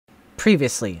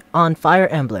Previously on Fire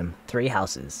Emblem, 3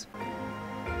 houses.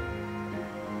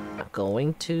 Not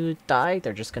going to die,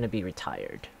 they're just going to be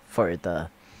retired for the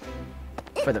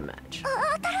match.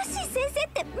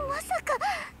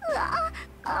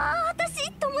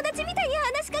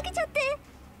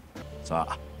 さ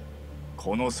あ、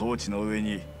この装置の上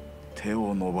に手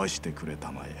を伸ばしてくれ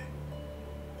たまえ。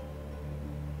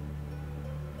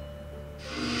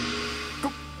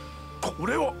こ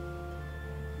れは。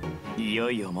い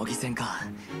よいよ模擬戦か。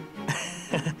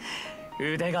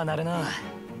腕が鳴るな。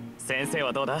先生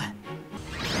はどうだ?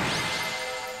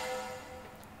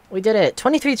 We did it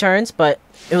 23 turns, but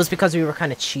it was because we were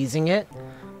kind of cheesing it.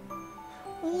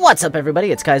 What's up,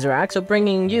 everybody? It's Kaiser Axel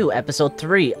bringing you episode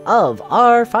 3 of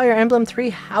our Fire Emblem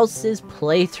 3 Houses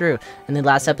playthrough. In the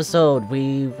last episode,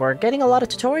 we were getting a lot of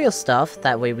tutorial stuff,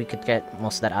 that way we could get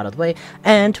most of that out of the way,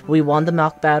 and we won the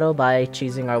Milk Battle by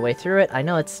cheesing our way through it. I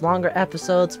know it's longer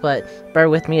episodes, but bear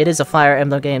with me, it is a Fire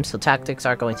Emblem game, so tactics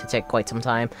are going to take quite some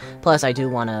time. Plus, I do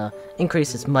want to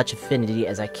increase as much affinity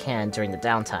as I can during the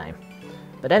downtime.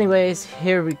 But anyways,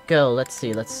 here we go. Let's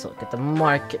look at the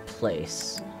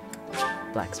marketplace.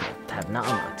 Blacksmith, have not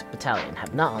unlocked. Battalion,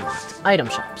 have not unlocked. Item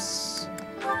shops.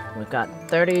 We've got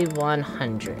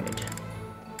 3,100.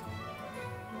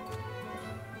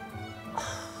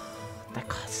 Oh, that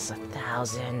costs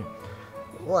 1,000.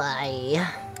 Why?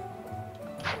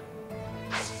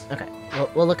 Okay,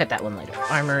 we'll look at that one later.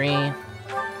 Armory.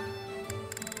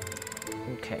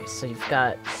 Okay, so you've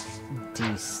got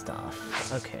D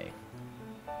stuff. Okay.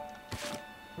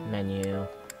 Menu.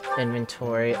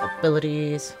 Inventory.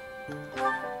 Abilities.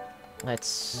 Let's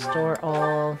store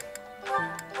all.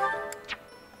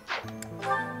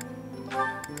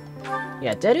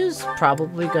 Yeah, Dedu's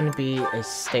probably going to be a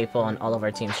staple on all of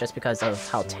our teams just because of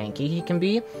how tanky he can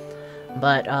be.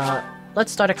 But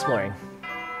let's start exploring.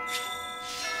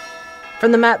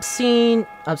 From the map scene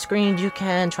up screen, you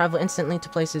can travel instantly to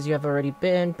places you have already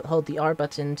been. Hold the R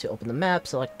button to open the map,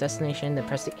 select destination, then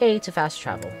press the A to fast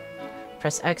travel.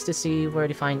 Press X to see where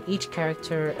to find each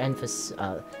character and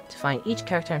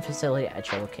facility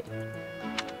at your location.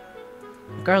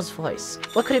 Girl's voice.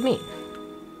 What could it mean?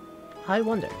 I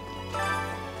wonder.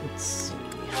 Let's see.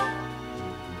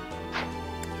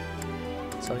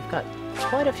 So we've got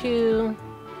quite a few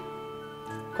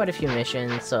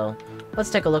missions. So let's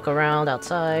take a look around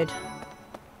outside.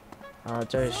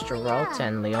 There's Geralt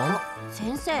and Leone.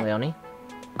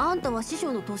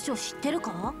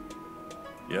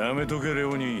 やめとけレ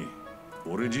オニー。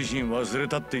俺自身忘れ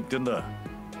たって言ってんだ。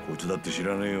こいつだって知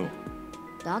らねえよ。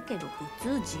だけど普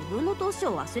通自分の年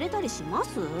を忘れたりします？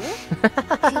気に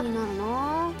なる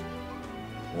な。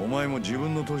お前も自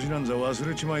分の年なんざ忘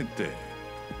れちまえって。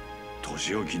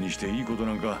年を気にしていいこと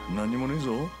なんか何もねえ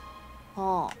ぞ。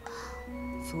はあ、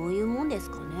そういうもんです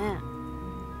かね。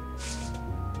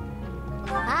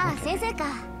ああ、先生か。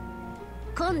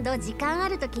今度時間あ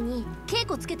るときに稽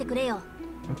古つけてくれよ。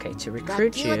Okay, to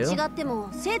recruit you. What do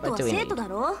we need?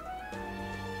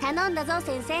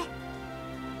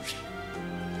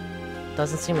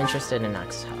 Doesn't seem interested in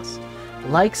Axe's house.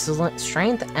 Likes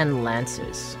strength and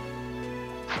lances.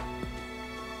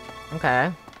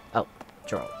 Okay. Oh,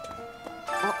 Geralt.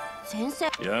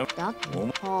 Yeah.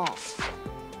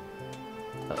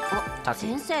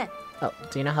 Taki. Oh,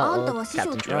 do you know how old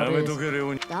Captain Geralt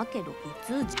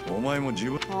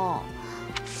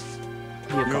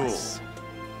is?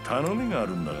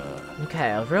 Okay,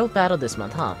 a real battle this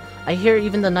month, huh? I hear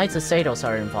even the Knights of Seidos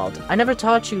are involved. I never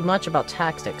taught you much about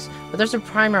tactics, but there's a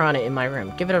primer on it in my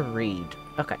room. Give it a read.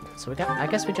 Okay, so I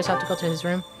guess we just have to go to his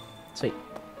room. Sweet.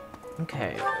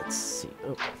 Okay, let's see.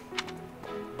 Oh.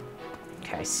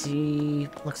 Okay, I see.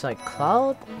 Looks like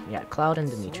Cloud? Yeah, Cloud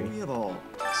and Dimitri.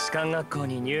 士官学校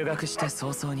に入学して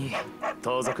早々に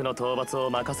盗賊の討伐を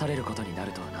任されることにな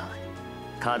るとはな。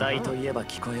課題といえば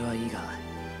聞こえはいいが、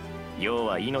要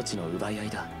は命の奪い合い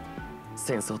だ。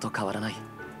戦争と変わらない。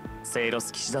セイロ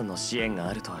ス騎士団の支援が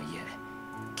あるとはいえ、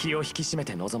気を引き締め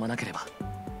て臨まなければ。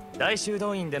大修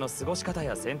道院での過ごし方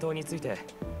や戦闘について、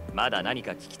まだ何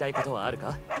か聞きたいことはある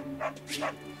か？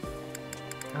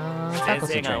先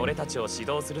生が俺たちを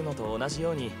指導するのと同じ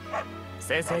ように、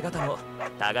先生方も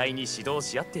互いに指導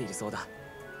し合っているそうだ。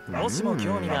もしも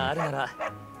興味があるなら、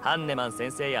ハンネマン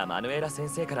先生やマヌエラ先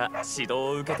生から指導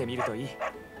を受けてみるといい。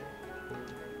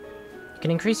You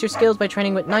can increase your skills by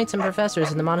training with knights and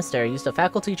professors in the monastery. Use the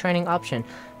faculty training option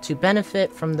to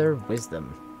benefit from their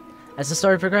wisdom. As the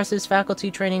story progresses, faculty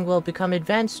training will become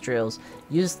advanced drills.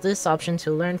 Use this option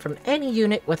to learn from any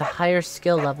unit with a higher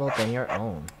skill level than your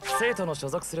own. 生徒の所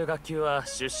属する学級は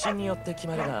出身によって決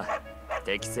まるが、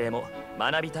適性も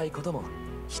学びたいことも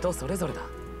人それぞれだ。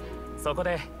そこ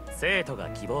で生徒が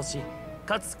希望し、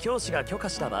かつ教師が許可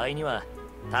した場合には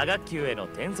他学級への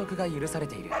転属が許され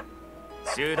ている。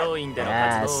修道院での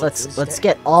活動を通じて let's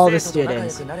get all the 生徒と仲良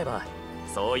students. くなれば、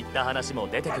そういった話も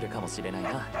出てくるかもしれない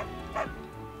な。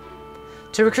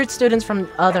To recruit students from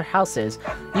other houses,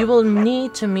 you will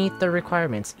need to meet the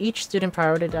requirements. Each student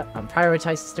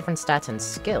prioritizes different stats and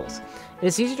skills. It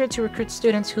is easier to recruit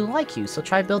students who like you, so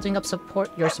try building up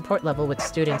your support level with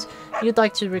students you'd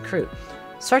like to recruit.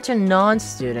 Certain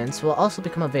non-students will also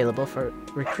become available for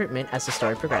recruitment as the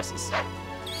story progresses.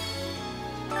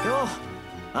 よ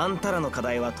う、あんたらの課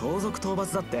題は盗賊討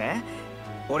伐だって？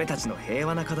俺たちの平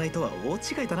和な課題とは大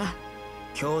違いだな。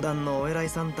教団のお偉い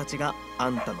さんたちがあ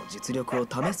んたの実力を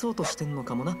試そうとしてんの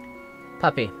かもな。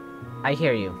Puppy, I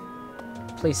hear you.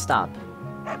 Please stop.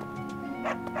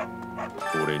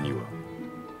 俺には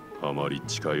あまり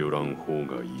近寄らん方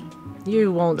がいい。 You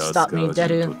won't ラス stop カ me, ージ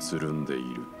Deru. とつるんでい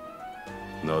る。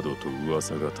などと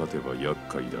噂が立てば厄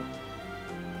介だ。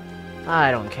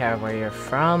I don't care where you're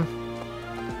from.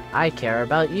 I care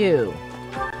about you.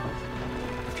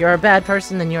 If you're a bad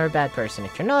person, then you're a bad person.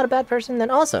 If you're not a bad person, then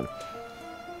awesome.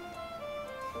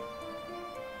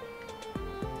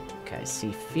 Okay, I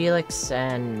see Felix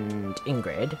and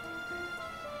Ingrid.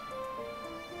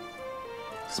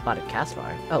 Spotted Caspar.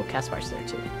 Oh, Caspar's there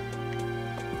too.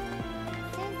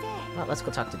 Well, let's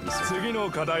go talk to these two. 次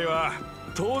の課題は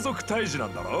盗賊退治な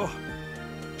んだろ。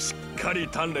しっかり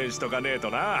鍛錬しとかねえと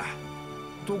な。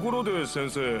ところで先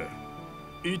生、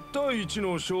1対1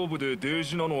の勝負で大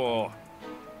事なのは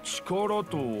力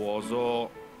と技、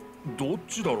どっ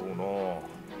ちだろうな。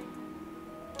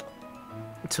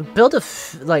To build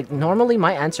like, normally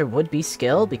my answer would be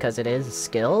skill, because it is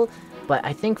skill, but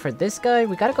I think for this guy,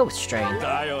 we gotta go with strength.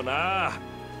 だよな。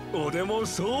俺も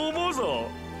そう思うぞ。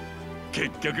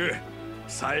結局、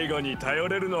最後に頼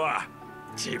れるのは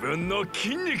自分の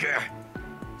筋肉。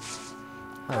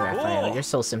Oh, Raphael, you're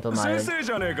so 先 simple-minded. 生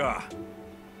じゃねえか。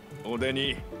俺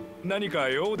に何か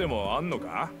用でもあんの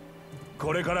か？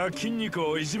これから筋肉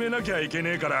をいじめなきゃいけ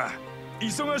ねえから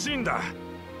忙しいんだ。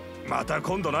また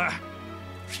今度な。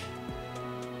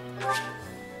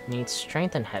Needs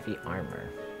strength and heavy armor.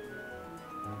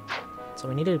 So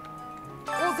we needed お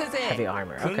先 heavy 生、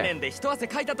 armor. 訓 Okay. 練で一汗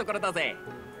かいたところだぜ。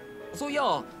そうい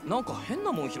や、なんか変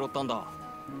なもん拾ったんだ。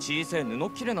小さい布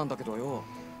切れなんだけどよ。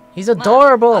 He's まあ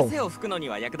adorable! 汗を拭くのに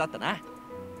は役立ったな。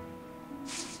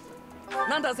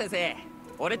なんだ先生、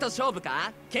俺と勝負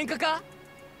か？喧嘩か？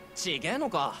ちげえの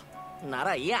か。な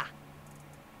らいいや。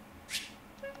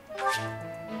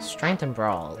Strength and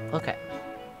brawl. Okay.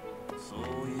 そう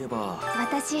いえば、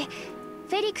私フ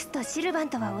ェリクスとシルバン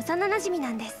とは幼なじみな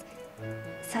んです。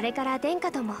それから殿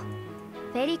下とも。フ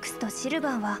ェリクスとシル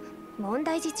バンは問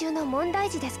題児中の問題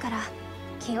児ですから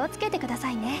気をつけてくださ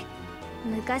いね。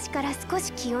昔から少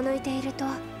し気を抜いていると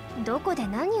どこで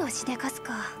何をしでかす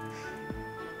か。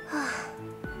は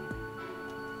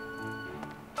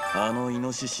あのイ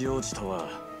ノシシ王子とは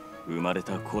生まれ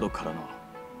た頃からの、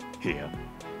いや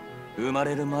生ま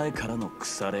れる前からの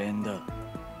腐れ縁だ。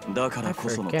だか I らこ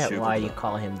その忠 forget 告 why you だ。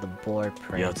 call him the boar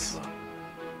やつ prince. は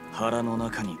腹の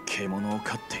中に獣を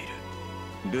飼っている。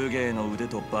武芸の腕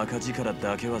とバカ力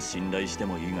だけは信頼して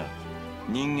もいいが、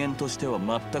人間としては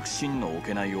全く芯の置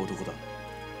けない男だ。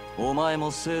お前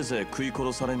もせいぜい食い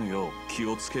殺されぬよう気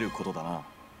をつけることだな。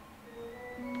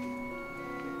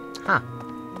Huh.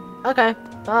 Okay.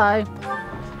 Bye.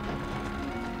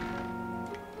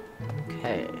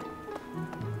 Okay.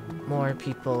 More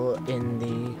people in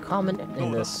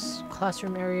this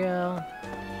classroom area.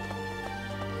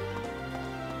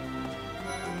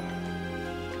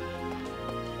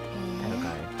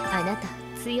 あなた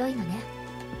強いのね。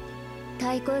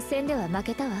対抗戦では負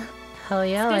けたわ。 Hell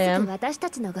yeah, つ I くづ am. く私た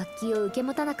ちの楽器を受け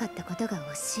持たなかったことが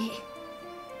惜しい。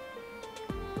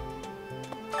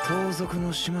盗賊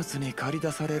の始末に駆り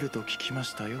出されると聞きま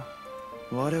したよ。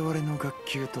我々の学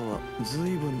級とは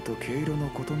随分と毛色の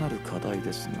異なる課題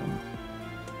ですな。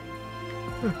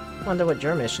Wonder what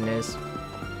your mission is.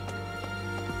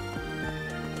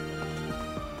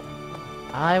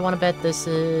 I want to bet this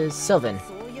is Sylvan.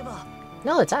 そういえば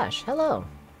No, it's Ash. Hello.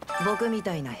 僕み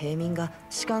たいな平民が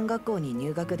士官学校に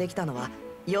入学できたのは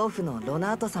養父のロ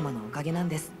ナート様のおかげなん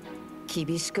です。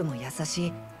厳しくも優し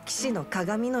い騎士の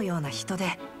鏡のような人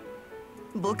で、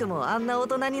僕もあんな大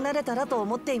人になれたらと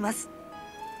思っています。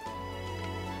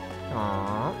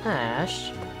 Aw,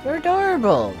 Ash. You're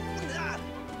adorable.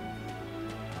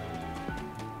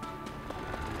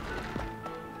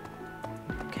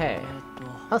 Okay.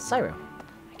 Oh, Cyro. I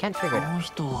can't figure it あ out. の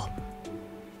人、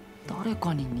誰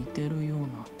かに似てるような。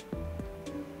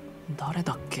誰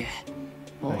だっけ？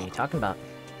 What are you talking about?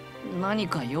 何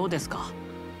か用ですか？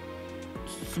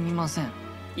すみません。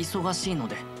忙しいの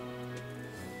で。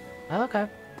Okay.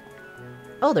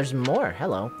 Oh, there's more.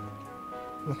 Hello.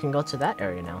 We can go to that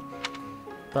area now.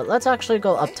 But let's actually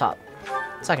go up top.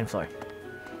 Second floor.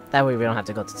 That way we don't have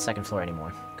to go to the second floor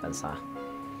anymore. Because,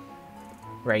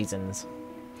 raisins.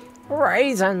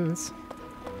 Raisins!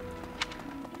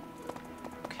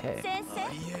 Okay.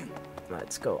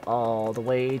 Let's go all the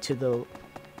way to the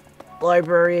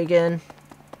library again.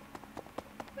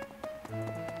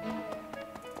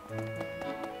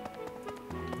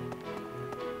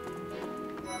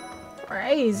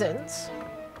 Raisins.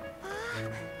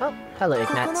 Oh, hello,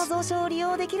 ここの Ignatz. 蔵書を利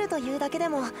用できるというだけで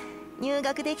も入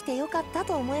学できてよかった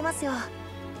と思いますよ。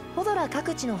ホドラ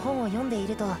各地の本を読んでい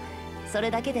るとそ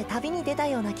れだけで旅に出た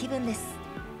ような気分です。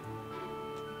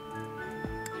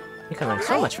You can learn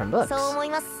so much from はい、 books. そう思い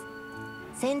ます。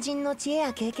先人の知恵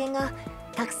や経験が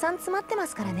たくさん詰まってま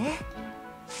すからね。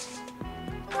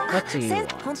What do you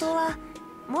本 want? 当は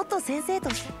もっと先生と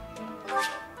して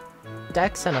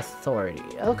Dex and authority.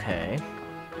 Okay.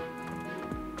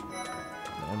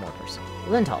 One more person.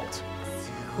 Lindholt.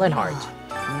 Linhart.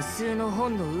 無数の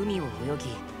本の海を泳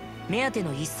ぎ、目当て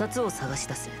の一冊を探し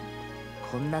出す。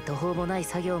こんな途方もない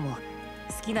作業も好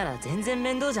きなら全然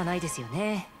面倒じゃないですよ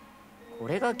ね。こ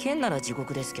れが剣なら地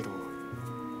獄ですけど。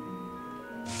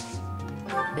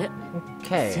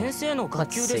Okay. 先生の学 Let's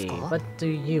級です see. か？ What do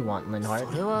you want, そ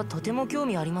Linhart? れはとても興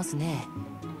味ありますね。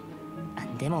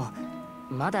でも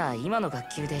まだ今の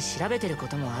学級で調べてるこ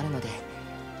ともあるので、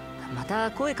ま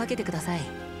た声かけてください。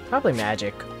Probably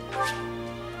magic.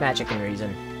 Magic and reason.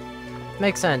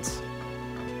 Makes sense.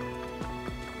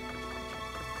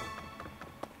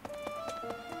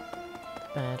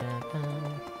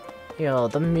 Yo,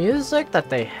 the music that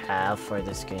they have for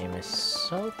this game is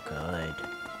so good.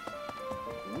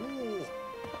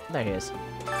 There he is.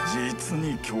 実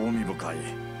に興味深い。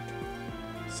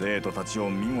生徒たちを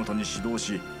見事に指導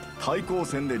し、対抗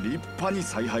戦で立派に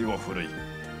采配を振るい、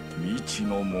未知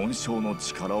の紋章の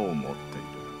力を持っている。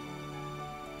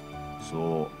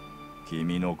そう、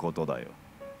君のことだよ。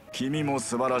君も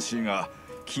素晴らしいが、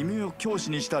君を教師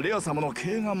にしたレア様の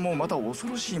慧眼もまた恐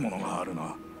ろしいものがある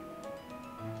な。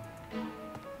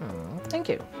Thank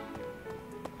you.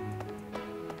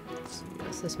 Let's see,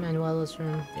 is this Manuela's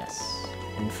room? Yes.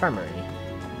 Infirmary. Okay.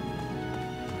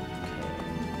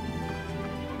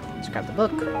 Let's grab the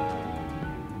book.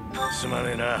 すま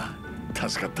ねえな。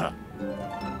助かった。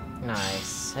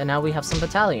 Nice. And now we have some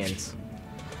battalions.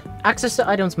 Access the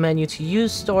items menu to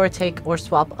use, store, take, or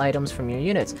swap items from your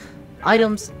units.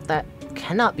 Items that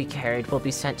cannot be carried will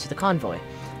be sent to the convoy.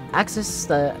 Access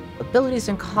the abilities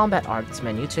and combat arts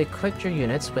menu to equip your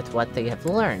units with what they have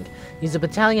learned. Use the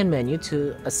battalion menu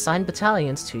to assign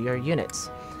battalions to your units.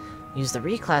 Use the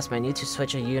reclass menu to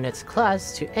switch a unit's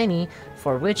class to any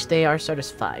for which they are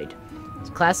certified.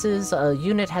 Classes a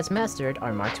unit has mastered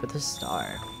are marked with a star.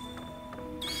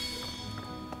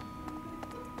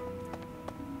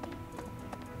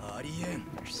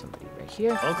 There's somebody right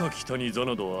here. 赤北にザ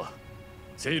ナドは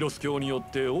セイロス教によ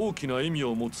って大きな意味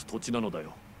を持つ土地なのだ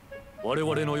よ。我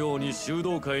々のように修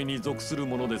道会に属する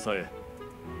者でさえ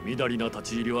みだりな立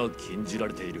ち入りは禁じら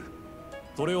れている。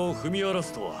それを踏み荒ら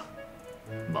すとは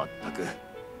まったく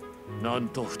なん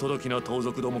と不届きな盗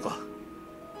賊どもか。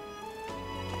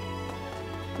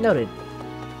 Noted.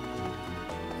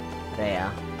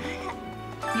 Rhea.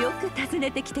 よく訪ね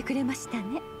てきてくれました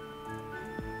ね。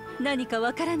何か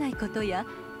わからないことや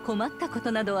困ったこ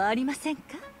となどはありませんか？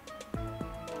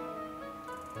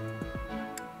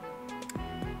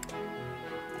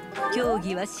競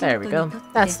技は信徒にとって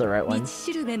道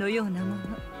しるべのようなもの。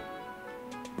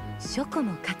書庫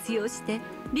も活用して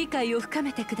理解を深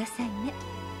めてくださいね。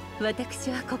私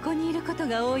はここにいること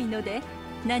が多いので、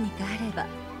何かあれば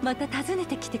また訪ね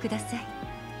てきてください。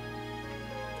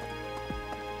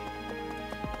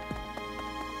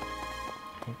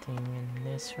 Anything in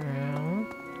this room?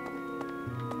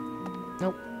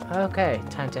 Nope. Okay,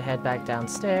 time to head back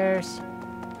downstairs.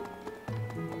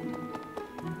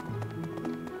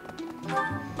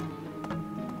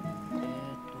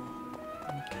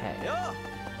 Okay.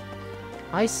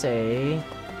 I say, do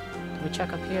we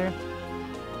check up here?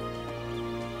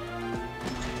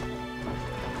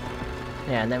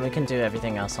 Yeah, and then we can do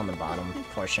everything else on the bottom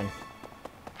portion.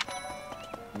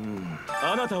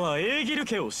 あなたはエーギル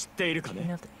家を知っているか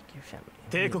ね。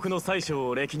帝国の宰相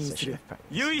を歴任する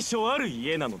由緒ある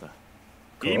家なのだ。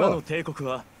今の帝国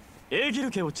はエーギ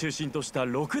ル家を中心とした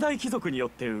6代貴族によっ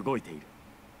て動いている。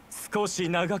少し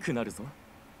長くなるぞ。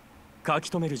書き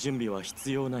留める準備は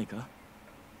必要ないか？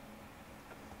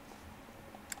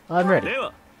 I'm ready. で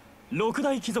は6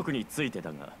代貴族について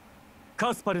だが、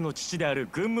カスパルの父である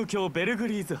軍務卿ベルグ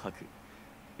リーズ伯、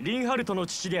リンハルトの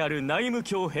父である内務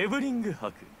卿ヘブリング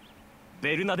伯、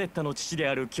ベルナデッタの父で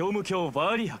ある教務卿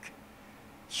ワーリ伯、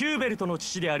ヒューベルトの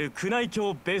父である宮内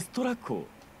卿ベストラ公、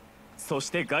そ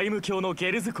して外務卿の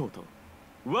ゲルズ公と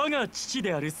我が父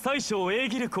である宰相エー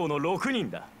ギル公の6人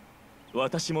だ。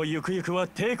私もゆくゆくは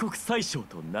帝国宰相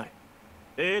となる。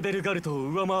エーデルガルトを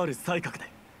上回る才覚で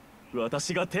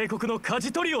私が帝国の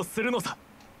舵取りをするのさ。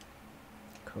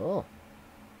Cool.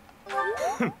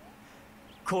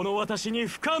 この私に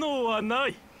不可能はな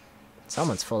い。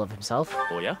 Someone's full of himself.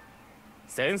 おや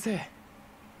先生、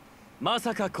ま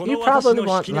さかこ You の私 probably の引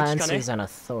want き抜きかね。 lances and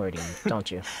authority,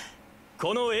 don't you?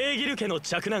 このエーギル家の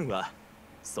嫡男は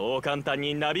そう簡単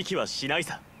になびきはしない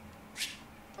さ。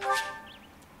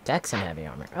 Dex and heavy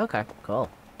armor. Okay, cool.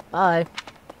 Bye.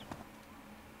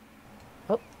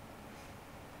 Oh.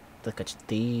 The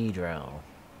cathedral.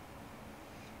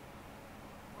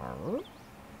 Oh.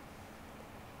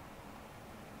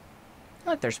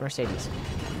 Look, there's Mercedes.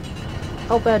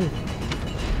 Open!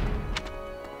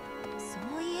 そ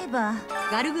ういえば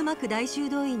ガルグマク大修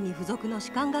道院に付属の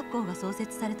士官学校が創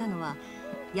設されたのは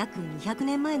約200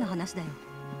年前の話だよ。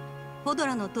ポド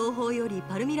ラの東方より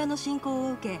パルミラの侵攻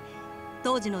を受け、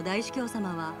当時の大主教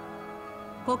様は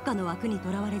国家の枠に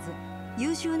とらわれず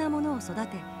優秀な者を育て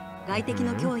外敵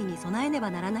の脅威に備えね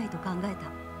ばならないと考え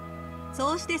た。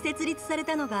そうして設立され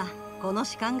たのがこの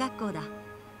士官学校だ。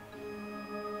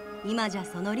今じゃ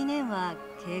その理念は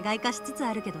形骸化しつつ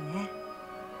あるけどね。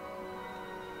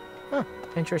Huh,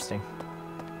 interesting.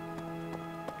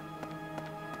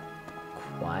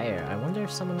 Choir. I wonder if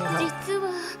someone will help. 実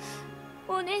は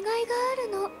お願いがあ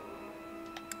るの。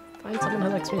Find someone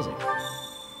who likes music.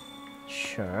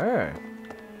 Sure.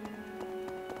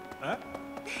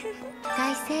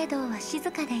 大聖堂は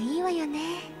静かでいいわよね。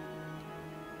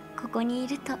ここにい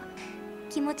ると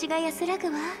気持ちが安ら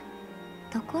ぐわ。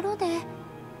ところで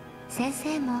先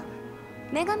生も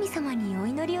女神様にお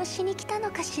祈りをしに来たの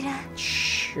かしら。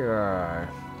 Sure. あ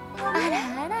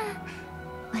らあら、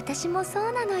私もそ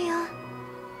うなのよ。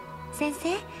先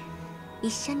生、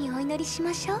一緒にお祈りし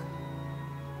ましょう。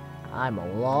 I'm a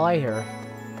liar.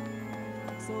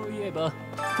 そういえば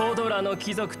ポドラの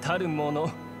貴族たる者、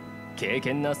敬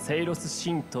虔なセイロス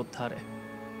信徒たれ、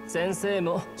先生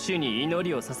も主に祈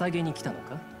りを捧げに来たの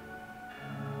か。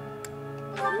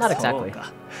 Not そう exactly.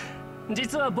 か。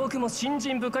実は僕も信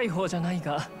心深い方じゃない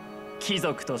が、貴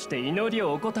族として祈り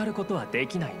を怠ることはで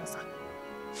きないのさ。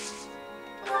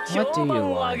 What do 評 you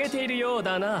判を want? 上げているよう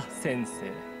だな、先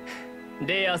生。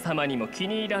レア様にも気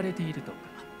に入られているとか。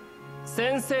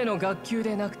先生の学級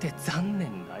でなくて残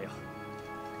念だよ。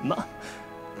ま、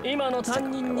今の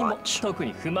担任にも特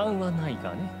に不満はない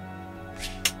がね。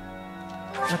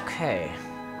 Okay.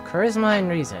 Charisma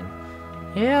and reason.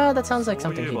 Yeah, that sounds like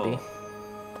something he'd be.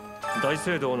 大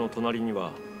聖堂の隣に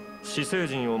は死聖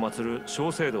人を祀る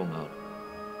小聖堂がある。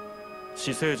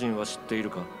死聖人は知っている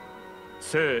か？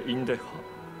聖インデッハ、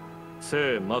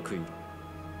聖マクイル、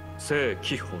聖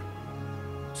キホル、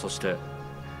そして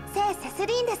聖セス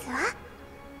リーンですわ。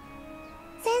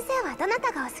先生はどな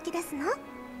たがお好きですの？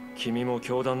君も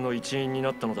教団の一員に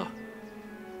なったのだ。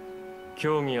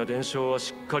教義や伝承は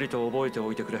しっかりと覚えて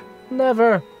おいてくれ。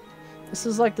 Never. This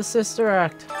is like the sister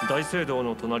act. 大聖堂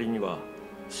の隣には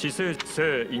死聖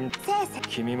聖イン。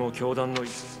君も教団の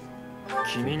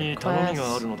君に頼み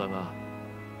があるのだが。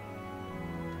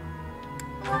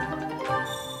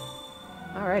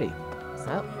 Alrighty.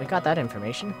 Well, we got that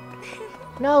information.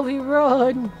 Now we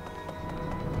run!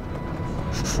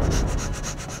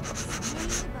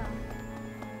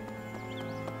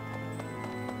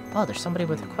 Oh, there's somebody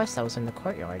with a quest that was in the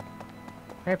courtyard.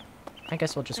 I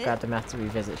guess we'll just grab them after we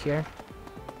visit here.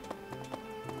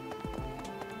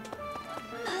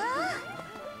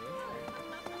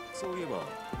 そういえば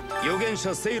預言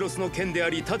者セイロスの剣であ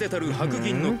り立てたる白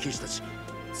銀の騎士たち、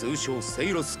通称セ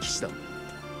イロス騎士団。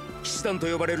騎士団と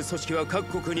呼ばれる組織は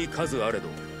各国に数あれど、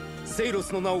セイロ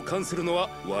スの名を冠するのは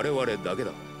我々だけ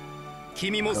だ。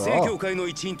君も聖教会の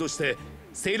一員として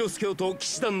セイロス教と騎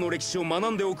士団の歴史を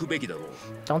学んでおくべきだろう。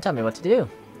 Don't tell me what to do.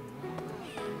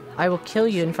 I will kill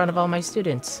you in front of all my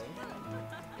students.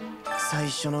 最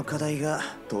初の課題が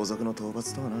盗賊の討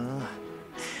伐とはな。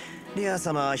リア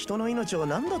様は人の命を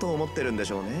何だと思ってるんで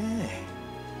しょうね。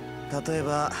例え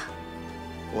ば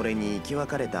俺に生き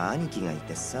別れた兄貴がい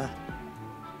てさ、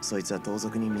そいつは盗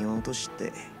賊に身を落とし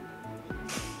て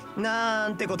な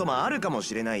んてこともあるかも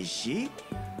しれないし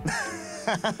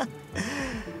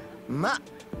ま、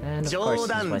冗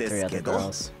談ですけ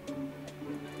ど。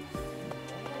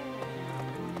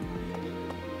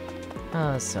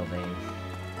Ah, Sylvain.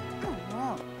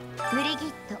 ブリギ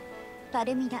ット、パ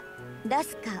ルミラ、ダ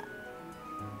スカー。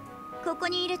ここ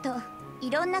にいるとい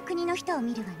ろんな国の人を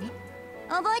見るわね。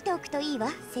覚えておくといいわ、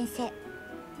先生。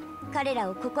彼ら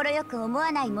を快く思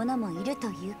わない者もいると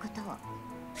いうことを。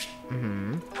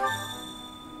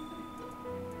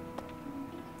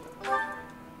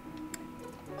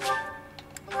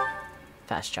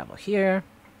Fast travel here.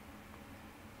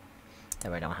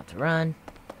 That way I don't have to run.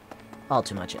 All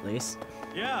too much at least.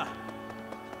 Yeah.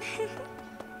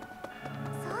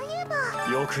 そういえば。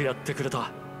よくやってくれた。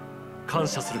感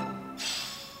謝する。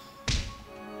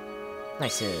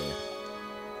Nice.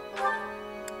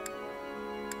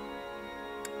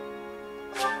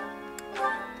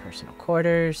 Personal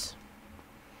quarters.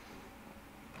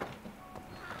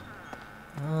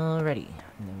 Alrighty,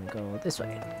 and then we go this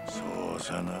way. そう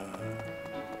さな。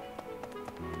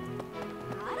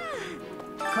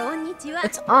こんにちは。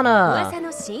It's Anna. 噂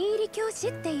の新入り教師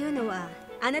っていうのは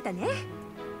あなたね。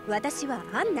私は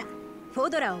アンナ。フォ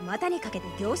ドラを股にかけて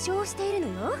行商をしているの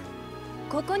よ。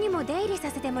ここにも出入りさ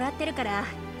せてもらってるから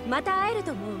また会える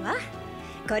と思うわ。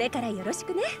これからよろし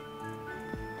くね。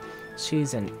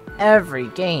She's in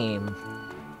every game.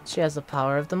 She has the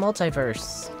power of the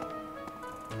multiverse.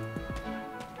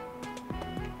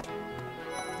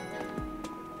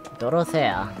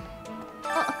 Dorothea.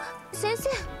 あ、先生。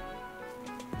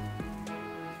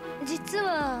実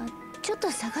はちょっと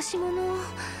探し物を。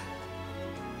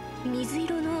水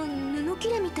色の布切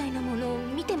れみたいなものを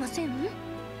見てません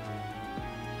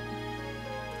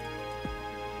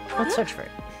？Let's search for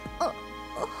it. は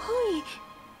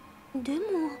い。でも。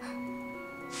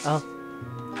Oh.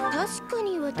 確か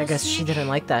に I guess she didn't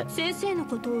like that. 先生の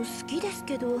こと好きです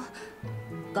けど、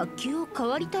学級を変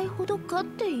わりたいほどかっ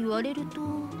て言われると。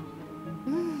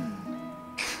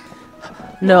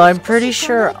No, I'm pretty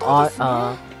sure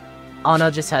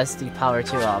Anna just has the power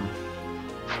to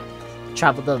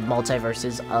travel the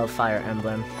multiverses of Fire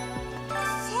Emblem.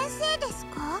 先生です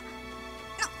か？なん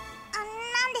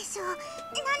でしょう。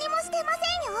何もしてませ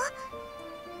んよ。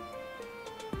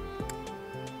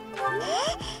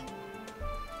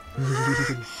嘘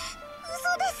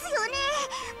ですよね。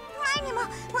前にも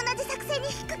同じ作戦に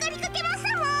引っかかりかけました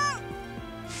もん。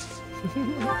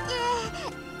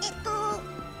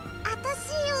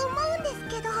私思うんです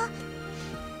けど、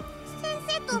先生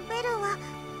とベルは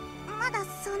まだ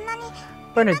そんなに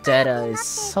Bernadetta is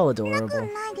so adorable.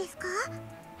 ないですか？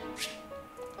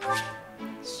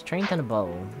 Strength and a bow.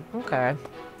 Okay.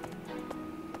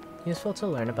 Useful to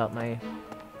learn about my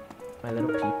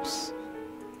little peeps.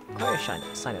 Acquire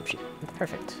sign up sheet.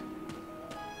 Perfect.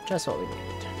 Just what we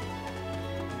needed.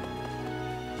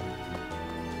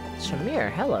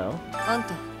 Shamir, hello. あん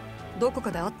た、どこ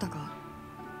かで会ったか？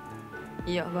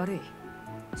いや、悪い。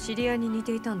知り合いに似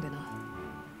ていたんでな。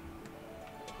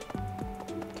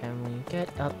Can we get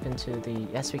up into the...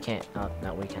 Yes, we can't. Oh,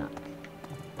 no, we cannot.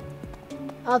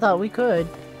 I thought we could.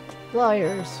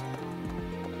 Liars.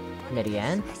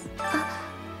 Midian?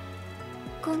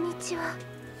 こんにちは。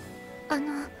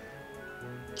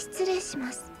失礼し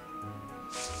ます。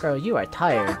 Girl, you are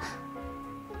tired.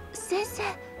 先生。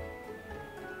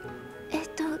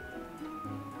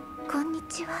こんに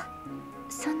ちは。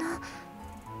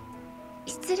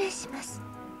失礼します。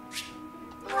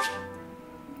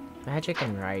 Magic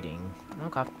and writing.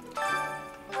 Okay.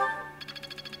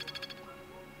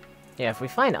 Yeah, if we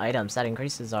find items, that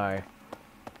increases our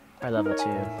level too.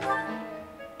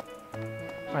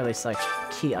 Or at least like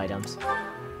key items.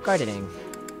 Gardening.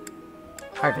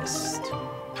 Harvest.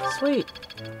 Sweet.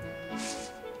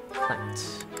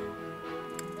 Plant.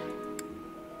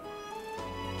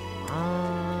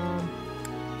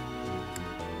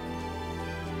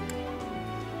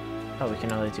 Oh, we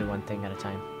can only do one thing at a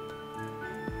time.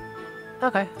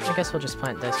 Okay, I guess we'll just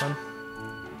plant this one.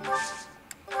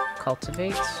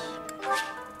 Cultivate.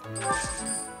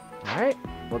 Alright,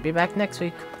 we'll be back next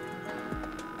week.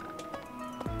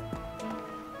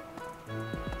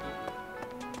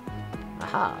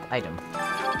 Aha, item.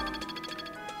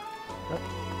 Oh,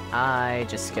 I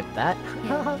just skipped that.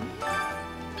 Oh,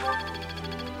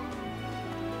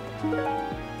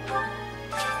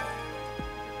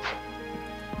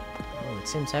 it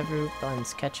seems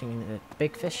everyone's catching a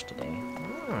big fish today.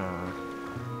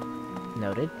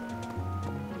 Noted.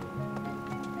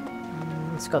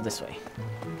 Let's go this way.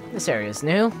 This area is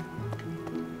new.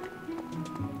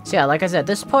 So yeah, like I said,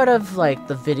 this part of like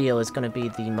the video is gonna be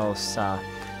the most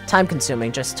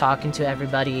time-consuming, just talking to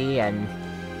everybody and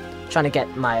trying to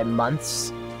get my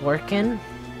month's work in.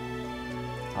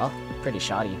 Oh, pretty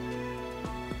shoddy.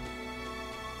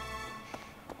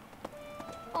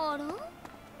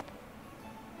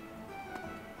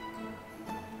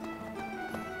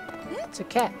 It's a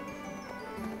cat.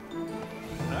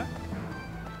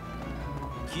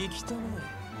 聞きたまえ。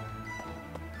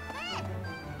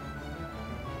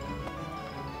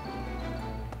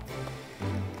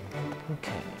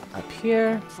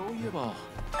here.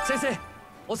 先生、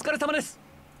お疲れ様です。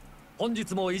本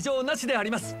日も異常なしであり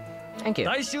ます。 Thank you.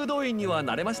 大修道院には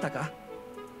慣れましたか？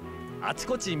あち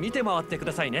こち見て回ってく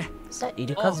ださいね。 Is that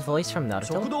Iruka's voice from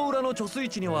食 Naruto? 堂裏の貯水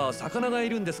池には魚がい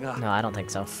るんですが、 No, I don't think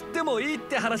so. 釣ってもいいっ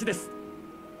て話です。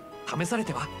試され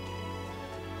ては？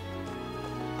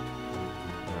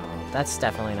 No, that's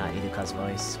definitely not Iruka's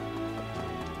voice.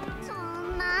 そ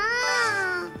んな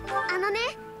あのね、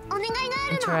お願いがあ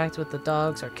るの。 Interact with the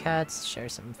dogs or cats. Share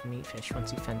some meat fish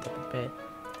once you fend up a bit.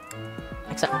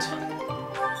 Accept.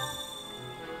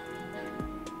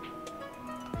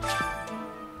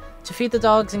 To feed the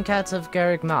dogs and cats of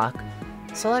Garrig Mach,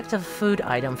 select a food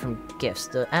item from gifts.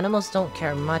 The animals don't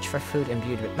care much for food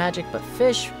imbued with magic, but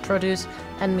fish, produce,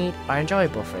 and meat are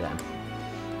enjoyable for them.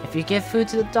 If you give food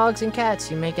to the dogs and cats,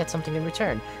 you may get something in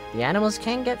return. The animals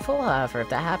can get full, however. If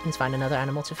that happens, find another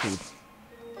animal to feed.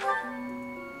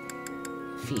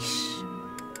 Fish.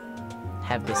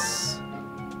 Have this.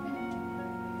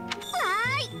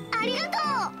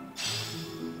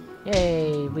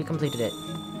 Yay, we completed it.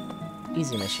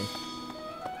 Easy mission.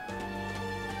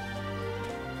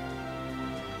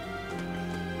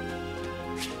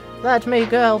 Let me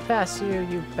go past you,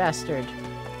 you bastard.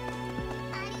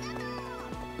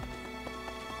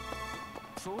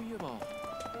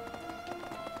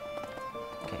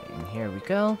 Okay, and here we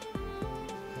go.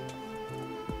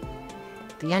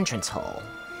 The entrance hall.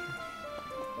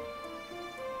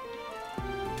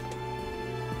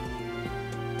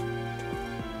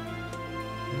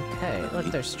 Okay, look,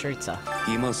 there's streets up.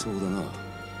 今そうだな。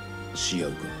し合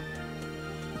うか。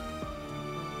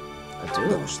 A duel.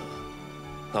 どうし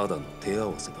た？ただの手合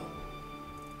わせだ。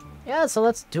 Yeah, so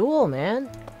let's duel, man.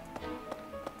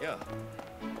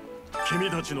 君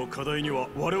たちの課題には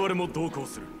我々も同行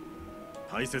する。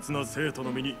大切な生徒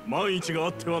の身に万一があ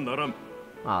ってはならん。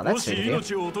 Oh, that's もし sweet of you.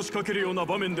 命を落としかけるような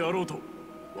場面であろうと、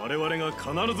我々が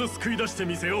必ず救い出して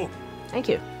みせよう。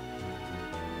 Thank you.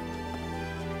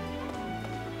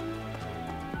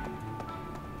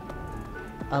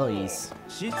 Eloise.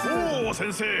 おお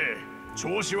先生、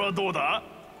調子はどうだ？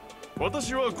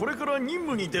私はこれから任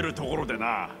務に出るところで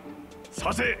な。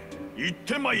させ、行っ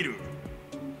てまいる。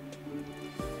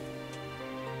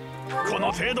こ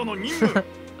の程度の任務、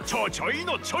ちょい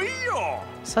のちょいよ。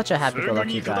 Such a すぐ happy-go-lucky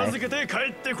に片 guy. 付けて帰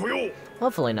ってこよう。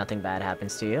 Hopefully nothing bad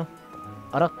happens to you.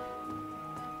 Oh,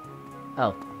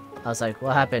 oh, I was like,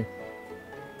 what happened?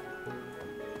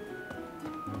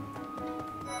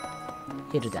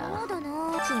 Hilda. そうだ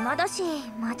な、暇だし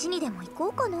町にでも行こ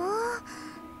うかな。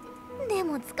で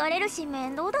も疲れるし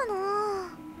面倒だな。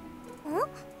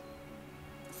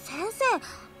先生、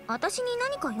私に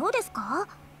何か用ですか？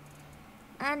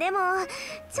あ、でも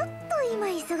ちょっと今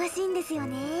忙しいんですよ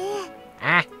ね。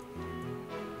あ、いいん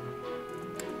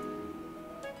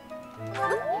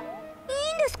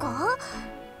ですか？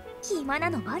暇な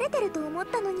のバレてると思っ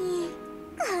たのに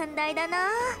寛大だな。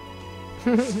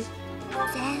先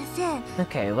生、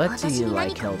 Okay, what do 私 you に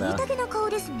like, 何か言い Hilda? たげな顔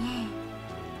ですね。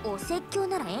お説教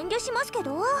なら遠慮しますけ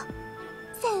ど、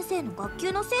先生の学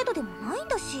級の生徒でもないん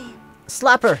だし。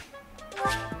 Slap her!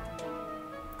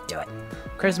 Do it.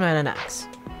 Charisma and an axe.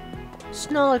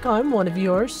 It's not like I'm one of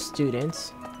your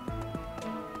students.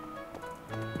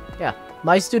 Yeah,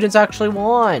 my students actually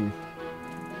won.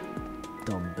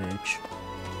 Dumb bitch.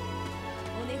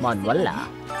 Manuela.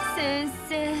 先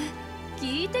生、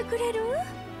聞いてくれる？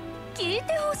聞い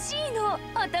てほしいの、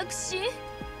私。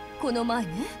この前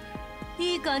ね、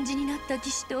いい感じになった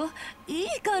騎士といい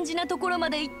感じなところま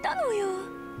で行ったのよ。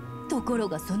ところ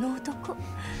がその男、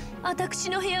私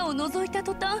の部屋を覗いた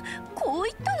途端こう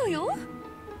言ったのよ。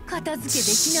片付けで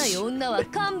きない女は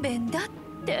勘弁だっ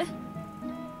て。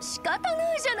仕方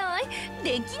ないじゃない、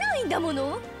できないんだも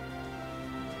の。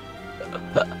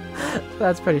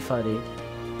That's pretty funny.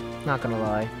 Not gonna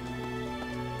lie.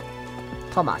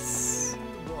 Thomas.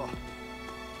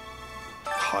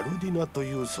 ハルディナと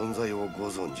いう存在をご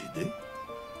存知で、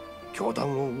教団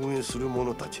を運営する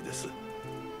者たちです。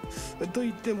と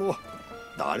言っても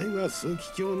誰が枢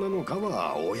機卿なのか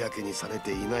は公にされ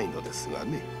ていないのですが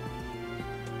ね。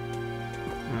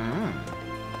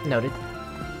Noted.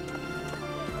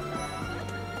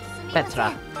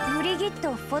 Petra. ブリギッ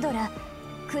ト・フォドラ、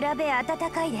比べ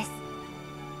暖かいです。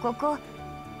ここ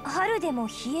春でも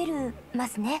冷えるま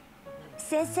すね。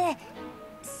先生、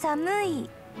寒い、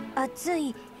暑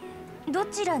い、ど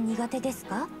ちら苦手です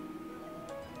か？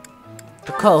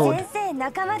 The cold. 先生、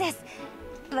仲間です。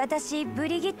私ブ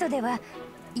リギットでは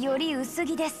より薄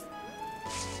着です。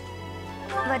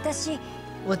私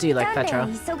What do you like, 鍛 Petra?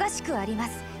 錬忙しくありま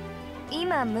す。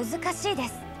今難しいで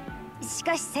す。し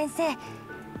かし先生、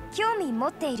興味持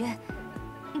っている。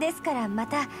ですからま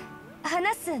た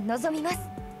話す望みます。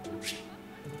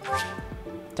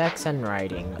Dex and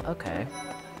writing. Okay.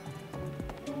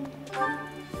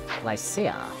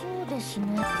 Lycia. そうですね。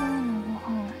今日のご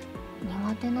飯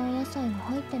苦手なお野菜が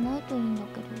入ってないといいんだ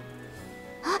けど。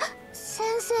あ、先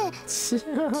生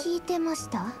聞いてまし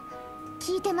た？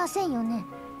聞いてませんよね。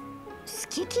好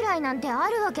き嫌いなんてあ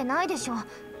るわけないでしょ。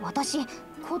私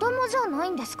子供じゃない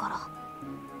んですから。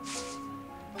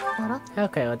あら？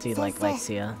 Okay, what do you like,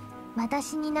 Lycia?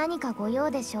 私に何かご用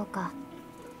でしょうか。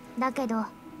だけど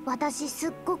私す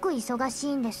っごく忙し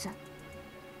いんです。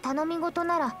頼み事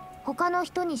なら他の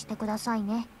人にしてください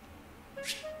ね。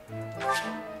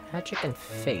Magic and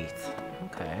faith.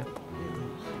 Okay.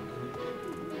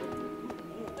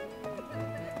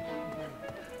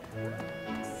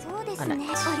 そうですね。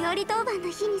お料理当番の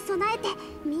日に備えて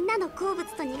みんなの好物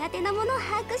と苦手なものを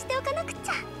把握しておかなくっち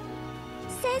ゃ。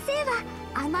先生は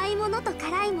甘いものと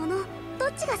辛いものど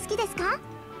っちが好きですか？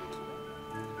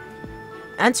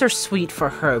 Answer sweet for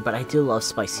her, but I do love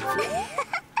spicy food.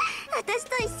 私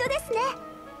と一緒ですね。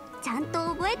ちゃんと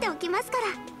覚えておきますから。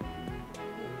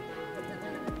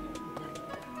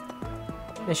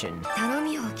Mission. 頼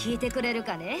みを聞いてくれる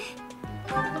かね。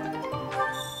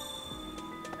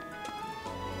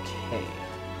Okay.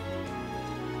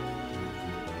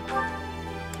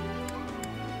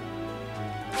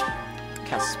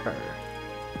 Caspar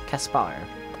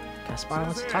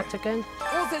wants to talk to again?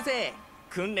 お先生、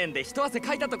訓練で一汗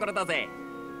かいたところだぜ。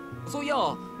そういや、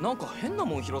なんか変な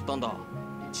もん拾ったんだ。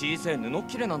小さい布っ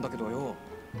きれなんだけどよ。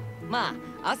ま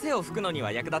あ、汗を拭くのに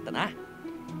は役立ったな。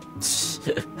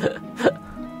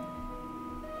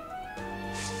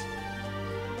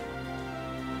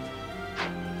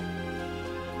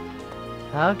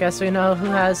I guess we know who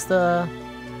has the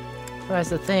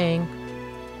thing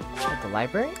at the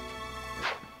library.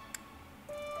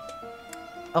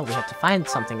 Oh, we have to find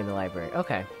something in the library.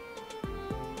 Okay.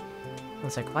 I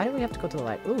was like, why do we have to go to the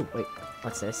library? Ooh, wait,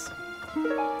 what's this?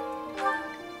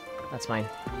 That's mine.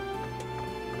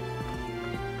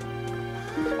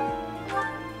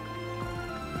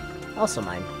 Also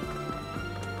mine.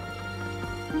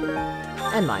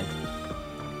 And mine.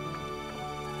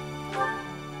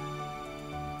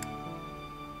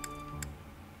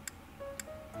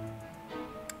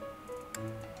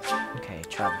 Okay,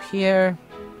 travel here.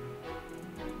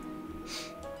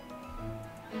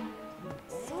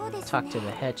 Talk to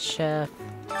the head chef.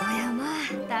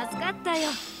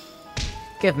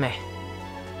 Give me.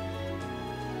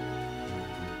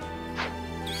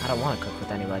 I don't want to cook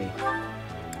with anybody.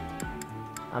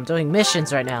 I'm doing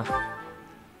missions right now.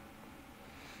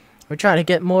 We're trying to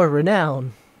get more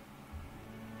renown.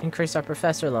 Increase our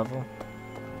professor level.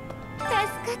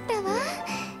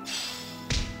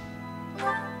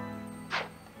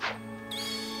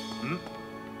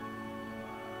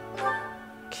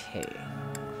 Okay.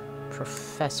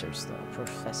 Professors, though.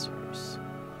 Professors.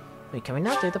 Wait, can we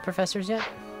not do the professors yet?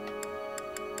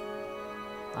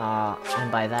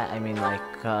 And by that I mean like,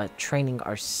 training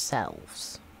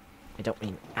ourselves. I don't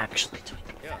mean actually doing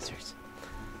the professors.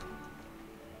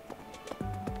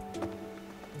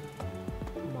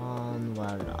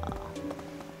 Monwala.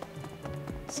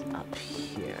 It's up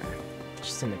here.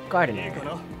 Just in the garden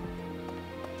area.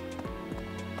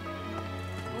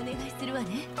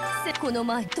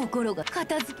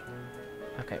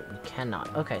 Okay, we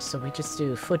cannot. Okay, so we just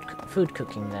do food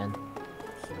cooking then.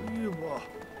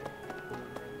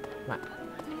 Right.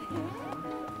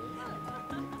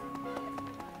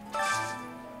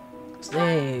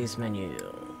 Today's menu.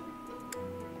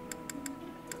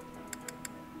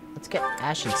 Let's get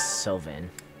Ash and Sylvan,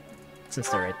 since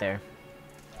they're right there.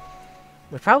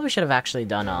 We probably should have actually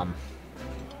done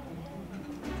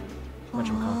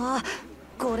whatchamacallit.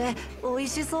 これ美味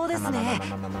しそうですね。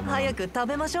早く食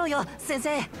べましょうよ、先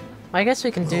生。I guess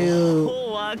we can do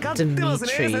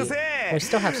Dimitri. We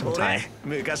still have some time.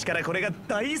 昔からこれが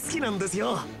大好きなんです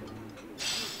よ。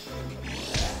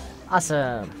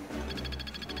Awesome.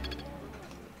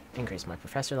 Increase my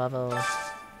professor level.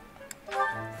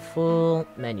 Full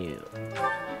menu.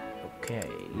 Okay,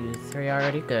 you three are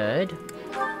already good.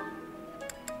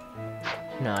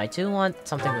 No, I do want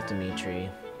something with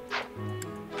Dimitri.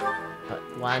 But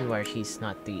one where he's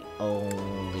not the only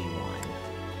one.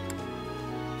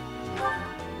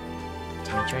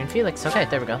 Dimitri and Felix. Okay,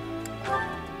 there we go.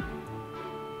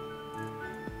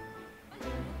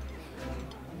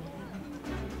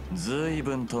 随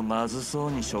分とまずそ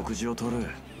うに食事をとる。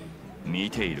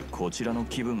見ているこちらの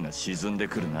気分が沈んで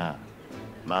くるな。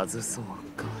まずそう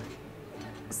か。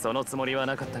そのつもりは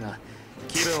なかったが、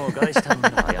気分を害したんな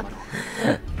ら謝ろう。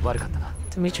悪かったな。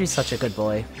Dimitri's such a good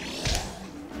boy.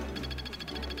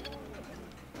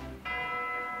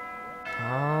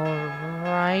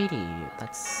 Alrighty,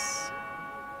 let's...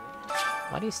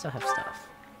 Why do you still have stuff?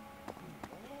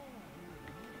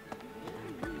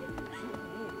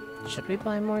 Should we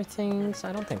buy more things?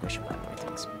 I don't think we should buy more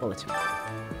things. Bulletin board.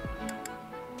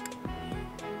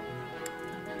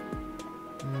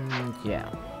 Yeah.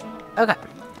 Okay.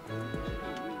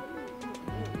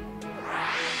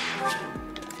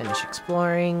 Finish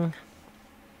exploring.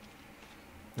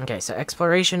 Okay, so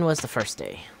exploration was the first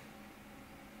day.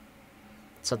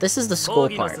 So this is the school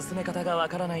part.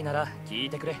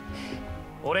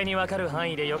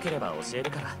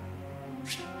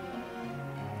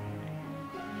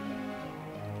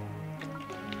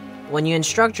 When you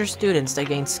instruct your students, they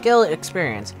gain skill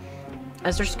experience.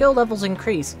 As their skill levels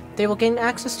increase, they will gain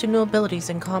access to new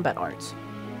abilities and combat arts.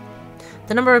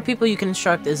 The number of people you can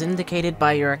instruct is indicated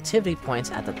by your activity points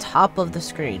at the top of the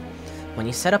screen. When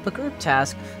you set up a group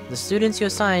task, the students you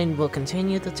assign will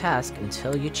continue the task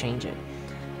until you change it.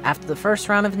 After the first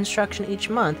round of instruction each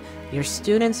month, your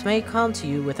students may come to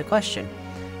you with a question.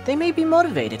 They may be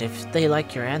motivated if they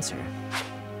like your answer.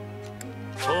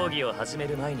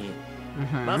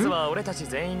 まずは俺たち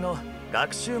全員の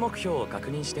学習目標を確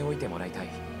認しておいてもらいたい。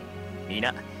みん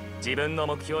な自分の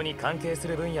目標に関係す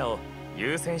る分野を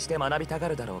優先して学びたが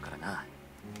るだろうからな。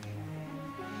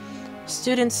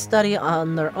Students study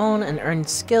on their own and earn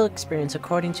skill experience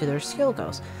according to their skill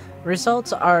goals.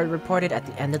 Results are reported at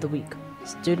the end of the week.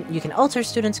 You can alter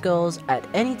students' goals at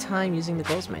any time using the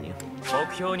goals menu.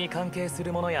 目標に関係す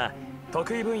るものや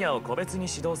得意分野を個別に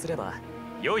指導すれば。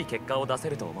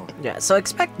Yeah, so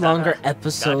expect longer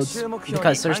episodes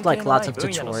because there's like lots of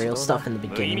tutorial stuff in the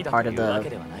beginning part of the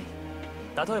game.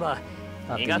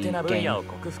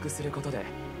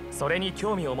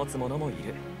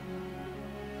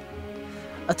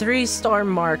 A 3-star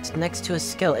marked next to a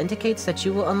skill indicates that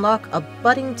you will unlock a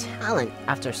budding talent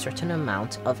after a certain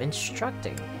amount of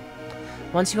instructing.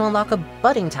 Once you unlock a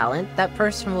budding talent, that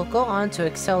person will go on to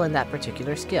excel in that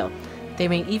particular skill. They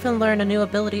may even learn a new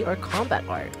ability or combat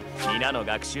art. みんなの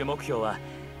学習目標は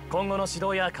今後の指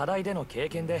導や課題での経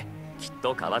験できっ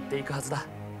と変わっていくはずだ。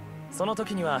その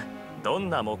時にはどん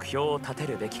な目標を立て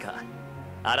るべきか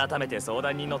改めて相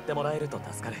談に乗ってもらえると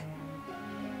助かる。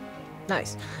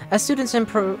Nice. As students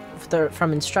improve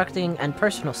from instructing and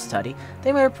personal study,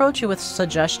 they may approach you with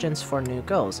suggestions for new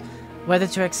goals. Whether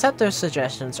to accept those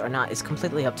suggestions or not is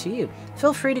completely up to you.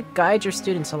 Feel free to guide your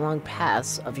students along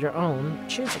paths of your own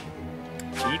choosing.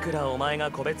 いくらお前が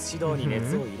個別指導に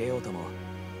熱を入れようとも、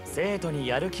生徒に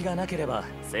やる気がなければ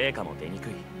成果も出にく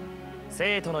い。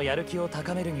生徒のやる気を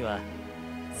高めるには、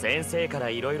先生から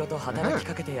いろいろと働き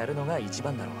かけてやるのが一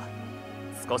番だろう。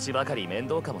少しばかり面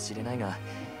倒かもしれないが、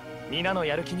皆の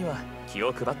やる気には気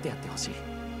を配ってやってほしい。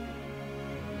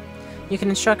You can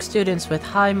instruct students with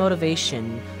high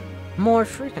motivation more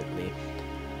frequently.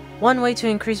 One way to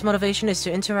increase motivation is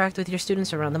to interact with your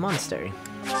students around the monastery.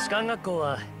 士官学校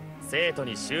は生徒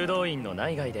に修道院の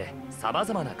内外で様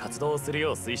々な活動をする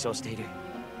よう推奨している。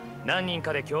何人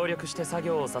かで協力して作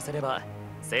業をさせれば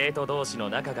生徒同士の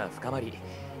仲が深まり、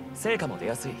成果も出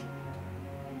やすい。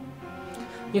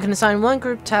You can assign one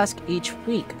group task each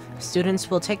week. Students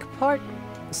who take part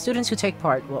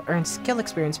will earn skill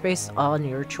experience based on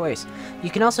your choice. You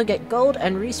can also get gold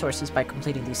and resources by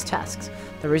completing these tasks.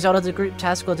 The result of the group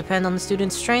task will depend on the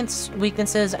students' strengths,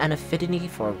 weaknesses, and affinity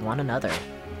for one another. 知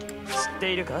っ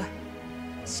ているか？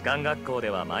士官学校で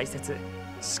は毎節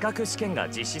資格試験が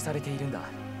実施されているんだ。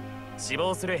志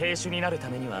望する兵種になるた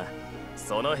めには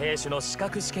その兵種の資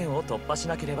格試験を突破し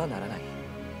なければならない。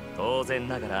当然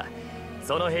ながら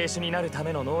その兵種になるた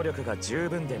めの能力が十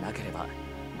分でなければ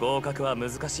合格は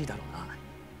難しいだろうな。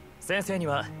先生に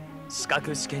は資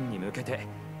格試験に向けて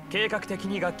計画的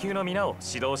に学級の皆を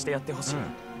指導してやってほしい。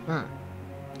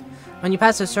When you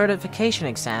pass a certification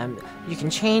exam, you can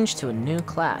change to a new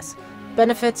class.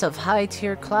 Benefits of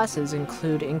high-tier classes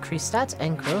include increased stats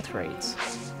and growth rates.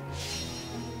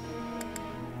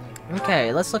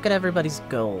 Okay, let's look at everybody's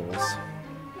goals.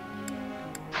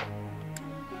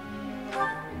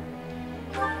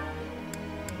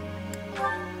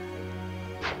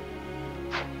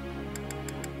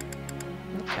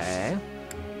 Okay.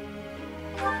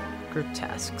 Group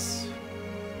tasks.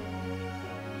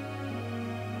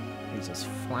 There's his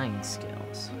flying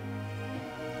skills.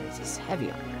 There's his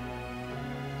heavy armor.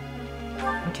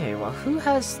 Okay, well, who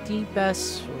has the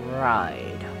best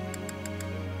ride?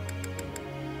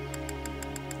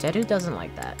 Dedu doesn't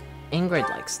like that. Ingrid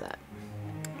likes that.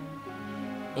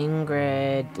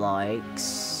 Ingrid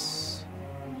likes...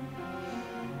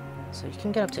 So you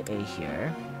can get up to A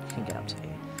here. You can get up to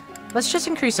A. Let's just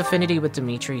increase affinity with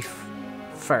Dimitri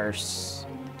first.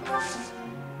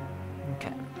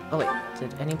 Okay. Oh wait,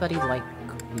 did anybody like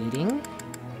Weeding.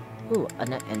 Ooh,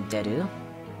 Annette and Dedu.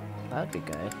 That would be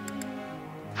good.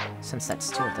 Since that's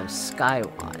 2 of them.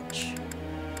 Skywatch.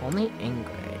 Only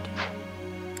Ingrid.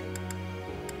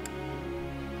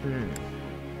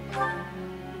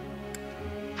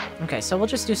 Okay, so we'll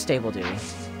just do stable duty.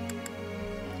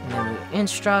 And then we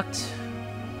instruct.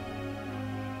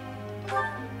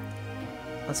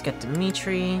 Let's get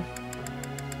Dimitri.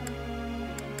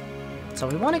 So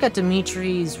we want to get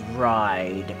Dimitri's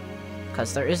ride.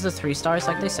 Because there is the 3 stars,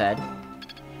 like they said.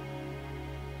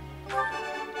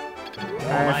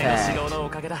 Perfect.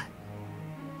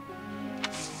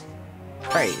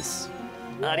 Praise.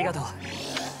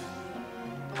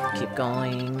 Keep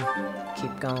going.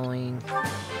 Keep going.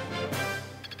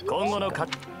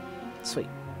 Sweet.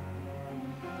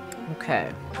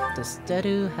 Okay. Does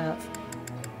Dedu have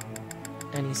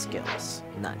any skills?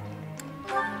 None.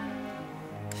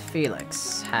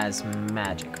 Felix has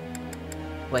magic,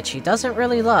 which he doesn't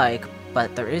really like,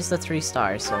 but there is the 3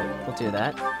 stars, so we'll do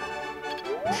that.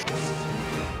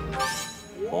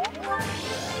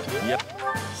 Yep.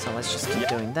 So let's just keep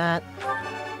doing that.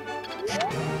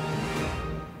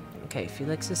 Okay,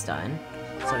 Felix is done.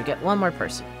 So we get one more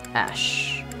person.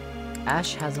 Ash.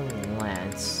 Ash has a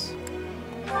lance.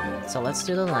 So let's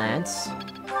do the lance.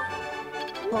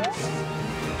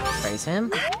 Praise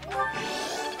him.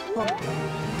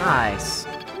 Nice.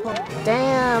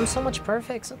 Damn, so much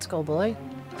perfects. Let's go, boy.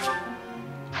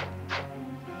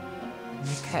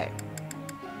 Okay.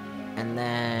 And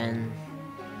then...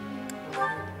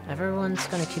 everyone's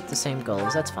gonna keep the same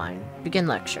goals. That's fine. Begin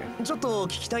lecture.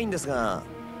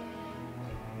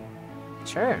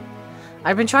 Sure.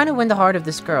 I've been trying to win the heart of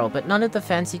this girl, but none of the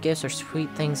fancy gifts or sweet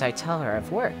things I tell her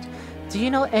have worked. Do you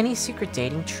know any secret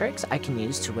dating tricks I can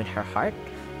use to win her heart?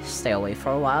 Stay away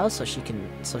for a while so she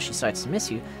starts to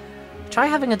miss you. Try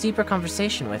having a deeper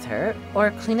conversation with her,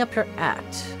 or clean up your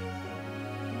act.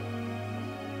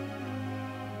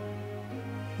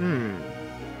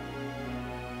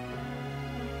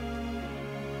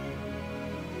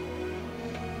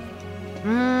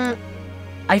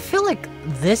 I feel like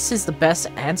this is the best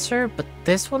answer, but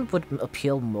this one would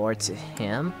appeal more to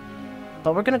him.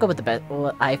 But we're gonna go with the best,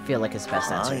 what I feel like is the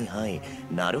best answer.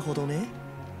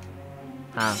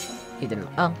 He didn't.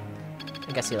 Oh,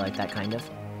 I guess he liked that kind of.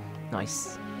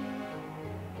 Nice.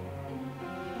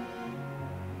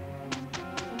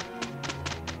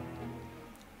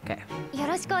 Okay. よ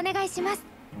ろしくお願いします。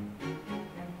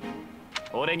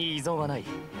俺に依存はない。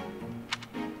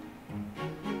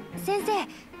先生、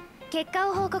結果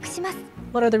を報告します。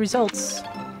What are the results?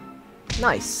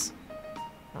 Nice.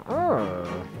 Oh.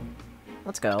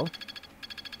 Let's go.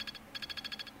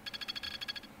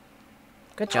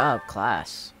 Good job,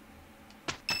 class.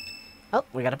 Oh,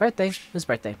 we got a birthday. Whose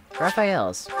birthday?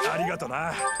 Raphael's.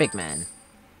 Big man.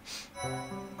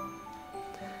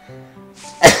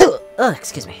 Ugh,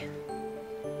 excuse me.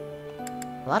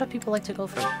 A lot of people like to go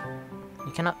for...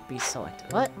 You cannot be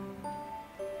selected. What?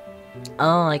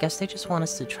 Oh, I guess they just want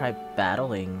us to try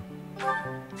battling.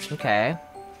 Okay.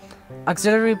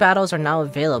 Auxiliary battles are now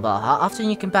available. How often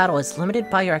you can battle is limited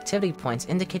by your activity points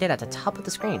indicated at the top of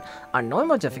the screen. On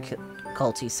normal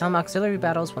difficulty, some auxiliary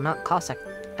battles will not cost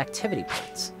activity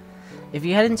points. If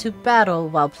you head into battle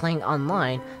while playing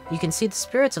online, you can see the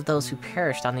spirits of those who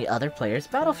perished on the other players'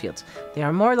 battlefields. They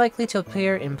are more likely to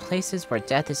appear in places where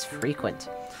death is frequent.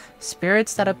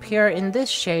 Spirits that appear in this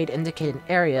shade indicate an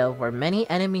area where many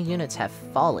enemy units have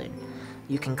fallen.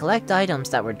 You can collect items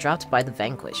that were dropped by the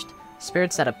vanquished.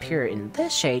 Spirits that appear in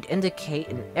this shade indicate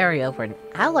an area where an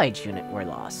allied unit were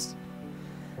lost.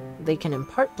 They can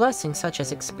impart blessings such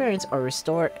as experience or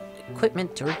restore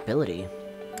equipment durability.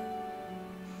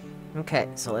 Okay,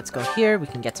 so let's go here. We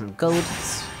can get some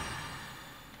golds.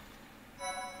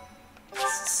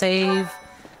 Save.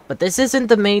 But this isn't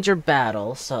the major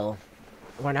battle, so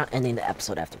we're not ending the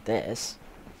episode after this.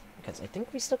 Because I think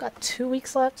we still got 2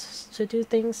 weeks left to do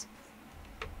things.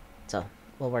 So,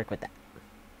 we'll work with that.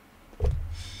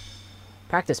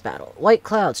 Practice battle. White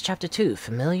Clouds, Chapter 2,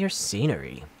 Familiar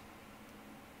Scenery.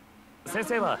 先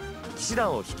生は騎士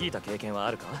団を率いた経験は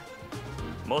あるか？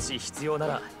もし必要な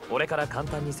ら俺から簡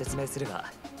単に説明するが、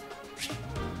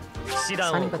騎士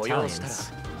団を雇用したら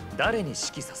誰に指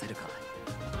揮させるか、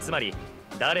つまり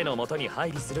誰の元に配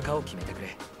備するかを決めてくれ。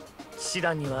騎士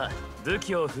団には武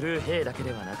器を振るう兵だけ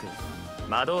ではなく、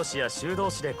魔導士や修道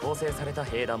士で構成された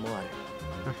兵団もある。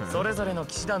それぞれの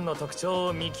騎士団の特徴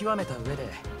を見極めた上で、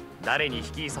誰に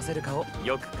率いさせるかを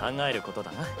よく考えること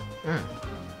だな。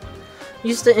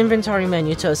Use the inventory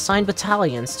menu to assign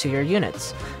battalions to your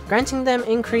units, granting them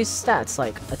increased stats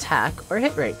like attack or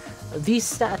hit rate. These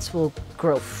stats will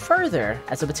grow further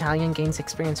as the battalion gains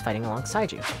experience fighting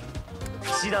alongside you.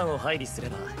 騎士団を配備すれ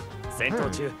ば戦闘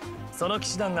中、その騎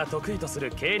士団が得意とす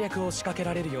る計略を仕掛け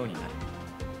られるようになる。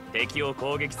敵を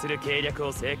攻撃する計略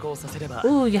を成功させれば。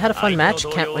 Ooh, you had a fun match.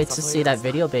 Can't wait to see that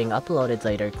video being uploaded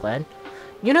later, Glenn.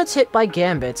 Units hit by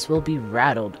gambits will be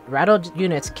rattled. Rattled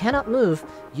units cannot move,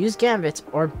 use gambits,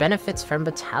 or benefits from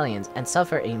battalions, and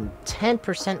suffer a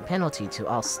 10% penalty to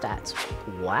all stats.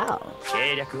 Wow.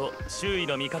 計略を周囲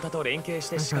の味方と連携し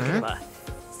て仕掛ければ、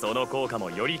その効果も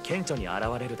より顕著に現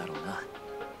れるだろうな。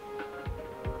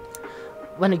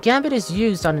When a gambit is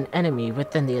used on an enemy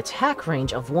within the attack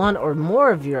range of one or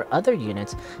more of your other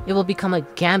units, it will become a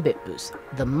gambit boost.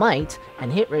 The might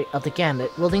and hit rate of the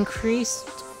gambit will increase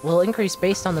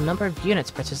based on the number of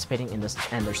units participating in this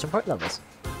and their support levels.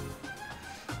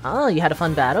 Oh, you had a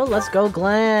fun battle? Let's go,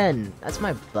 Glenn! That's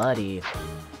my buddy.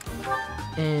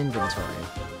 Inventory.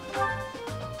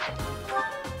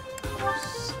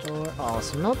 Store all.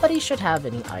 So nobody should have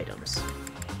any items.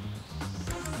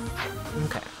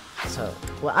 Okay. So,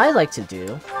 what I like to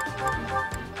do...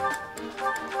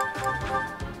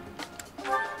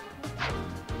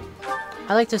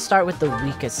 I like to start with the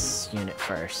weakest unit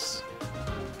first.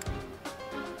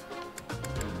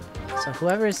 So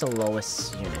whoever is the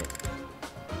lowest unit.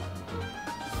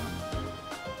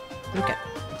 Okay,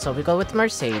 so we go with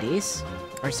Mercedes.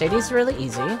 Mercedes is really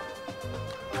easy.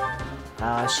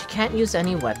 She can't use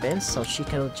any weapons, so she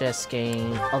could just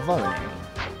gain a vulnerary.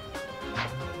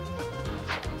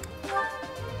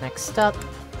 Next up.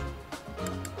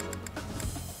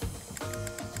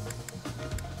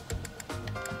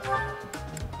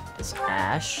 Is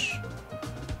Ash.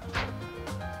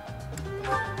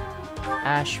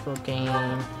 Ash will gain...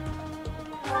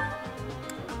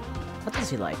 What does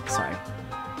he like? Sorry.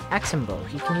 Axe and bow.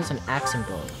 He can use an axe and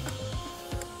bow.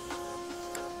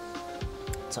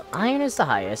 So iron is the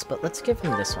highest, but let's give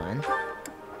him this one.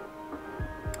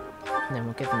 And then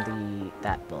we'll give him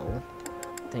that bow.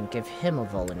 Then give him a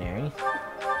vulnerary.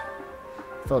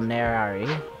 Vulnerary.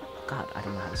 God, I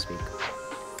don't know how to speak.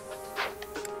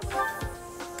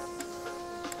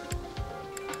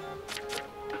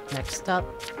 Next up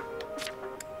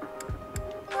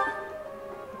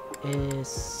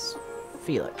is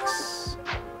Felix.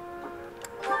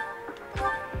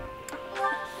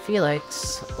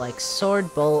 Felix likes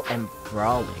sword, bow, and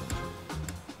brawling.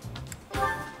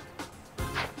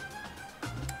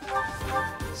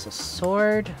 So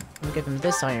sword, I'm gonna give him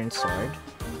this iron sword.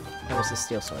 That was the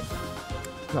steel sword.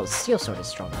 No, the steel sword is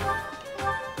stronger.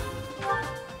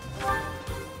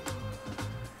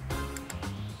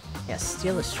 Yeah,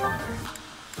 steel is stronger.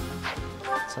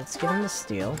 So let's give him the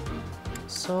steel.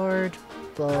 Sword,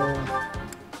 bow,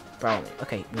 brawling.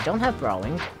 Okay, we don't have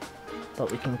brawling,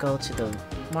 but we can go to the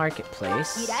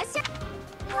marketplace.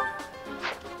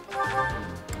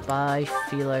 Buy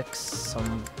Felix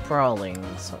some brawling.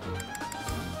 So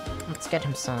let's get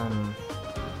him some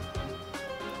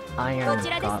iron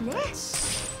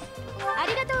gauntlets.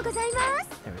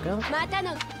 There we go.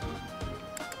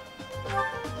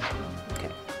 Okay,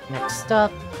 next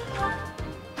up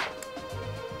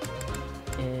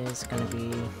is gonna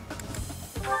be...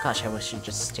 Gosh, I wish it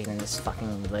just stayed in this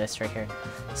fucking list right here.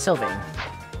 Sylvain.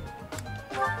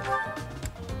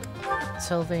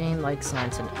 Sylvain likes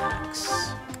lance and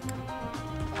axe.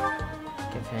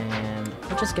 Give him...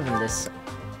 We'll just give him this,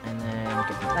 and then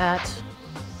give him that.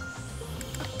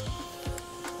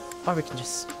 Or we can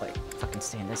just, like, fucking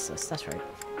stay in this list, that's right.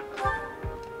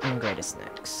 Ingrid is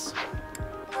next.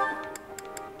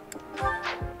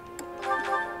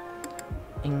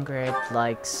 Ingrid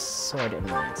likes sword and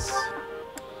lance.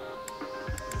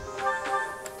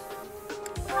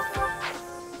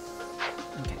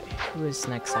 Okay, who is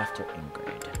next after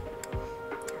Ingrid?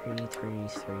 3.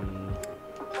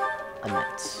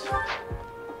 Annette.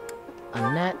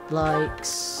 Annette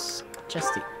likes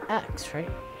just the axe, right?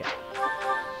 Yeah.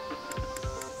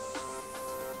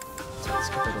 So let's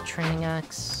go to the training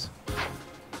axe.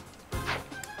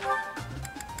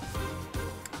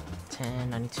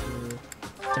 1092.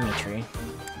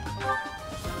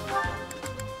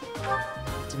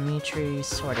 Dimitri,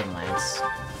 sword and lance.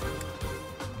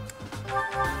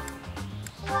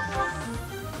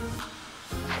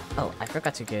 Oh, I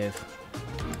forgot to give...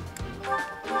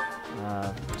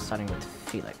 starting with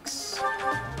Felix.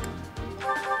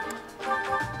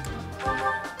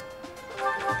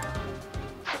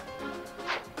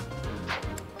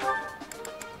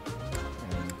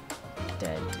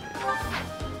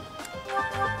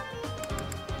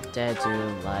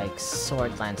 Dedu likes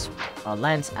sword, lance,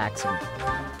 axe, and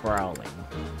brawling.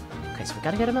 Okay, so we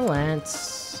gotta get him a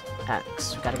lance,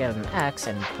 axe. We gotta get him an axe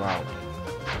and brawling.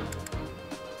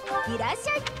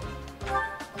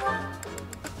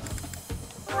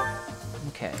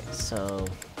 Okay, so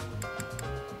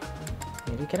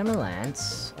maybe get him a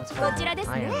lance. Let's go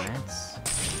iron lance.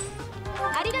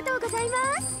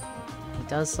 He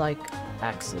does like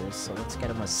axes, so let's get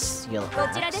him a steel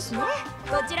axe. And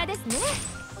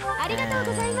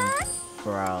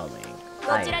brawling.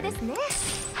 Iron.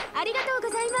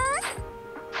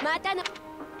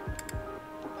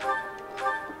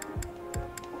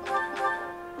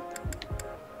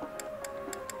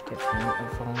 Give him a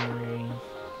vulnerary.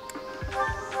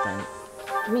 Then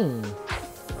me.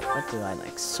 What do I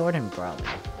like? Sword and brawling.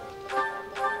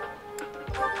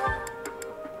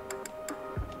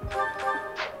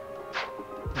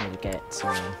 Need to get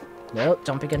some. Nope,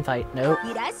 don't begin fight. Nope.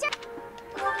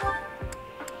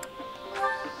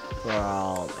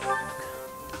 Brawling.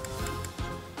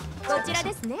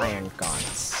 Iron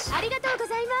gaunts.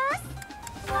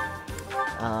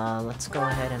 Let's go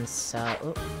ahead and sell.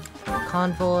 Oh, from the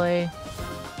convoy.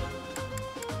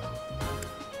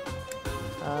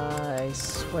 I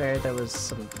swear there was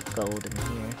some gold in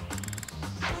here.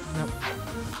 Nope.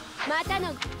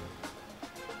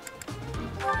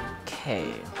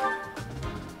 Okay.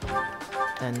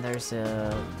 Then there's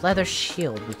a leather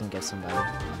shield we can give somebody.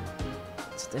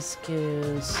 So this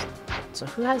gives... So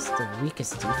who has the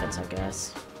weakest defense, I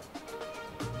guess?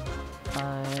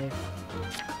 5...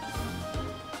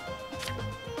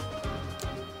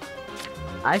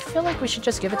 I feel like we should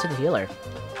just give it to the healer.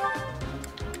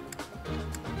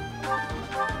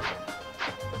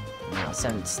 Now,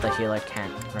 since the healer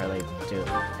can't really do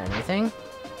anything.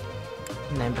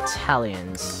 And then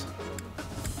battalions.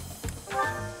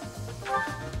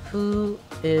 Who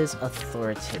is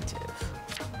authoritative?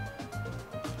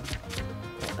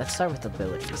 Okay, let's start with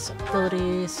abilities.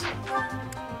 Abilities.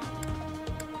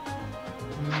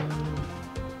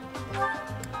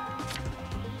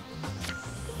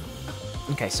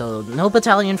 Okay, so no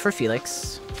battalion for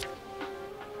Felix.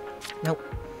 Nope.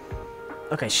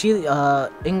 Okay,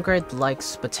 Ingrid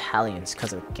likes battalions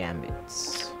because of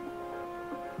gambits.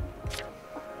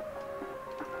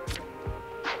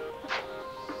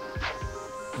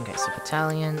 Okay, so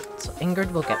battalion. So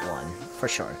Ingrid will get one, for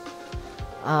sure.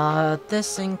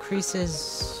 This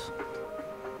increases...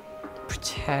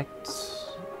 Protect...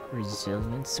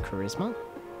 Resilience, Charisma?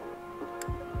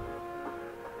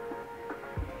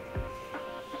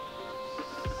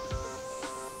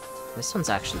 This one's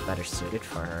actually better suited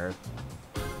for her.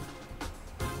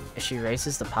 If she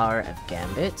raises the power of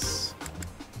gambits...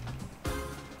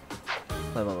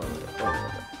 Wait.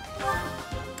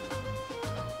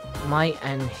 Might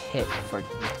and hit for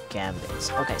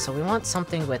gambits. Okay, so we want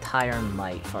something with higher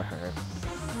might for her.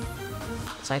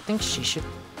 So I think she should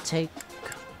take...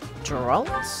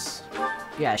 Geralt's?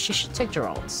 Yeah, she should take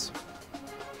Geralt's.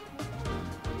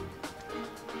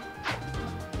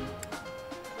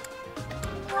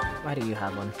 Why do you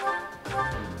have one?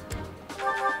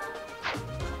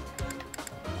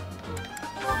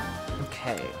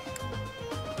 Okay.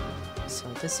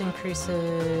 So this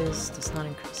increases... does not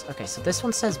increase... Okay, so this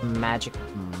one says magic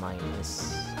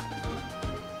minus.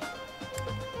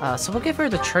 So we'll give her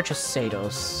the Church of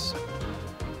Sados.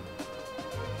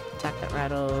 Attack that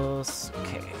rattles.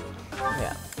 Okay.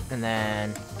 Yeah. And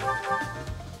then...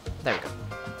 There we go.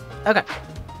 Okay.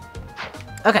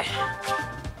 Okay.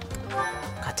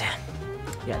 God damn.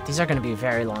 Yeah, these are gonna be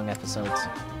very long episodes.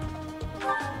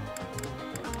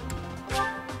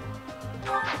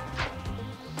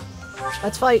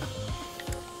 Let's fight!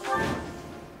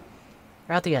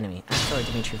 Rout the enemy. Asteroid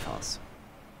Dimitri Falls.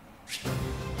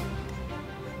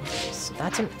 Okay, so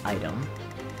that's an item.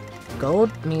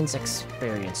 Gold means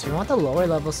experience. We want the lower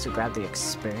levels to grab the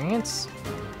experience.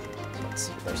 So let's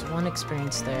see. There's one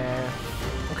experience there.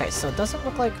 Okay, so it doesn't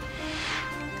look like...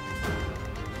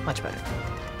 Much better.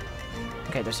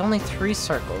 Okay, there's only 3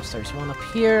 circles. There's one up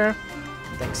here,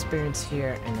 the experience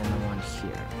here, and then the one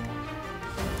here.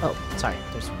 Oh, sorry.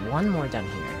 There's one more down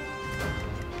here.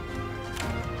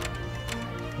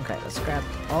 Okay, let's grab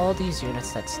all these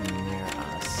units that's near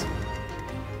us.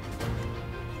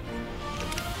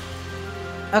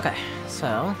 Okay,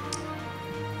 so...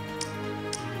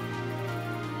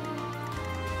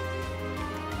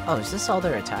 Oh, is this all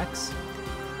their attacks?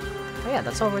 Oh yeah,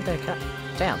 that's all where they cut.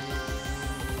 Damn.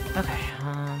 Okay,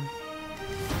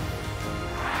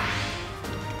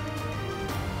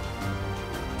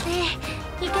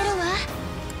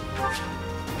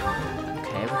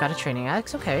 Okay, we got a training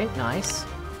axe. Okay, nice.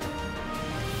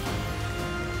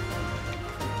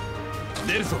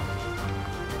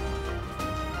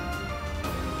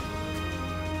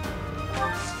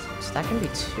 So that can be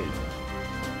 2.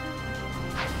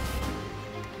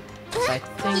 So I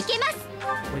think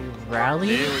we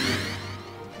rally.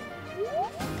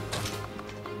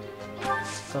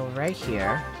 Go right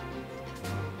here.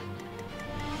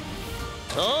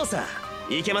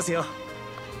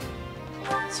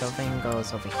 Sylvain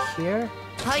goes over here.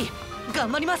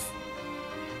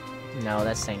 No,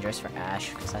 that's dangerous for Ash,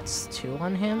 because that's 2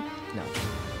 on him. No.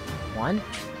 1?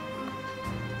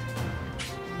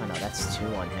 Oh no, that's 2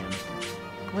 on him.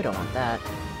 We don't want that.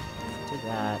 Do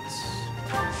that.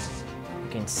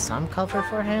 Gain some cover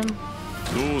for him.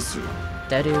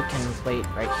 Dedu can wait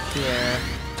right here.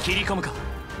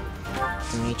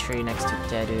 Dimitri next to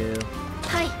Dedu.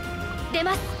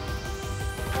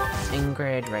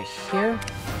 Ingrid right here.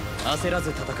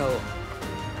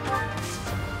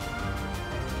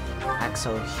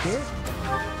 Axel here.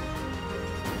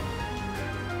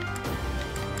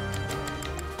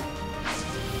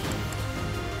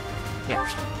 Yeah.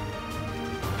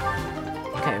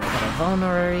 Okay, we got a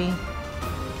vulnerary.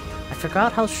 I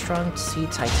forgot how strong Sea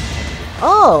Titan can be.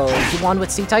 Oh! You won with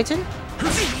Sea Titan?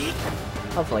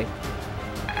 Hopefully.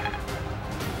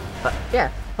 But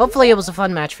yeah, hopefully it was a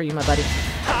fun match for you, my buddy.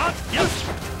 Oh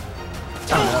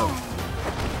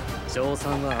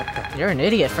no. You're an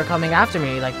idiot for coming after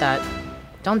me like that.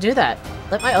 Don't do that.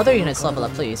 Let my other units level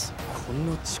up, please.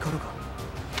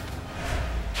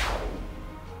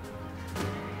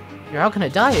 You're all gonna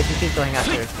die if you keep going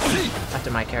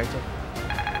after my character.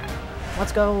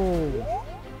 Let's go.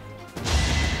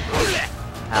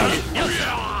 I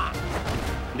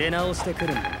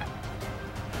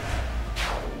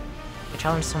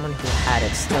challenged someone who had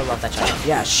it. Still love that challenge.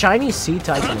 Yeah, shiny Sea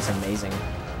Titan is amazing.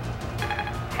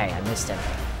 Hey, I missed him.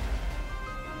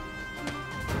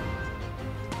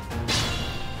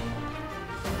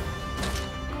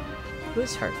 Who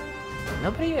is hurt?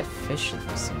 Nobody officially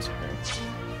seems hurt.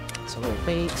 So we'll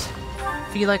wait.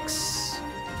 Felix.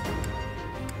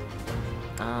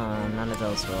 None of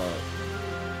those will.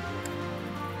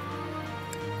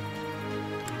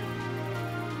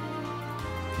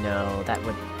 No, that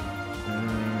would.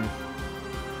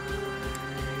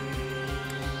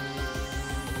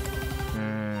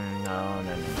 No.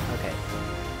 Okay.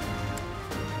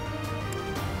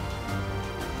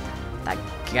 That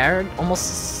Garrett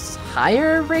almost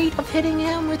higher rate of hitting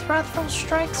him with Wrathful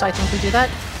Strike, so I think we do that.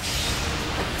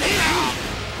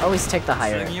 Always take the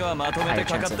higher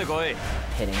chance of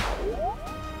hitting.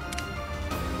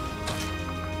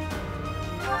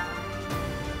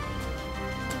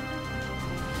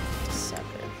 $7.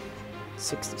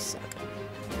 67.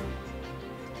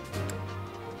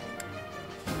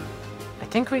 I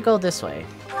think we go this way.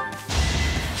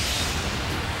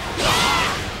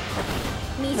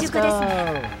 Let's go!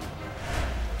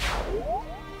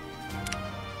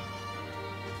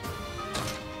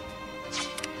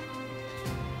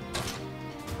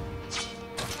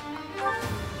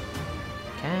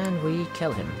 Can we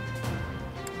kill him?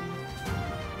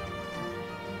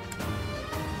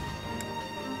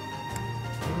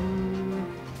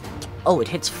 Oh, it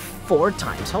hits 4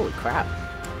 times. Holy crap.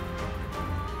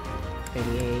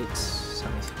 88,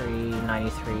 73,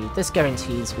 93. This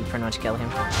guarantees we pretty much kill him.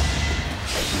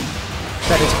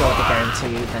 Better to go with the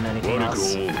guarantee than anything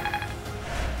else.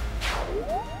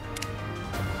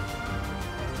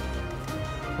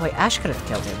 Wait, Ash could have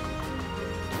killed him.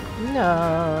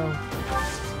 No.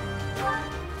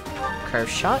 Curve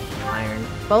shot, iron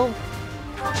bow.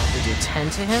 We do 10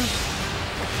 to him.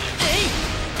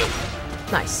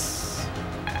 Nice.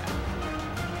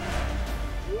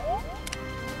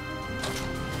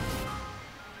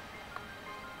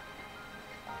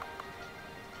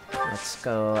 Let's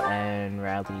go and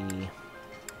rally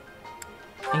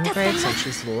Ingrid since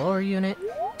she's the lower unit.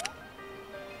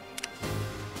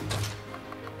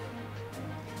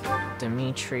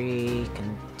 Dimitri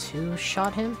can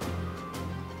 2-shot him.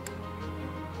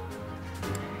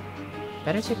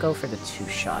 Better to go for the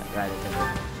 2-shot rather than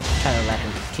try to let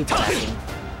him keep attacking.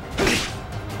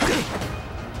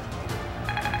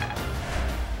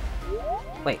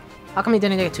 Wait, how come he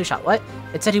didn't get a 2-shot? What?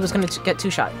 It said he was gonna get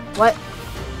 2-shot. What?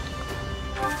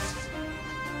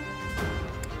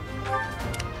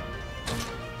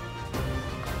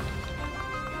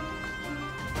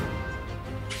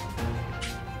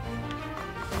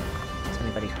 Is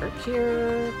anybody hurt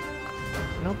here?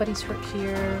 Nobody's hurt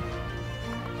here.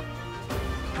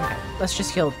 Okay, let's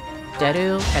just heal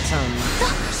Dedu, get some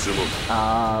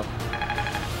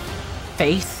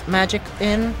faith magic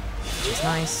in, which is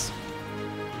nice.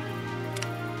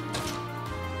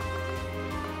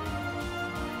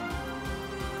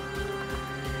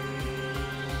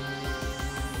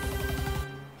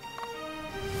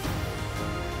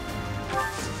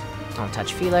 Don't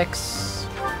touch Felix.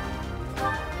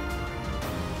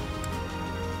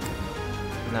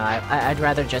 No, I'd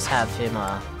rather just have him,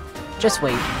 just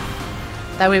wait.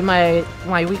 That way my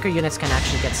weaker units can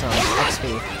actually get some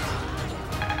XP.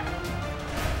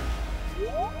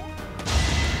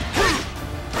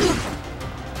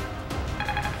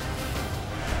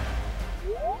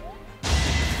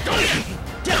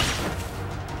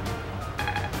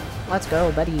 Let's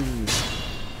go, buddies.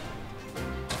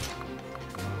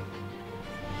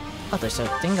 Oh, there's a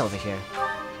thing over here.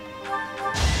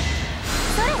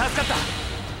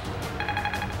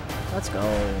 Let's go.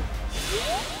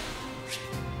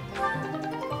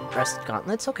 Rest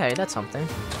gauntlets, okay, that's something.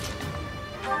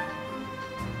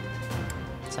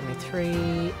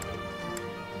 73.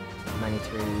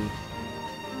 93.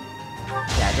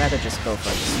 Yeah, I'd rather just go for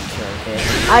the secure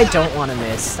hit. I don't want to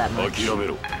miss that much.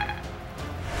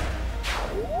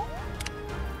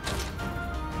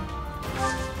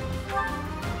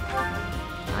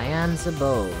 I am the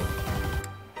bow.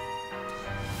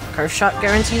 Curve shot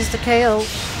guarantees the KO.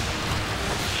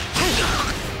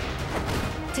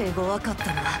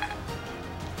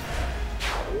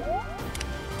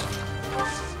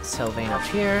 Sylvain up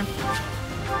here.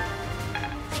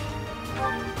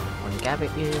 One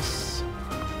Gambit use.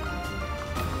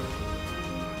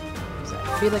 Is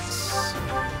that Felix?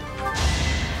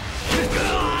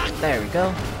 There we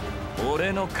go.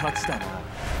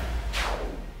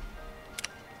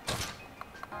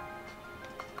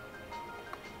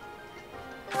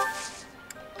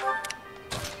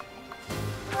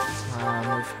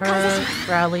 Move her,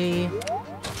 rally.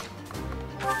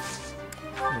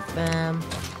 Move them.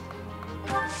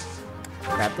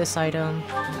 Grab this item.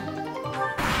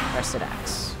 Rested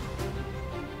axe.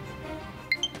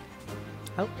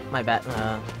 Oh, my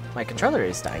my controller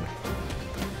is dying.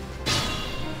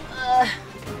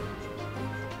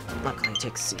 Luckily, it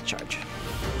takes C charge.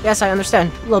 Yes, I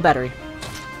understand. Low battery.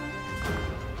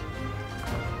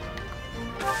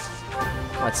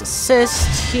 Let's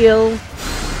assist, heal.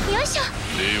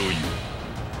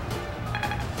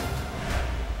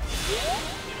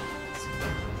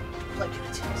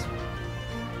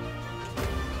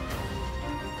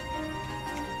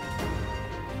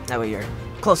 That way you're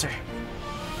closer.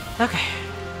 Okay.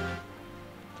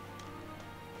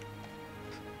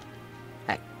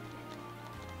 Heck.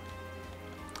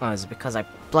 Oh, it's because I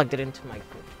plugged it into my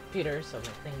computer, so my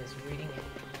thing is reading it.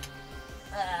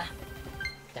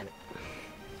 Damn it.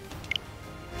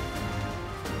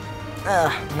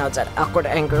 Now it's at awkward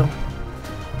angle.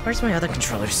 Where's my other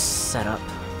controller set up?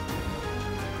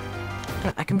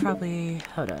 I can probably...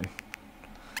 hold on.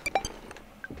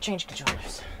 Change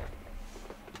controllers.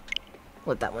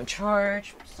 Let that one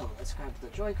charge. So let's grab the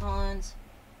Joy-Cons.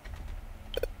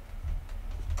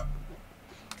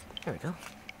 There we go.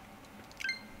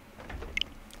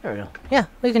 There we go. Yeah,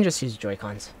 we can just use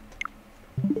Joy-Cons.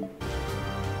 Okay,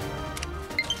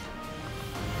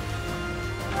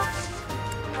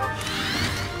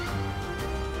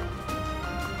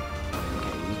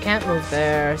 you can't move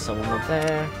there, so we'll move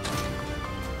there.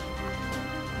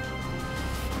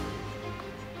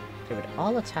 Give it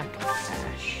all attack and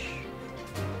dash.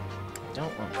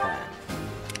 Don't want that.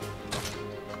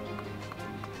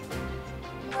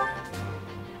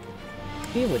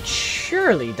 He would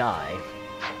surely die.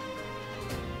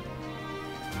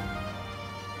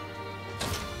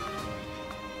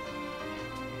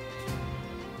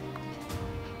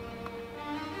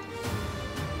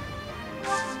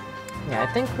 Yeah, I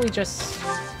think we just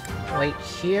wait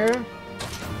here.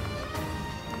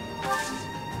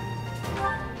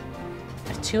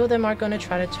 If two of them are going to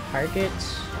try to target...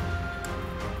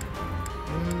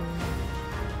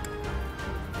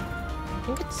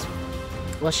 I think it's...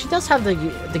 well, she does have the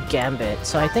Gambit,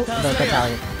 so I think the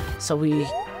battalion... so we...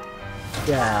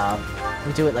 yeah,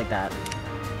 we do it like that.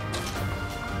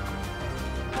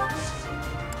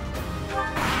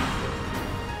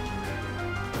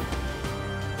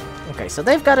 Okay, so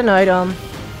they've got an item.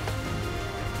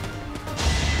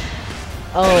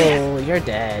 Oh, you're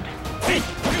dead.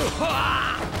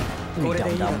 You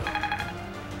dum-dum.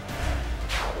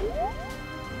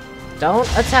 Don't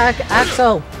attack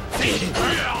Axel!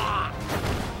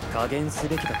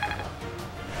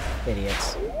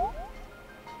 Idiots.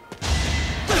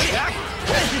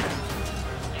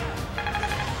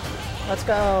 Let's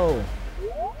go!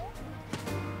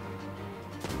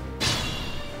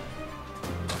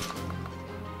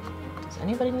 Does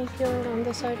anybody need heal on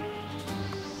this side?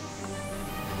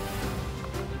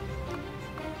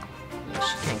 Yeah,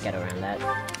 she can't get around that.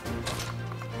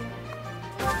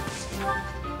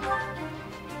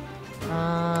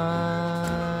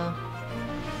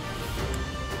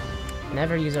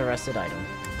 Never use a rested item.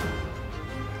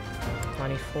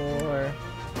 24...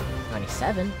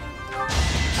 97?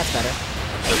 That's better.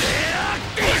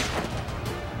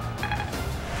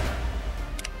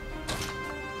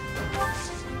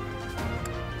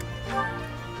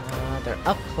 They're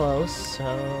up close, so...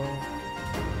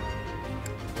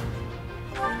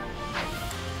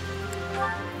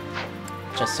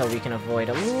 Just so we can avoid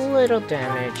a little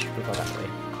damage, we go that way.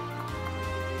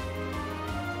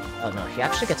 Oh no, he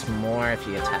actually gets more if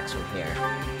he attacks from here.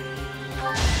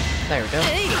 There we go.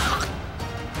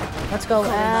 Let's go,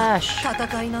 Ash!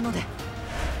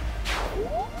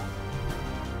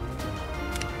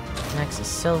 Next is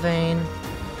Sylvain.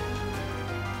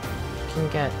 Can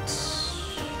get...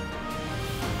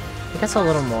 He gets a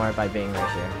little more by being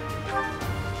right here.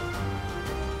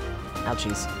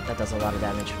 Ouchies, that does a lot of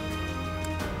damage.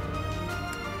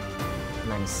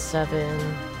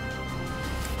 97.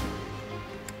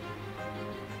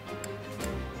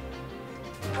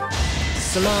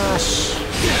 Smash!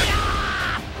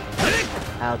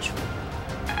 Ouch.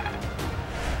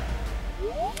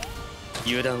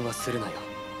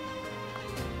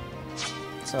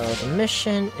 So the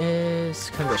mission is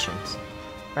conditions.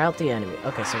 Rout the enemy.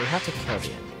 Okay, so we have to kill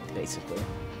the enemy, basically.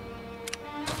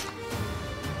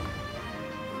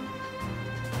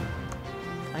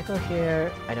 If I go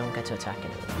here, I don't get to attack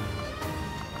anyone.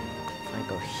 If I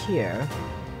go here...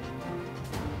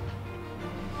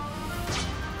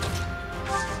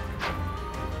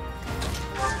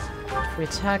 If we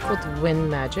attack with wind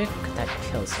magic, that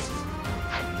kills him.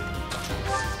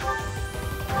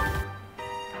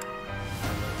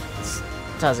 This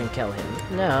doesn't kill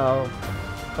him. No.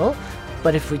 Oh,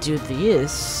 but if we do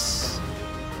this,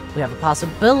 we have a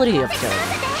possibility of killing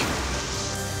him.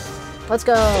 Let's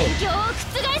go!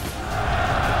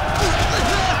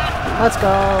 Let's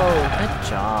go! Good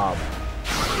job.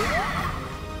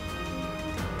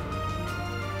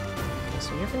 Okay,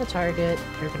 so you're gonna target,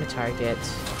 you're gonna target.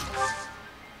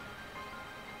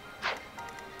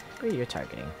 Who are you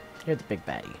targeting? You're the big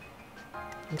baddie.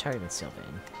 I'm targeting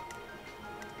Sylvain.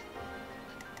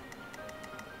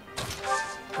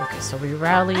 Okay, so we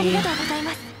rally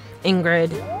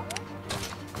Ingrid.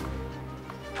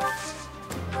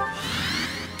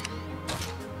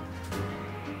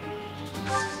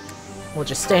 We'll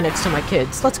just stay next to my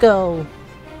kids. Let's go!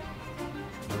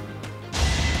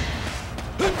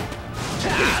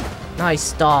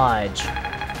 Nice dodge.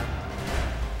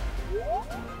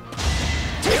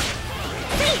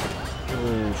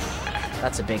 Oof,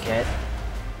 that's a big hit.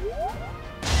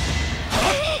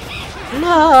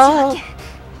 No!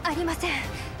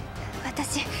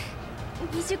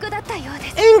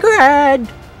 Ingrid!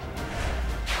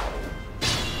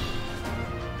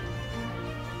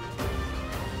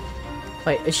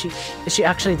 Wait, is she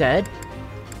actually dead?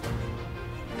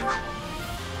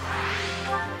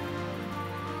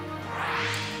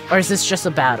 Or is this just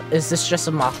a battle? Is this just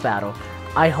a mock battle?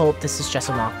 I hope this is just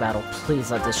a mock battle.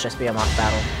 Please let this just be a mock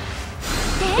battle.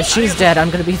 If she's dead, I'm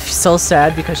gonna be so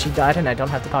sad because she died and I don't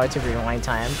have the power to rewind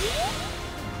time.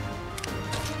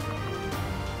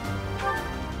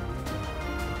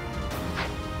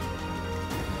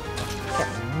 Get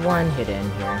one hit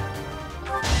in here.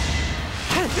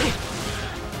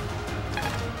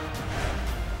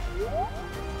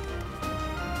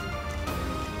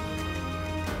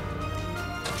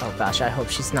 Oh gosh, I hope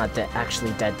she's not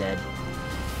actually dead.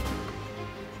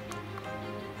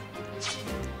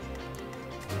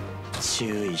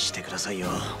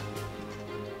 Oh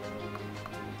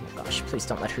gosh, please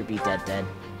don't let her be dead.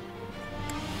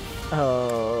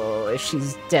 Oh, if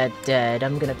she's dead,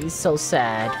 I'm gonna be so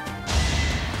sad.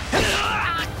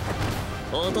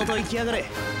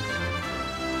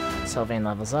 Sylvain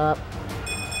levels up.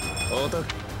 Oh,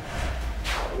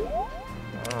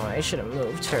 I should have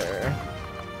moved her.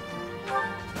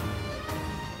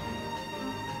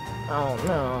 Oh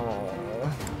no.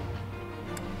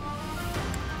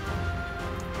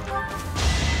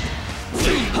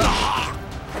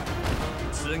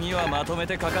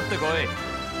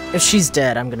 If she's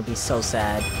dead, I'm gonna be so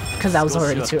sad. Because that was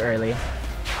already too early.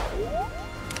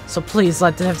 So please,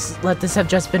 let this have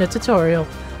just been a tutorial.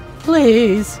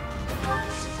 Please!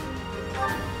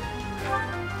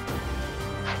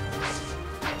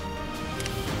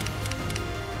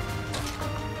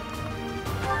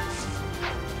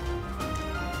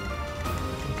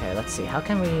 Okay, let's see. How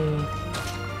can we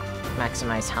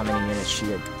maximize how many units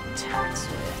she attacks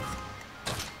with?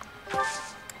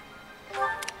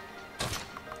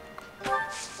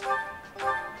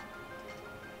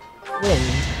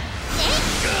 Wind.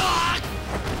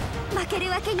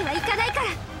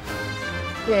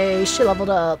 Yay, she leveled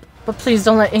up. But please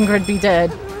don't let Ingrid be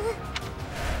dead.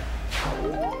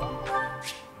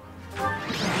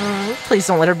 Please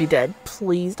don't let her be dead.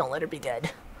 Please don't let her be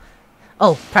dead.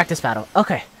 Oh, practice battle.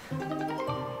 Okay.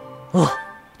 Oh,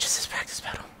 just this practice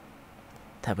battle.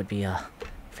 That would be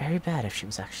very bad if she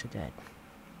was actually dead.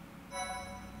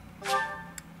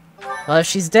 Well, if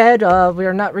she's dead, we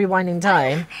are not rewinding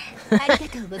time.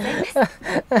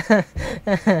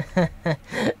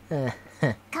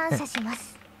 感謝しま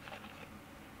す。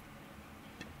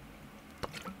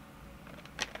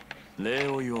礼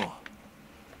を言おう。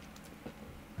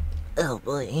Oh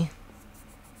boy.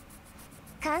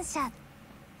 感謝。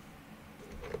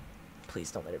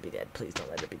 Please don't let her be dead. Please don't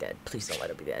let her be dead. Please don't let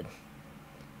her be dead.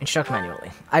 Instruct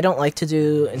manually. I don't like to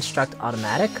do instruct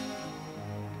automatic.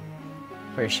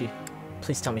 Where is she?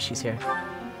 Please tell me she's here.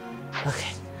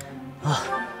 Okay.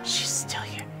 Oh, she's still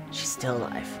here. She's still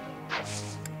alive.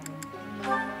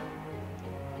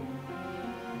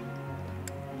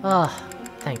 Oh,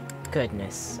 thank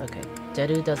goodness. Okay,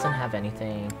 Dedu doesn't have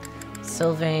anything.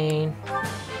 Sylvain.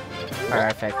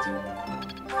 Perfect.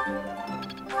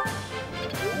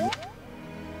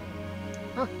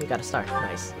 Oh, we got a star.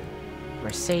 Nice.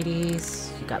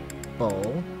 Mercedes. You got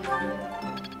Bull.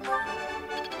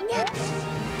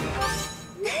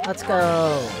 Let's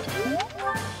go.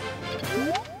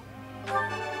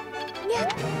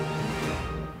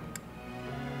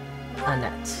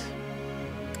 Annette.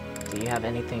 Do you have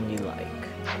anything you like?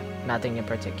 Nothing in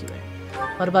particular.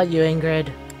 What about you,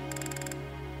 Ingrid?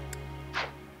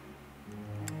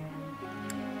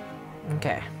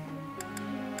 Okay.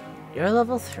 You're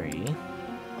level 3.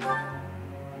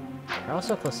 You're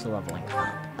also close to leveling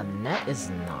up. Annette is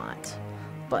not.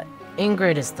 But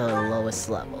Ingrid is the lowest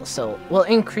level, so we'll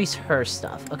increase her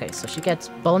stuff. Okay, so she gets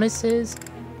bonuses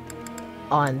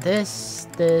on this,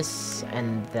 this,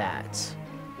 and that.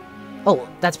 Oh,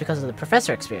 that's because of the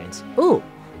professor experience. Ooh,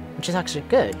 which is actually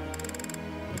good.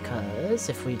 Because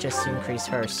if we just increase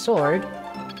her sword...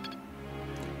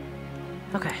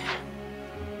 Okay.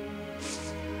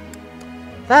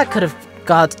 That could have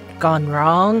gone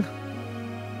wrong.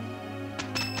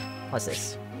 What's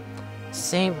this?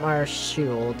 St.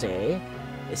 Martial Day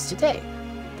is today.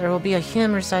 There will be a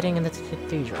hymn reciting in the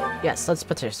cathedral. Yes, let's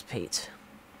participate.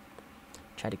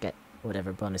 Try to get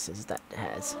whatever bonuses that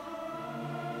has.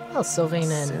 Oh, Sylvain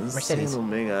and Mercedes.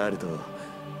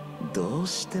 どう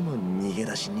しても逃げ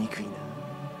出しにくいな。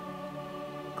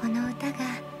この歌が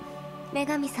女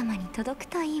神様に届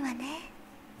くといいわね。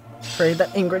Pray that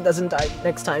Ingrid doesn't die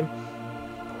next time.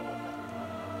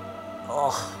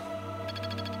 Oh.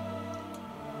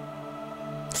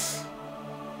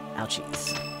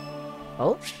 Ouchies.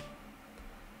 Oh.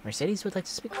 Mercedes would like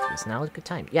to speak with you. Is now a good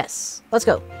time? Yes. Let's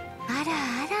go. あら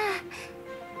あら。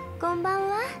こんばん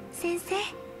は、先生。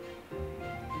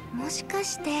もしか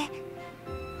して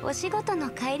お仕事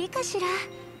の帰りかしら。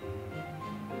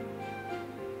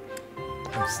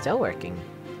I'm still working.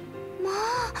 ま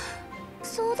あ、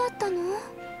そうだったの？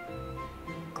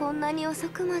こんなに遅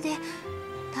くまで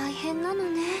大変なの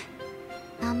ね。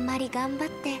あんまり頑張っ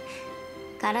て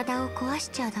体を壊し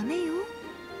ちゃダメよ。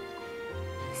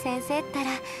先生ったら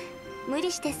無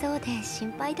理してそうで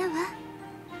心配だわ。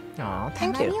Aw, た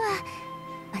thank まに you. は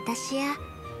私や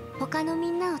他の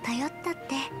みんなを頼ったっ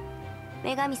て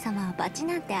女神様は罰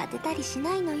なんて当てたりし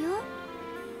ないのよ。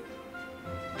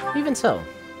Even so.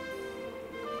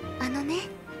 あのね、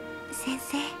先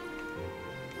生。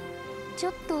ちょ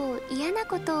っと嫌な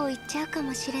ことを言っちゃうか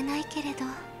もしれないけれど、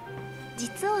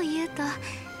実を言うと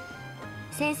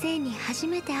先生に初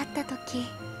めて会った時、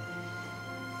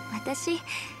私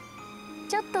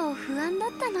ちょっと不安だっ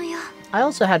たのよ。I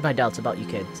also had my doubts about you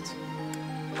kids.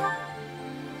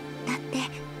 だって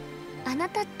あな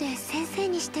たって先生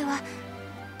にしては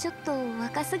ちょっと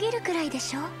若すぎるくらいで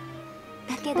しょ。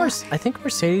だけど I think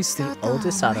Mercedes is the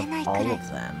oldest out of all of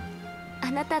them.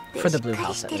 あなたってし For っ the blue かり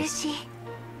house, し at てる least. し、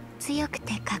強く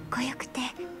てかっこよくて、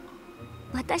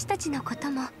私たちのこ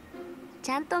とも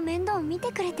ちゃんと面倒見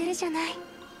てくれてるじゃない。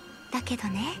だけど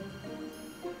ね、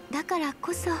だから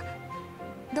こそ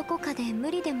どこかで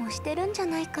無理でもしてるんじゃ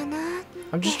ないかな。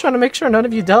I'm just trying to make sure none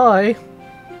of you die.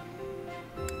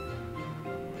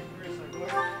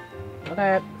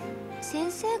 Okay.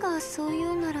 先生がそう言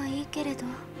うならいいけれど、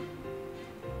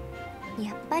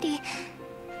やっぱり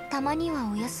たまには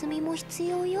お休みも必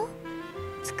要よ。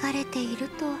疲れている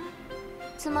と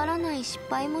つまらない失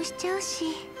敗もしちゃうし。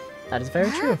 That is very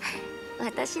true.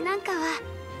 私なんかは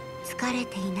疲れ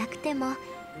ていなくても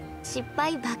失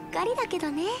敗ばっかりだけど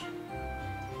ね。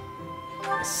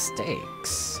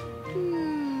Mistakes.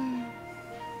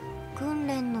 訓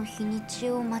練の日にち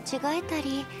を間違えた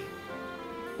り、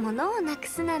物をなく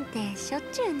すなんてしょっ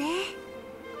ちゅうね。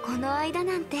この間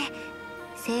なんて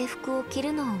制服を着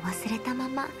るのを忘れたま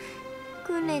ま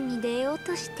訓練に出よう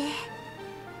として、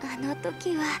あの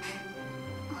時は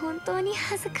本当に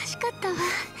恥ずかしかったわ。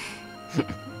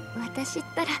私っ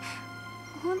たら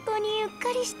本当にゆっ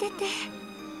かりしてて、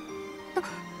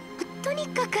とに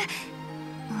かく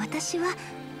私は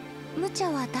無茶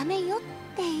はダメよっ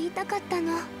て言いたかった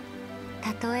の。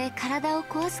たとえ体を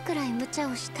壊すくらい無茶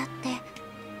をしたって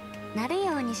なる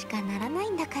ようにしかならない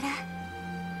んだから。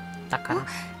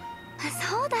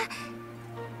そうだ、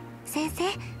先生、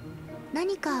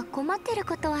何か困ってる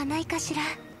ことはないかしら。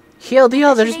Heal the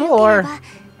others more!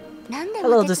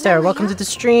 Hello, Destair. Welcome to the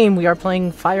stream. We are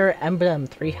playing Fire Emblem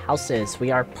 3 Houses.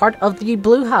 We are part of the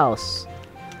Blue House.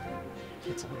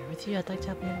 It's all right with you. I'd like to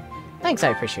help you. Thanks, I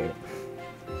appreciate it.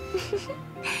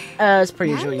 As per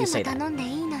usual, you say that.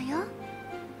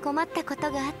 困ったこ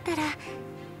とがあったら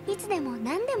いつでも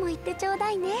何でも言ってちょうだ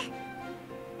いね。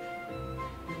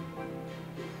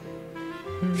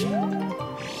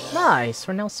Nice,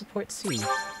 we're now support C.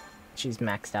 She's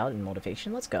maxed out in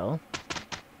motivation. Let's go.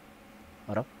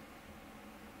 What up?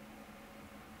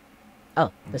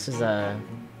 Oh, this is a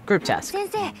group task. 先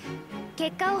生、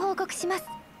結果を報告します。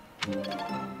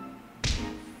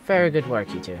Very good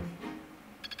work, you two.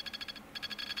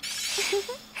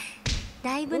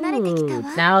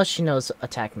 Ooh, now she knows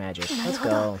attack magic. Let's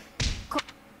go.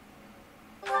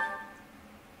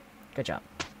 Good job.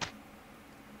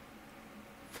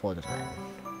 For the plan.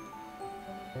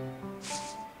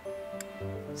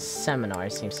 Seminar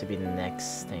seems to be the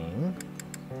next thing.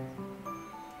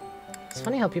 It's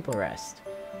funny how people rest.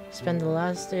 Spend the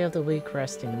last day of the week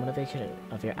resting. The motivation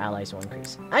of your allies will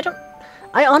increase.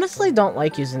 I honestly don't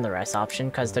like using the rest option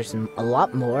because there's a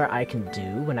lot more I can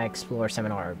do when I explore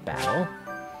seminar or battle.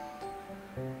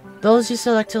 Those you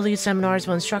select to lead seminars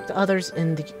will instruct others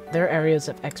in their areas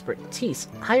of expertise.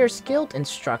 Higher skilled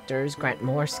instructors grant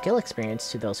more skill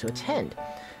experience to those who attend.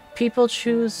 People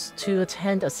choose to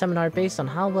attend a seminar based on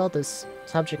how well this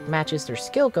subject matches their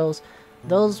skill goals.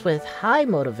 Those with high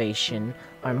motivation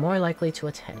are more likely to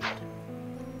attend.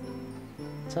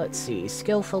 So let's see,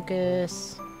 skill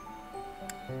focus.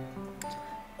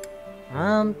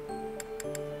 I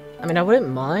mean, I wouldn't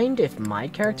mind if my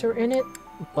character were in it,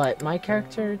 but my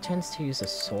character tends to use a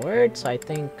sword, so I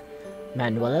think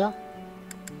Manuela,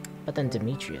 but then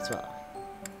Dimitri as well.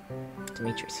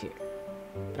 Dimitri's here,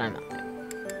 but I'm not there.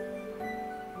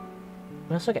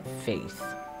 We also get Faith.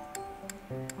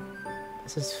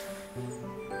 This is...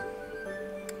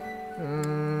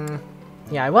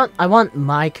 yeah, I want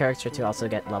my character to also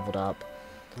get leveled up.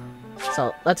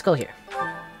 So, let's go here.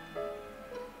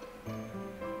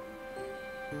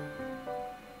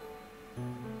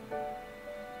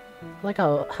 I like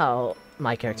how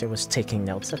my character was taking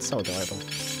notes. That's so adorable.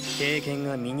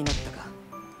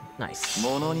 Nice.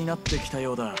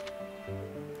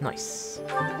 Nice.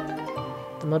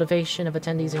 The motivation of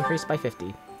attendees increased by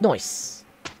 50. Nice.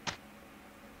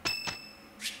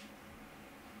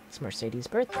 It's Mercedes'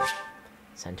 birthday.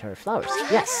 Send her flowers.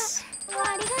 Yes.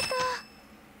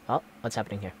 Oh, what's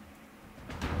happening here?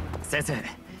 先生、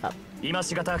今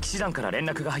しがた騎士団から連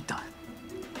絡が入った。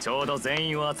ちょうど全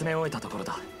員を集め終えたところ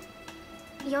だ。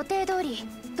予定通り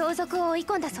盗賊を追い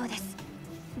込んだそうです。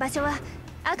場所は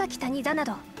赤き谷座な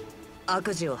ど。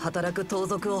悪事を働く盗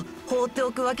賊を放って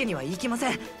おくわけにはいきま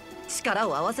せん。力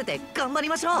を合わせて頑張り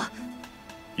ましょ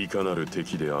う。いかなる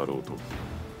敵であろうと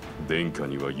殿下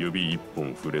には指一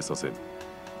本触れさせん。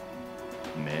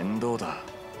面倒だ。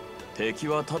敵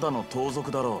はただの盗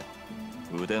賊だろ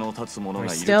う。腕の立つ者がい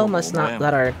る We と still も must 思 not えん。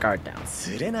 let our guard down.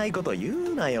 釣れないこと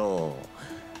言うなよ。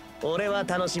俺は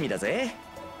楽しみだぜ。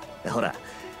ほら、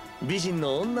美人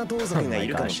の女盗賊がい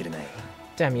るかもしれない。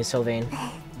Damn you, Sylvain.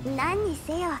 何に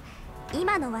せよ、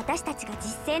今の私たちが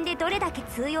実戦でどれだけ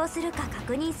通用するか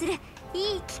確認するい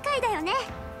い機会だよね。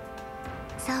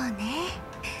そうね。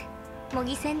模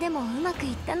擬戦でもうまく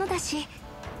いったのだし、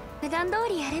普段通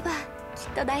りやればきっ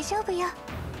と大丈夫よ。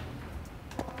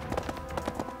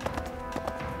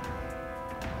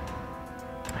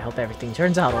I hope everything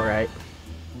turns out alright.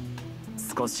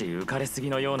 少し浮かれすぎ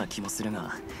のような気もする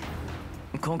が、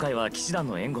今回は騎士団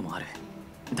の援護もある。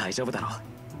大丈夫だろう。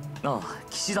ああ、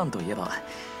騎士団といえば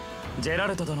ジェラ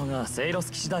ルト殿がセイロ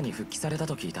ス騎士団に復帰された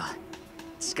と聞いた。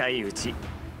近いうち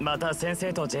また先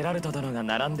生とジェラルト殿が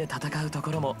並んで戦うと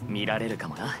ころも見られるか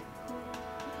もな。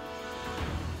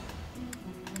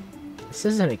This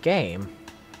isn't a game.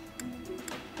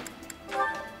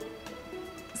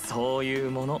 そうい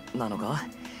うものなのか。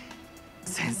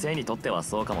先生にとっては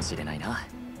そうかもしれないな。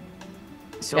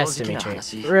正直な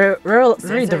話、先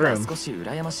生が少し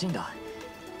羨ましいんだ。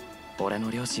俺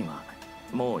の両親は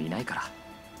もういないから。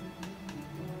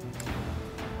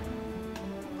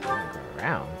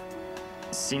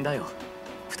死んだよ、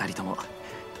二人とも。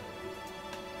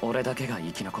俺だけが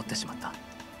生き残ってしまった。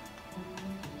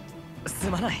す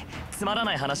まない、つまら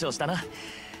ない話をしたな。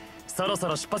そろそ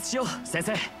ろ出発しよう、先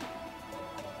生。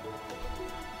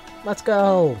Let's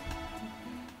go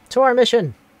to our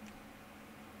mission.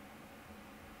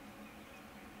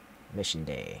 Mission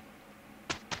day.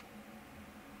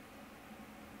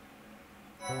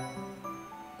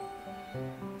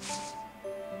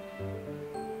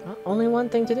 Well, only one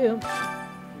thing to do.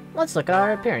 Let's look at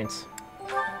our appearance.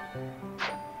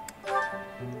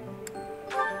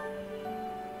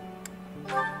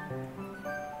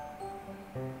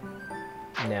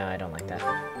 No, I don't like that.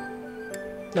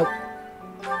 Nope.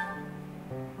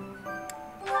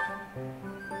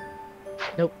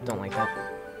 Nope, don't like that.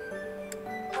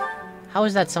 How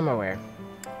is that summerwear?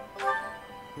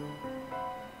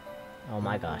 Oh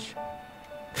my gosh.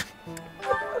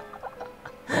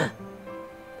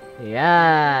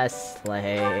 Yes,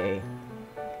 slay.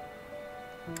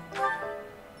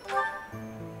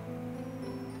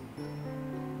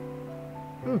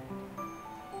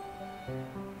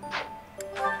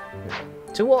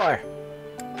 To war!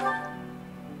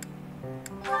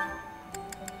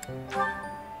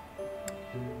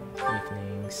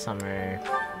 Evening, summer.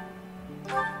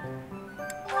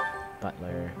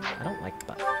 Butler. I don't like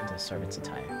the servant's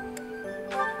attire.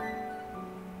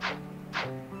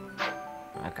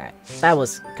 Okay, that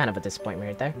was kind of a disappointment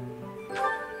right there.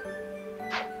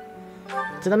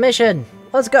 To the mission!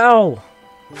 Let's go!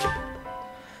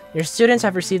 Your students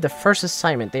have received the first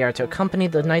assignment. They are to accompany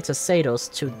the Knights of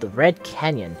Seidos to the Red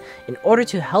Canyon in order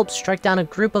to help strike down a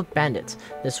group of bandits.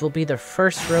 This will be their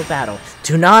first real battle.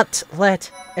 Do not let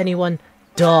anyone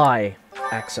die,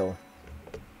 Axel.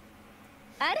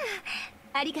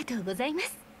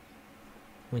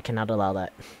 We cannot allow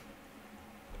that.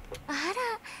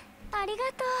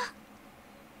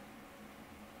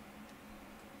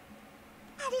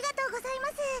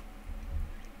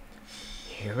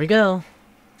 Here we go.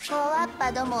 コアッ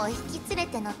パどもを引き連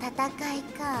れての戦い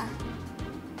か。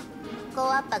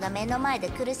コアッパが目の前で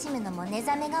苦しむのも寝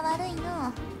覚めが悪い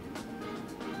の。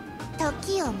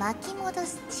時を巻き戻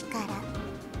す力、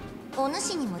お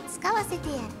主にも使わせて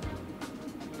やる。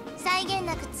際限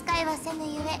なく使いはせぬ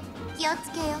ゆえ気を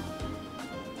つけよ。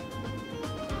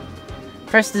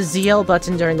Press the ZL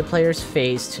button during the player's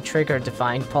phase to trigger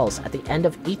Divine Pulse. At the end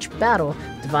of each battle,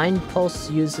 Divine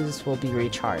Pulse uses will be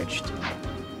recharged.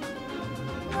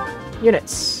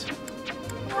 Units.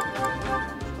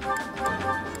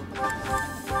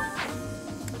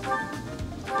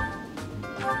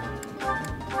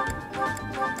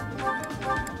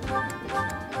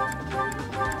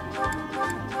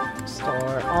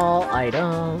 Store all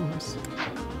items.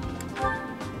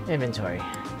 Inventory.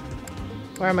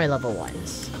 Where are my level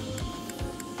 1s?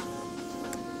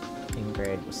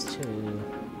 Ingrid was 2.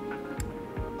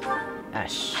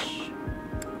 Ash.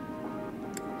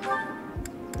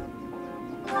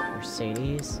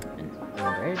 Mercedes and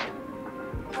Ingrid.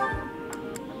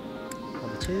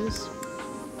 Level 2s.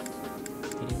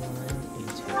 81,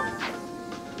 82.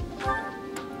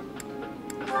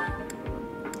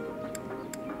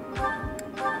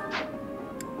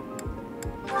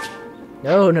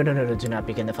 No, do not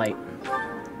begin the fight.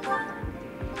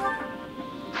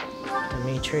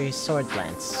 Dimitri Sword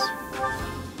Lance.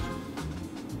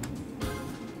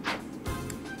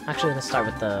 Actually, let's start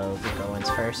with the weaker ones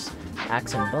first.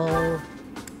 Axe and bow.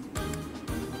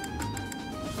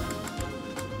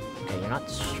 Okay, you're not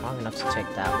strong enough to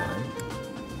take that one.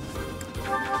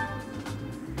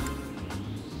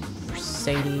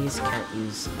 Mercedes can't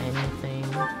use anything.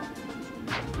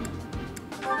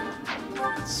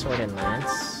 Sword and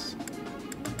lance.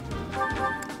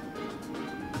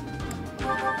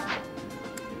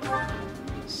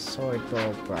 Sword,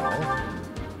 bow, brawl.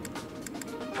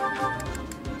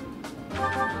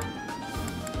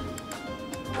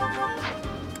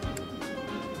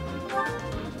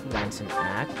 Lance and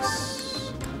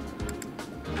axe.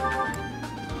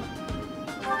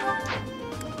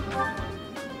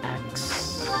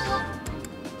 Axe.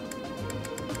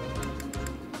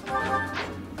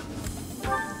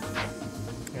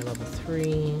 You're level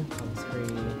 3, level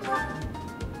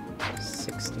 3,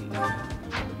 60.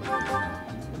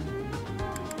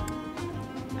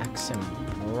 Axe and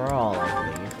brawl, I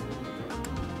believe.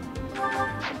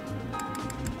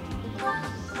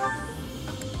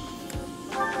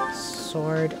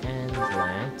 Sword and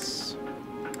lance.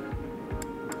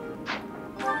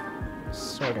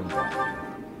 Sword and brawl.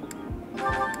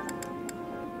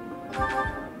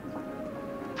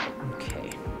 Okay.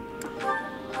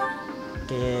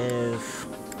 Give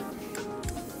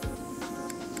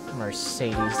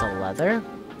Mercedes the leather.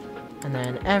 And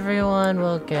then everyone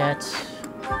will get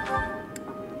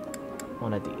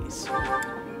one of these.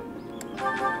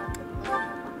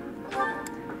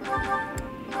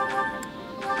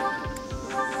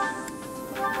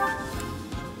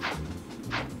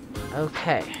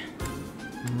 Okay.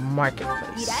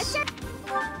 Marketplace.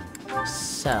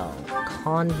 Sell.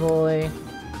 Convoy.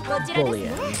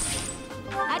 Bullion.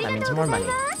 That means more money.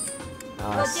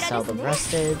 Sell the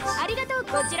rusted. We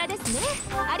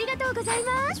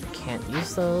can't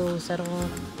use those at all.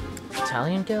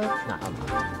 Italian guild? Not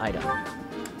unlocked. Item.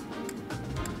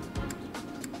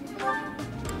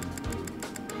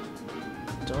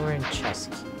 Door and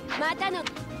chest key.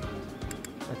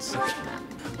 Let's look at that.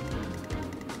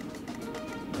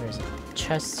 There's a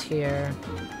chest here.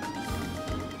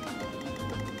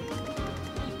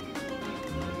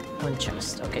 One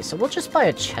chest. Okay, so we'll just buy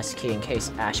a chest key in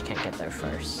case Ash can't get there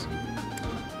first.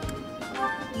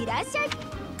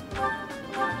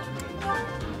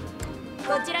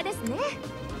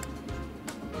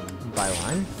 Buy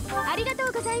one.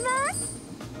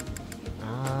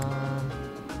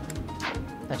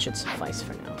 That should suffice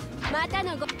for now.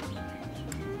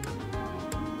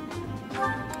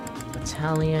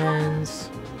 Italians.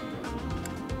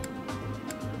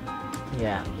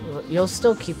 Yeah, you'll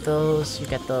still keep those. You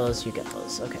get those, you get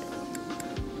those. Okay.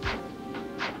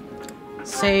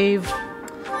 Save.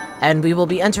 And we will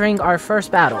be entering our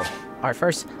first battle. Our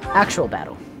first actual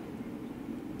battle.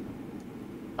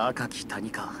 赤き谷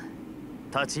か。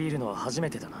立ち入るのは初め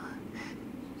てだな。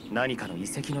何かの遺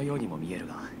跡のようにも見える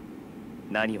が、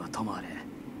何はともあれ、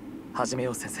始め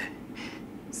よう先生。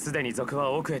すでに賊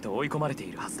は奥へと追い込まれて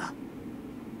いるはずだ。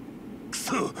く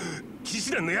そ、騎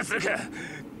士団の奴らか。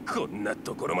こんな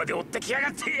ところまで追ってきやが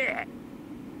って。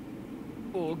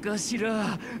お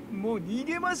頭、もう逃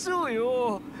げましょう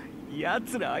よ。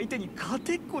奴ら相手に勝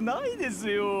てっこないです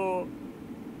よ。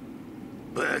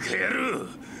バカ野郎、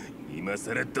今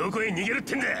さらどこへ逃げるっ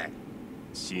てんだ。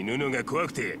死ぬのが怖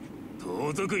くて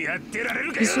盗賊やってられ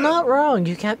るかよ。 He's not wrong.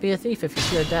 You can't be a thief if you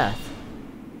fear death.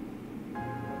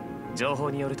 情報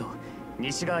によると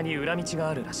西側に裏道が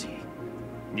あるらしい。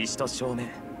西と正面、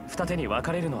二手に分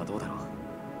かれるのはどうだろ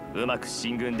う。うまく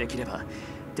進軍できれば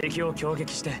敵を攻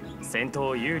撃して戦闘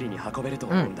を有利に運べると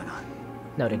思うんだが、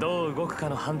どう動くか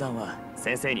の判断は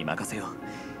先生に任せよ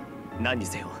う。何に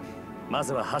せよ、ま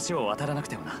ずは橋を渡らなく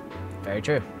てはな。 Very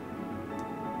true.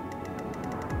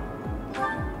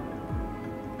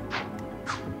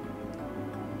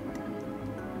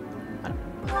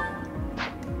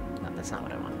 No, that's not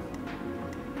what I want.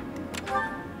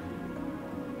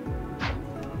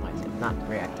 Why is it not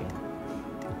reacting?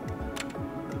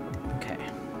 Okay.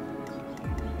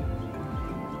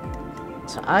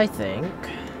 So I think...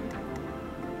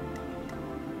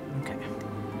 Okay.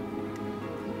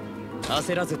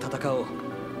 焦らず戦おう。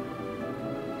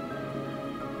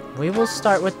 We will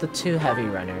start with the two heavy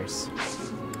runners.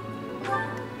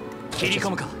 Which is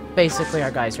basically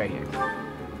our guys right here.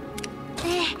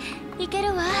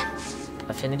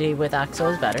 Affinity with Axel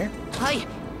is better.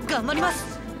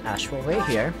 Ash will wait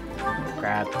here.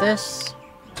 Grab this.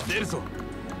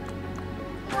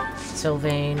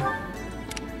 Sylvain.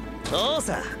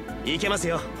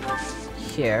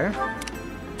 Here.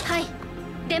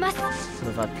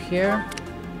 Move up here.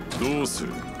 Move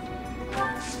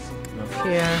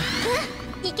here.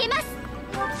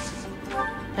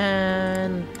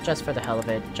 And just for the hell of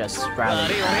it, just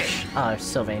rally Ash.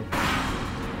 Sylvain.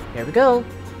 Here we go.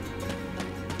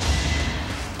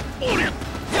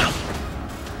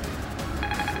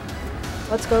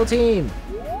 Let's go, team.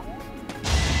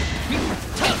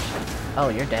 Oh,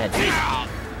 you're dead.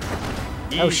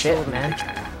 Oh shit, man.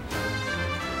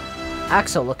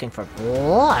 Axel looking for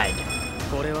blood.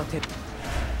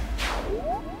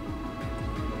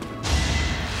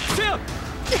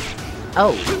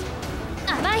 Oh.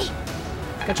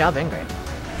 Good job, Ingrid.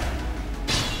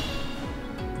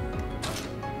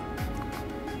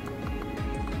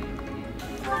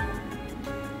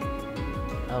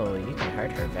 Oh, you can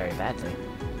hurt her very badly.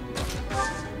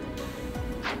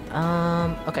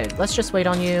 Okay, let's just wait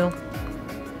on you.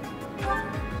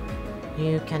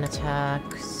 You can attack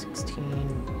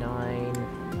 16, 9,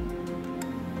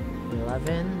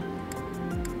 11,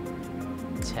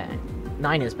 10.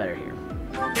 9 is better here.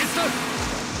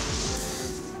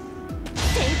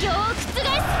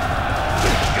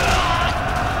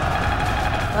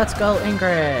 Let's go,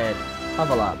 Ingrid!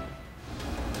 Level up.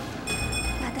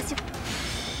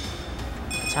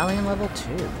 Italian level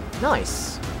 2.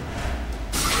 Nice!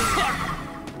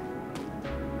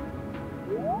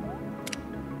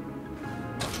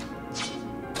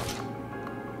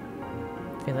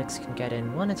 Felix can get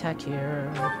in one attack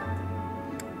here.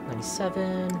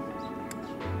 97.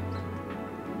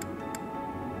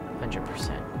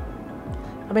 100%.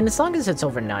 I mean, as long as it's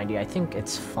over 90, I think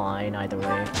it's fine either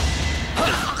way.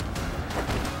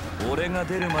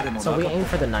 So we aim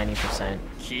for the 90%.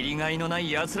 切りがいのない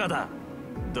奴らだ。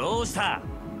どうした？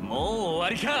もう終わ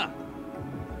りか。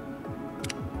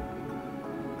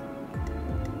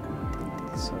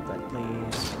So that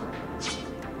leaves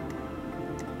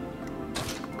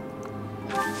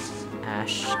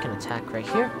Ash can attack right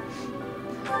here.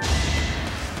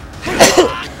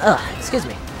 Excuse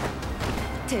me.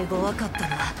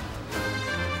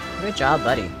 Good job,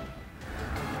 buddy.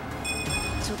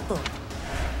 ちょっと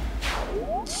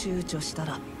躊躇した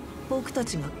ら僕た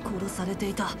ちが殺されて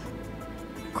いた。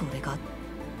これが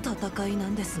戦いな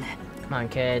んですね。Come on,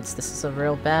 kids. This is a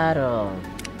real battle.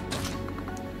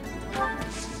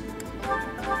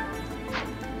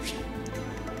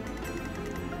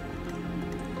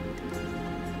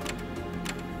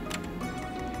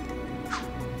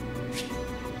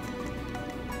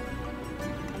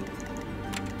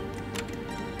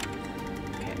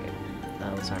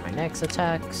 Those are my next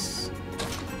attacks.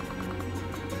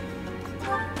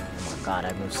 Oh my god,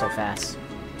 I move so fast.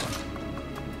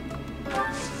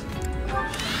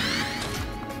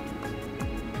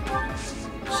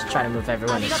 Just try to move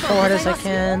everyone as forward as I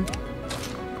can.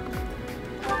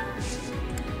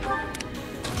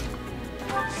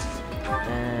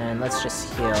 And let's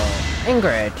just heal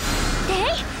Ingrid.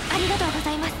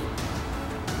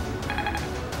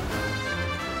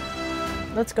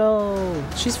 Let's go!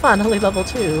 She's finally level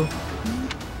 2!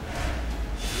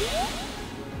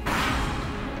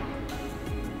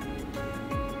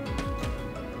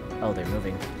 Oh, they're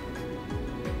moving.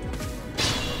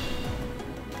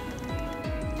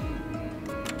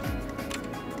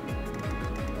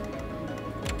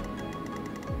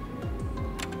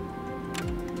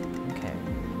 Okay,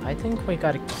 I think we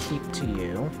gotta keep to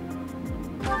you.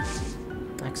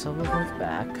 Axel will move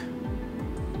back.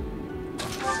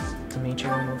 Dimitri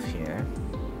will move here.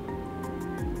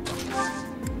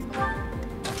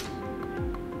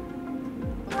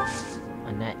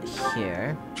 Annette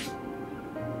here.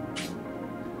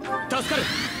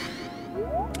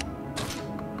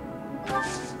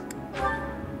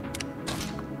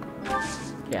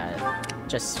 Yeah,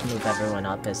 just move everyone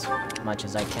up as much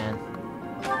as I can.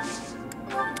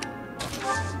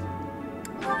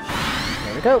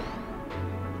 There we go.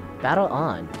 Battle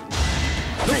on.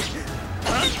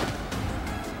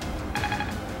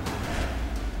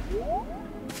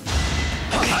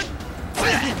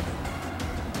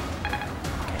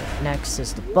 Next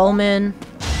is the bowman.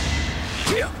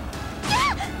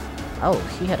 Oh,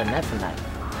 he had a net from that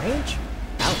range?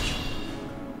 Ouch.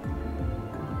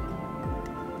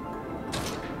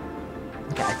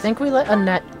 Okay, I think we let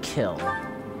Annette kill.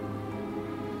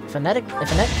 If Annette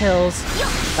kills,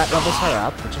 that levels her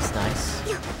up, which is nice.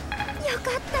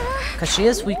 Because she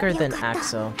is weaker than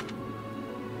Axel.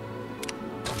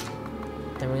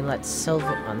 Then we let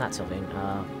Sylvain... Oh, not Sylvain.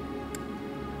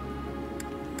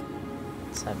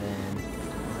 7...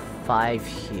 5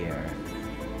 here.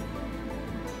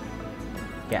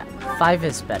 Yeah, 5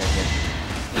 is better here.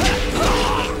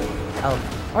 Oh,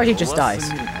 or he just dies.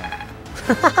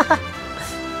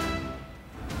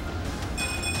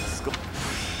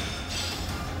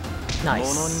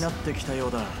 Nice.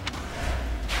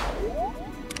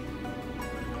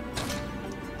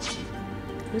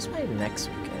 Who's my next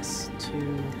weakest? 2,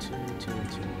 2, 2,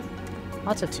 2.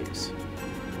 Lots of 2s.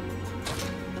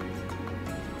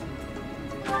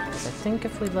 I think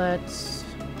if we let...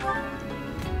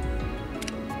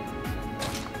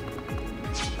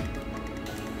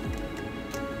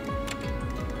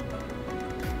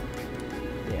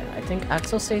 Yeah, I think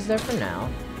Axel stays there for now.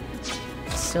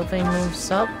 Sylvain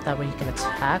moves up, that way he can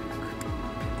attack.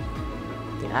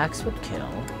 The axe would kill.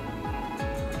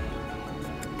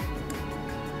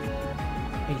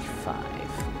 85.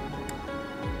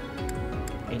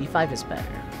 85 is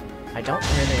better. I don't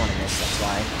really want to miss, that's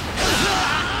why.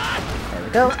 There we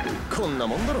go. こんな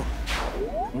もんだろ。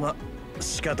ま、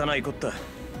仕方ないこった。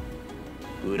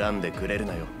恨んでくれる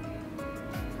なよ。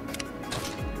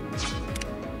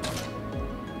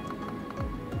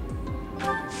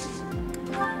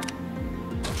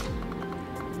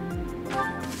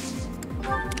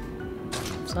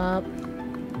Moves up.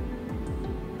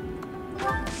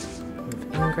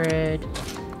 Move Ingrid.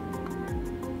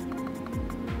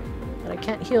 But I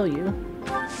can't heal you.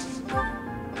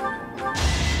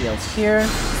 Heals here.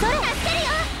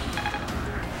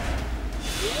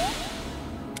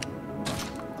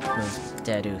 Move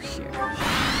Dedu here.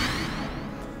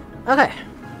 Okay.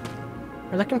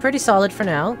 We're looking pretty solid for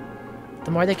now.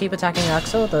 The more they keep attacking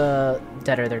Axel, the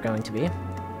deader they're going to be.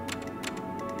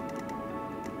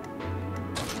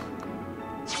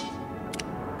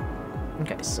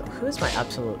 Okay, so who is my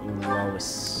absolute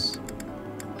lowest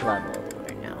level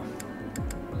right now?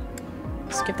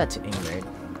 Let's give that to Ingrid.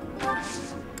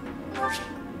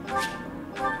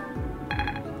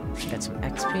 Get some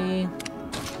XP.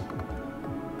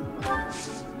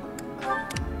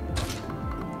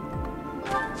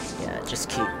 Yeah, just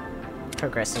keep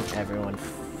progressing everyone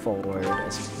forward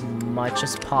as much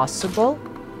as possible.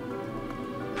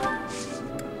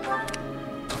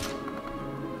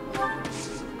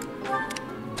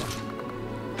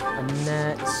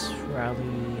 Annette,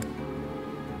 rally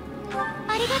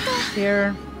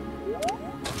here.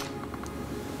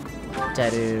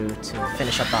 Deru to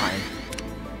finish up behind.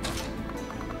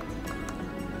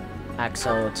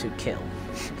 Axo to kill.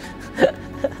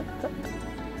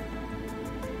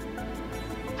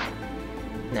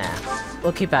 Nah,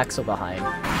 we'll keep Axel behind.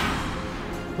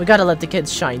 We gotta let the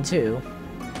kids shine too.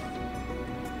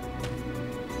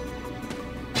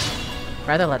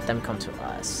 Rather let them come to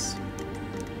us.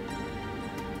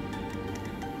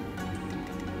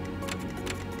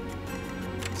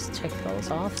 Just take those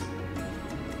off.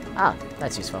 Ah,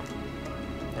 that's useful.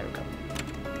 There we go.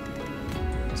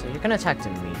 So you're gonna attack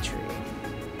Dimitri.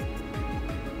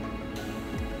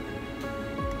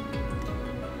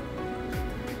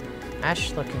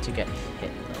 Ash looking to get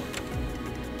hit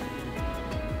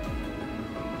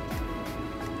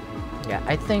though. Yeah,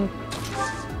 I think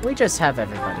we just have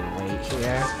everybody wait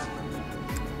here.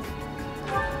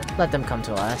 Let them come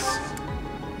to us.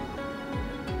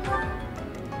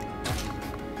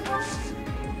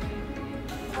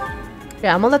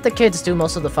 Yeah, I'm gonna let the kids do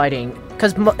most of the fighting,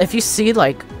 because if you see,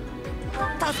 like,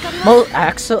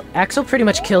 Axel pretty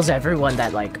much kills everyone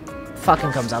that, like,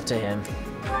 fucking comes up to him.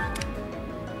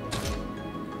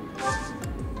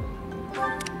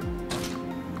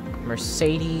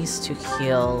 Mercedes to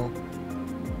heal.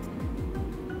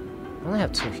 I only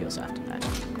have 2 heals after that.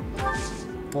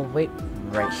 We'll wait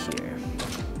right here.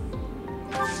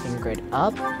 Ingrid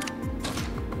up.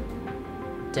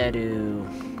 Dedu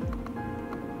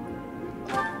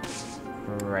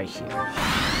right here.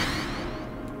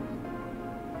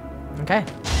 Okay.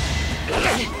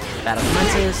 Battle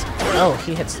commences. Oh,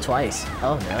 he hits twice.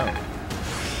 Oh no.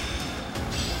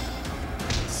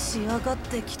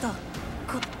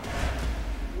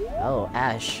 Oh,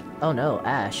 Ash. Oh no,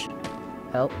 Ash.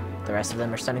 Oh, the rest of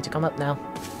them are starting to come up now.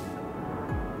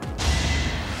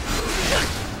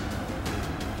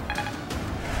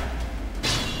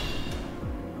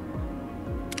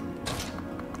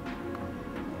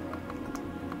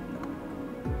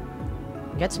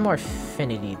 Get some more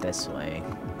affinity this way.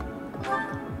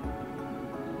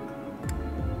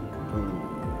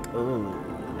 Ooh,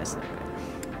 that's not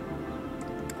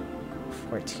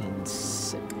good.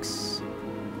 14-6.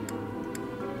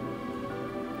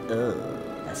 Ugh,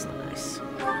 that's not nice.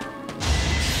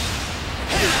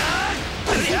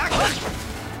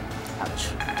 Ouch.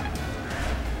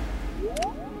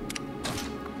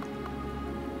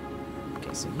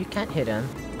 Okay, so you can't hit him.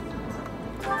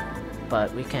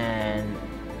 But we can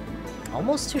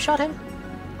almost two-shot him?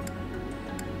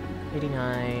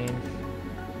 89...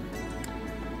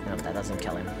 No, that doesn't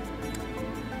kill him.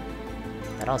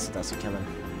 That also doesn't kill him.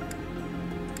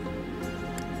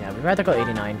 Yeah, we'd rather go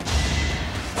 89.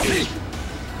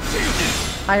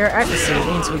 Higher accuracy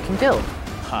means we can kill.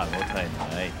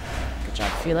 Good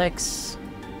job, Felix.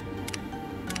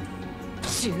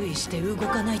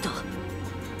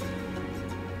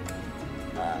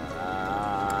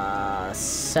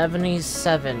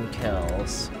 77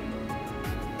 kills.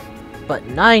 But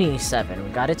 97, we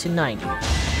got it to 90.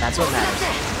 That's what matters.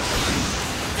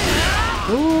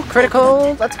 Ooh,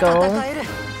 critical! Let's go!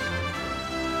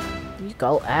 You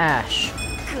go, Ash.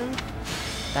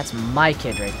 That's my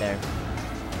kid right there.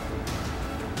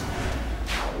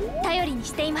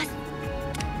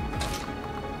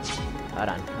 Hold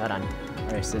on, hold on.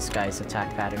 Where's this guy's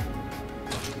attack pattern?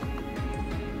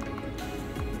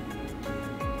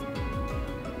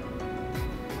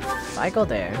 If I go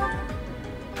there,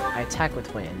 I attack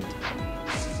with wind.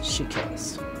 She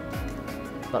kills.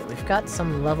 But we've got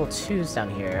some level 2s down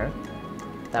here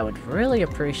that would really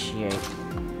appreciate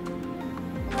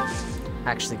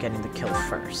actually getting the kill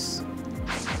first.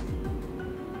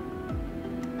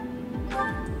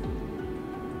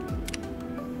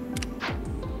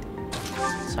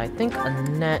 So I think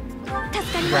Annette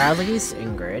rallies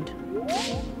Ingrid.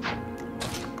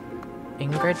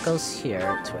 Ingrid goes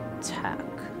here to attack.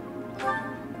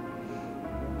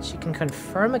 She can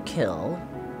confirm a kill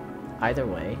either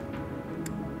way.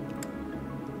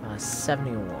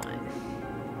 71.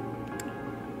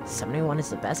 71 is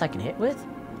the best I can hit with?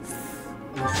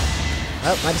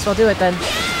 Oh, might as well do it then.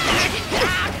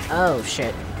 Oh,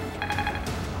 shit.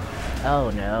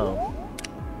 Oh, no.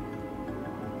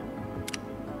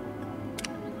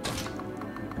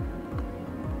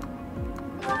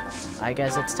 I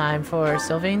guess it's time for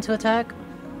Sylvain to attack.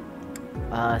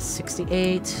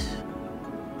 68,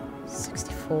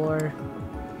 64,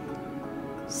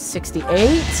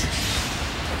 68.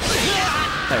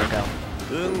 There we go.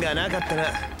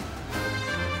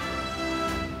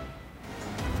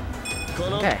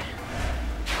 Okay.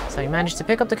 So you managed to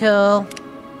pick up the kill.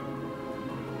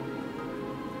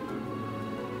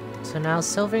 So now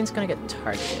Sylvain's gonna get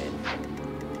targeted.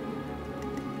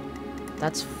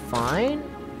 That's fine.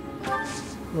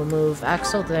 We'll move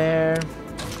Axel there.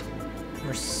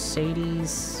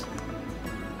 Mercedes.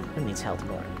 Who needs health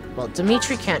more? Well,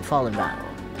 Dimitri can't fall in battle.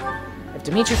 If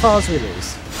Dimitri falls, we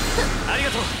lose.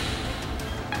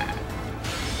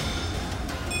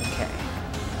 Okay.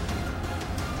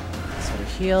 So to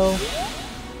heal.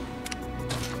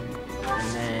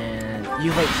 And then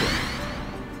you wait here.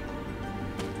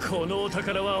 このお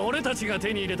宝は俺たちが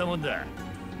手に入れたもんだ。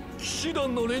騎士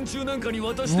団の連中なんかに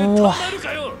渡してたまる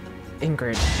かよ。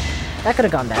Ingrid. That could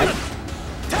have gone bad.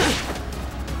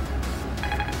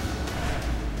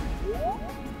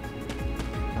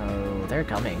 Oh, they're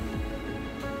coming.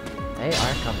 They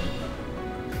are coming.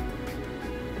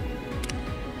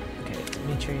 Okay,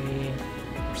 Dimitri,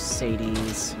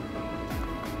 Mercedes.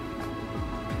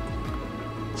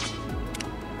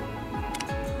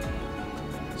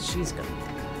 She's gonna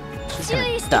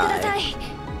die.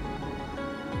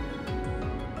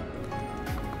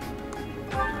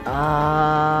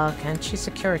 Can she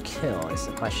secure a kill is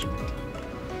the question.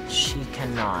 She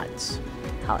cannot.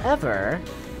 However,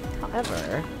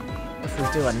 if we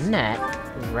do a net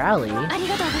rally,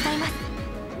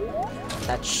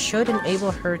 that should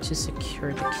enable her to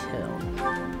secure the kill.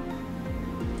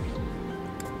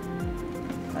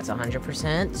 That's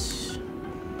 100%.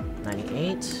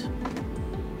 98.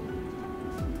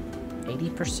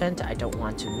 80%. I don't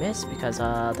want to miss because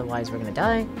otherwise we're gonna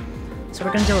die. So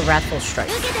we're gonna do a Wrathful Strike.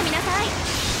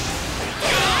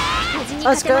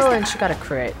 Let's go, and she got a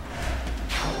crit.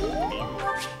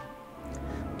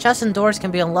 Chests and doors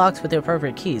can be unlocked with the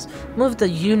appropriate keys. Move the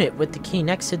unit with the key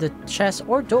next to the chest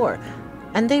or door,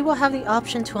 and they will have the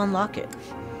option to unlock it.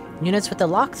 Units with the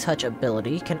Lock Touch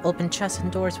ability can open chests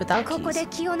and doors without keys.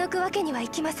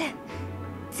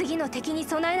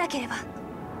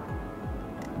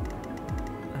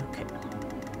 Okay,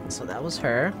 so that was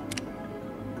her.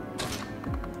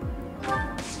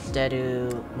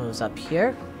 Dedu moves up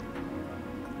here.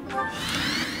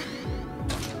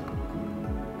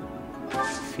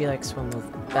 Felix will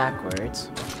move backwards.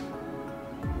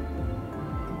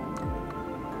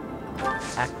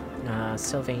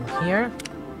 Sylvain here.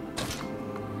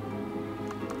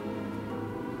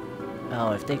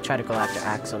 Oh, if they try to go after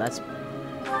Axel, that's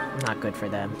not good for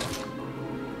them.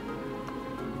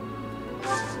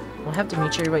 We'll have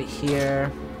Dimitri right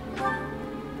here.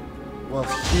 We'll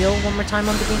heal one more time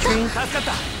on Dimitri.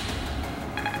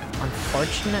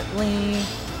 Unfortunately,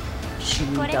 she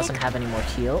doesn't have any more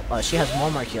heal. She has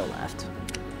one more heal left.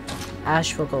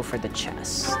 Ash will go for the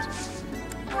chest.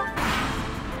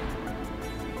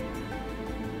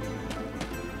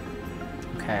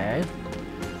 Okay.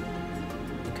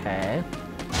 Okay.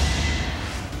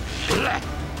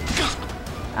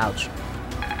 Ouch.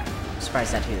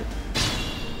 Surprised that hit.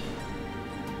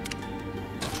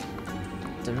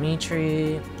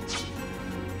 Dimitri.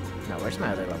 No, where's my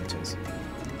other level 2s?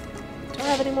 Do I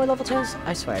have any more level 2s?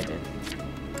 I swear I did.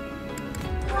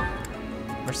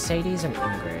 Mercedes and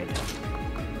Ingrid.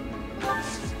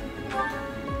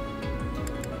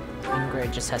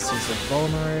 Ingrid just has to use the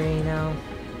Vulnerary now.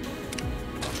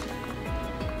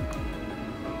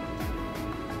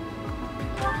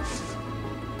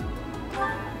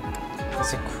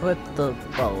 Let's equip the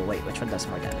bow. Wait, which one does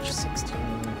more damage? 16.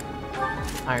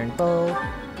 Iron bow.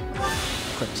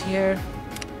 Equipped here.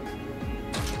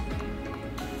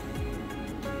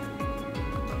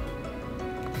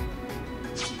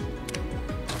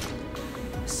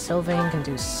 Sylvain can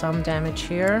do some damage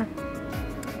here.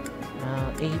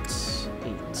 8,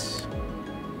 8.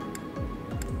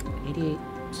 88.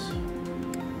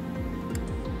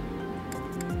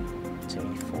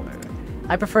 84.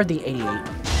 I prefer the 88.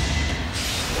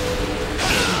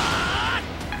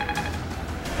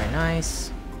 Very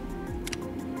nice.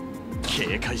 He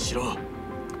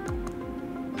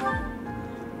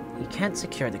can't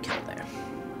secure the kill there.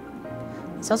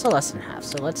 He's also less than half,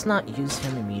 so let's not use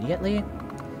him immediately.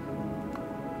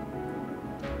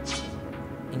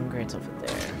 Ingrid's over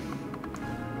there.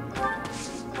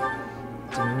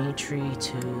 Dimitri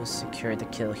to secure the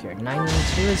kill here.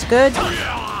 92 is good.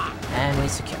 And we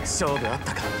secure.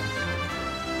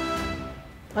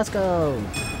 Let's go.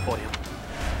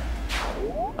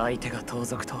 相手が盗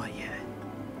賊とはいえ、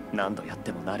何度やっ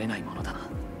ても慣れないものだな。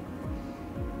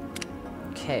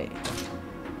Okay.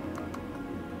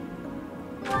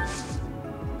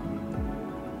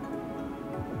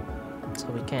 So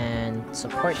we can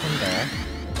support him there.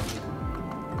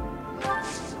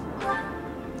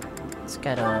 Let's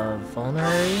get a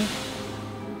vulnerary.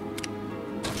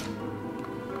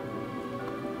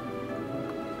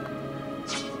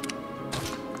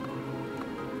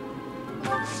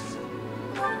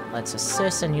 Let's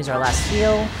assist and use our last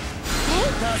heal.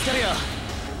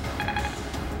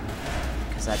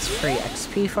 Because that's free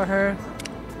XP for her.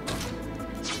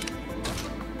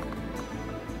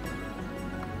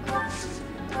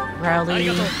 Rally.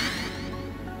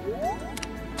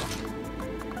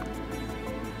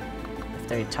 If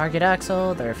they target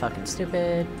Axel, they're fucking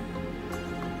stupid.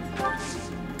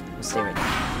 We'll stay right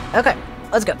there. Okay,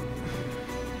 let's go.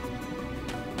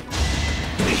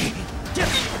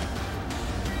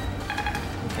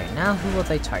 Okay, now who will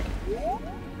they target?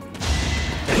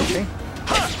 Okay.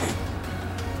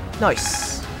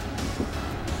 Nice.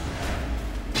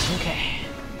 Okay.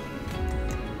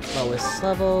 Lowest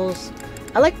levels.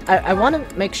 I want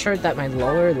to make sure that my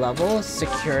lower levels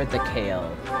secure the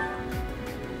KO.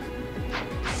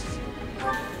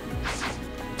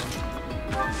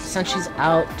 Since she's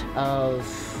out of...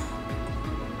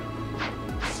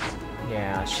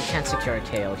 Yeah, she can't secure a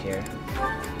KO here.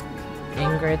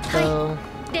 Ingrid, though,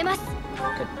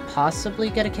 could possibly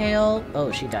get a KO.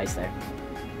 Oh, she dies there.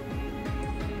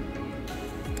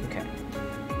 Okay.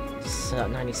 So,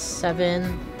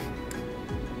 97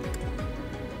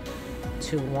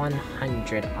 to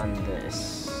 100 on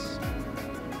this.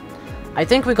 I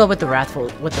think we go with the Wrath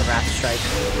Strike.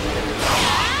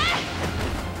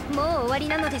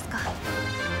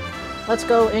 Let's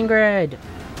go, Ingrid!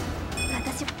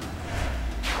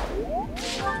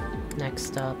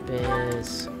 Next up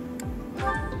is...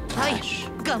 Ash.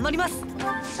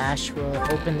 Ash will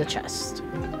open the chest.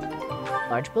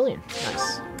 Large bullion.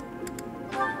 Nice.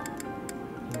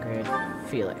 Ingrid.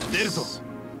 Felix.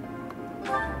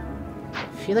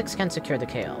 Felix can secure the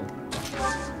KO.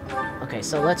 Okay,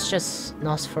 so let's just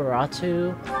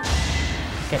Nosferatu.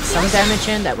 Get some damage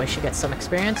in, that way she gets some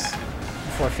experience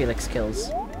before Felix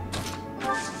kills.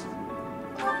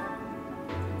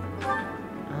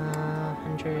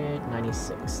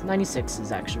 196. 96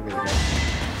 is actually really good.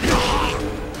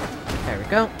 There we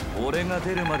go.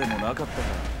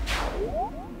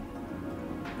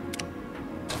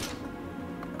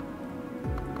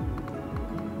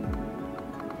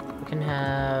 We can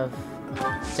have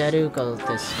Zeru go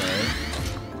this way.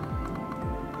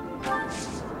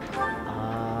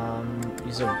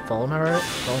 Use a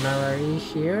vulnerary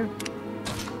here.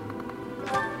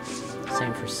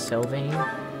 Same for Sylvain.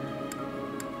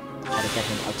 Try to get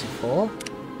him up to full.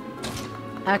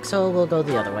 Axel will go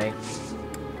the other way.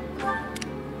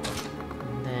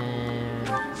 And then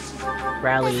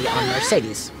rally on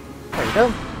Mercedes. There we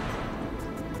go.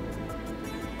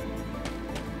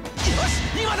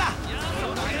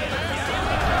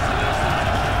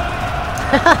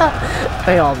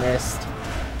 They all missed.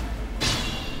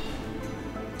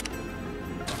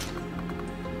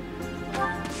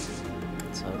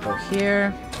 So go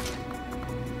here.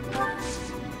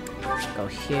 Go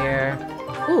here.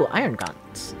 Ooh, iron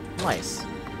gaunts. Nice.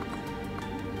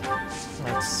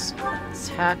 Let's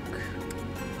attack.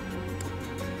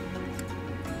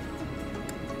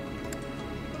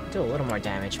 Do a little more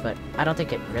damage, but I don't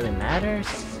think it really matters.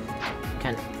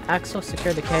 Can Axel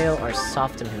secure the KO or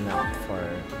soften him up for...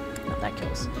 No, that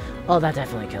kills. Oh, that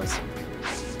definitely kills.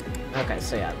 Okay,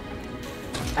 so yeah.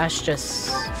 Ash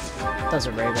just does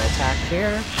a regular attack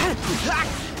here.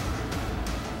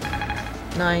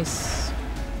 Nice.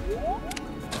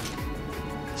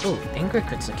 Ooh, Ingrid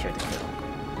could secure the kill.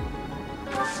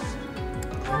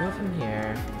 Move him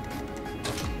here.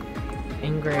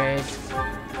 Ingrid.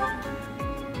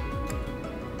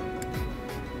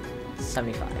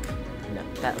 75. No,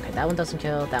 okay, that one doesn't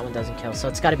kill, that one doesn't kill, so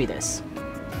it's gotta be this.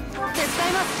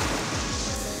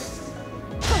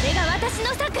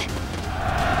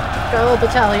 Go,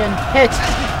 battalion! Hit!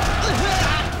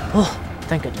 Oh,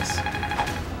 thank goodness.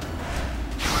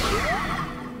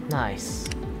 Nice.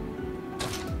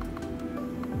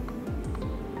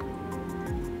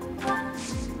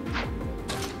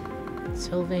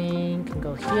 Sylvain can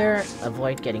go here,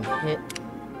 avoid getting hit.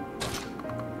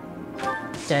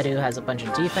 Dedu has a bunch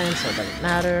of defense, so it doesn't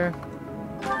matter.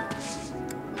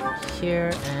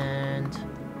 Here, and...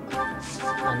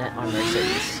 Annette on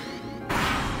Mercedes.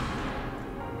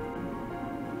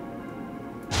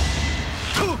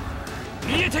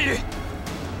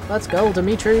 Let's go,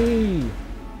 Dimitri!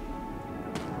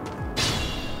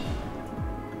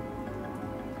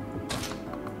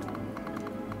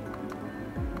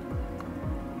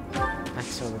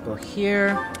 Axel will go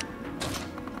here.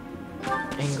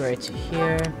 Ingrid to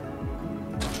here.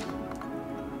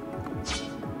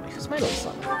 Wait, who's my lowest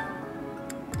level?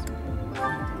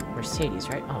 Mercedes,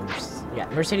 right? Oh, yeah,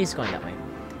 Mercedes is going that way.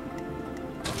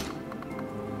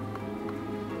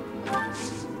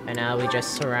 And now we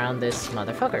just surround this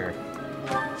motherfucker.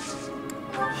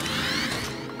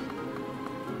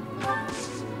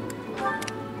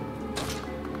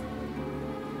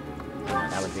 Oh,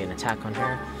 that would be an attack on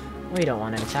her. We don't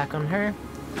want an attack on her.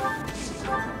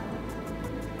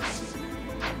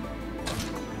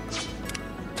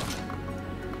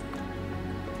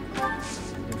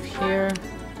 Move here.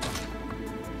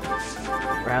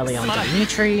 Rally on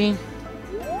Dimitri.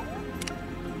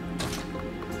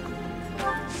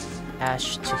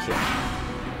 Ash to here.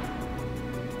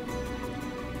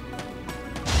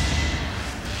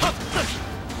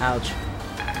 Ouch.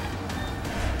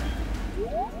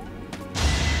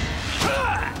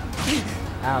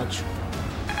 Ouch.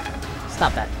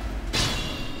 Stop that.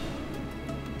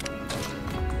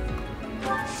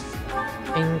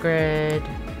 Ingrid.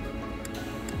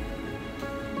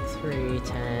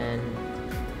 310.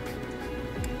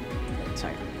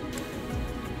 Sorry.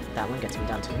 That one gets me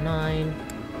down to 9.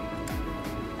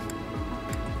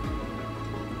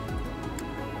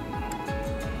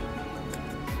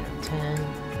 Okay,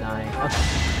 there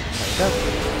we go.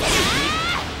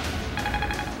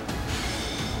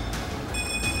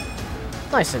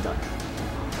 Nicely done.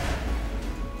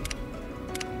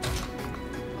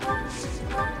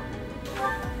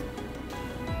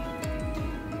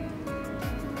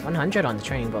 $100 on the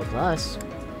training boat plus.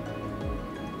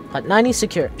 But 90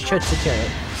 should secure it.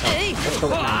 So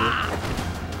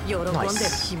let's go with 90.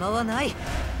 Nice.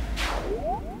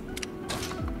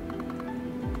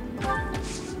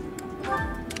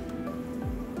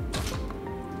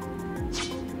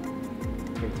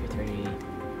 3.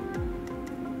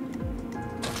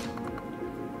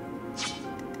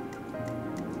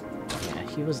 Yeah,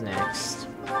 he was next.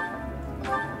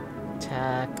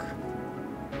 Attack.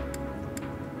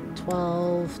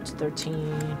 12 to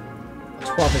 13.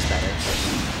 12 is better.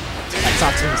 That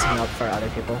softens him up for other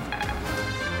people.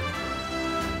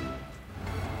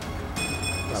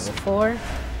 Level 4.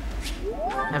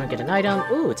 Haven't get an item.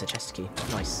 Ooh, it's a chest key.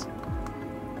 Nice.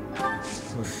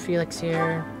 Move Felix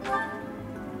here.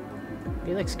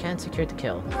 Felix can secure the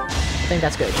kill. I think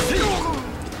that's good.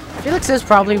 Felix is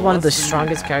probably one of the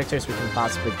strongest characters we can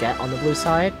possibly get on the blue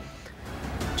side.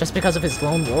 Just because of his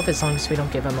lone wolf, as long as we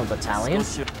don't give him a battalion.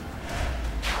 So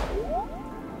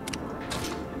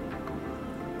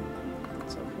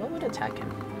what would attack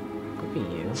him? Could be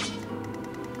you.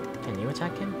 Can you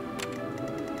attack him?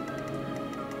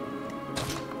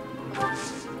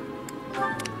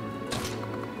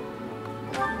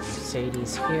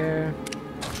 Mercedes here.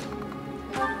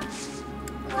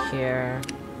 Here.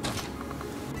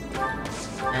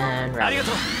 And rally.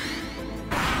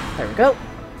 There we go.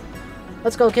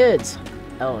 Let's go, kids!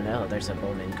 Oh no, there's a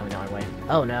bowman coming our way.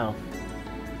 Oh no.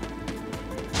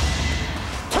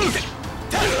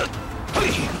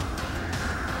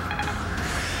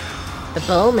 The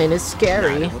bowman is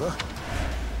scary.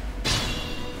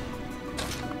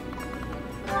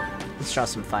 Let's draw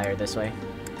some fire this way.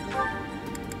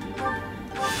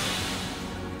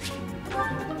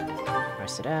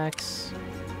 Rested axe.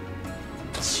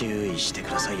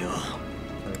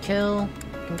 Kill.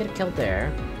 Can get a kill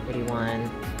there. 81.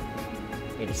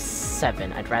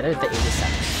 87. I'd rather the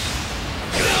 87.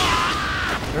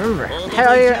 Remember,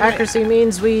 higher accuracy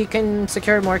means we can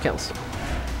secure more kills.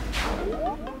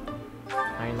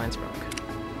 Iron Man's broke.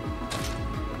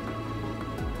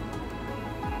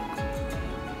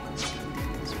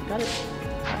 So we got it.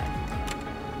 Alright.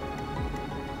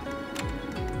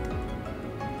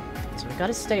 So we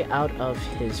gotta stay out of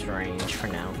his range for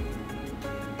now.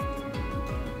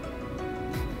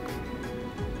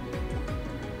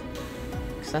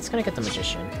 That's gonna get the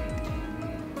magician.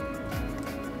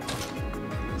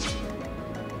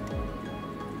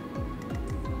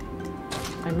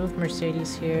 I move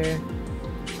Mercedes here.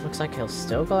 Looks like he'll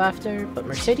still go after, but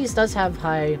Mercedes does have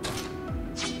high...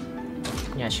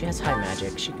 Yeah, she has high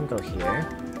magic. She can go here.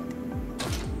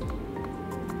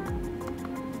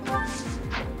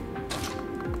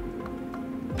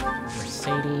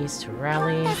 Mercedes to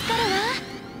rally.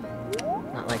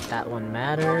 Not like that one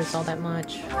matters all that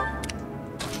much.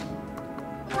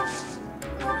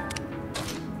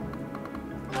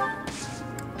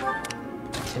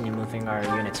 Continue moving our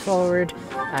units forward.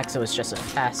 Axo is just a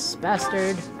fast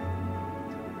bastard.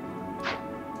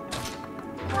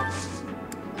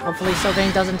 Hopefully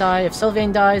Sylvain doesn't die. If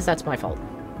Sylvain dies, that's my fault.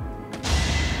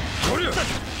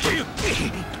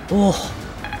 Oh,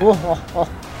 You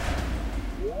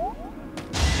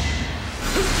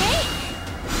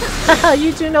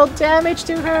do no damage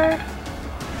to her.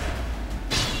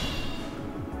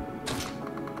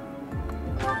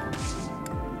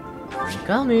 I'm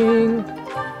coming.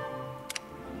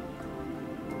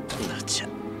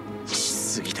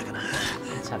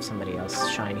 Let's have somebody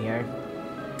else shine here.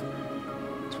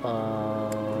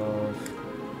 12,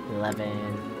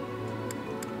 11.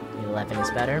 11 is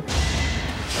better.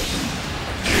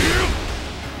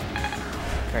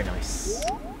 Very nice.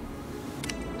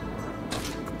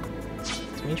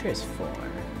 Dimitri is 4.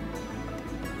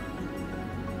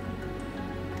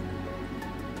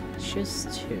 She's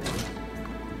 2.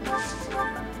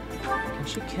 Can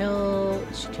she kill?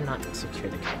 She cannot secure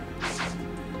the kill.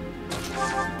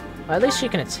 Well, at least she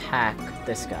can attack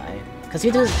this guy, because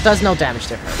he does no damage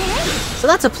to her. So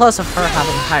that's a plus of her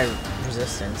having high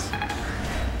resistance.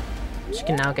 She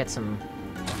can now get some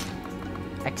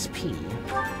XP.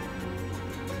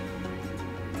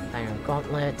 Iron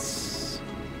gauntlets.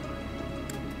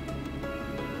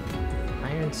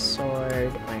 Iron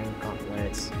sword, iron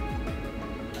gauntlets.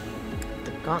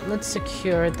 The gauntlet's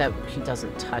secured that he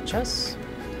doesn't touch us.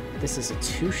 This is a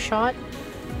 2-shot.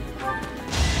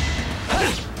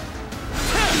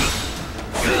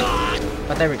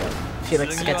 But there we go.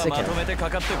 Felix gets the kill.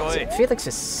 So Felix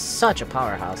is such a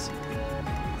powerhouse.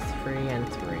 3 and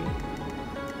 3.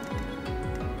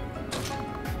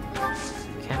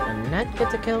 Can Annette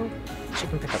get the kill? She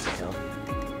can pick up the kill.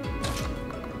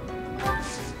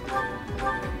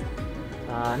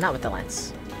 Not with the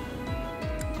lance.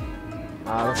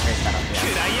 Let's raise that up.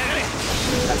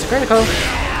 Yeah. That's critical.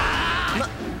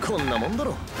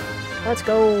 Let's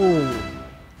go.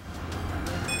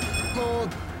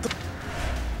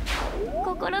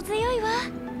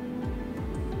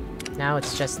 Now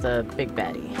it's just the big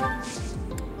baddie.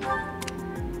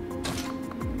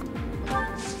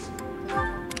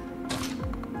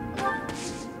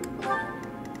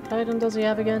 What item does he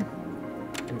have again?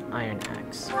 An iron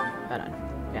axe. Hold on.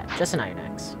 Yeah, just an iron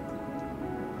axe.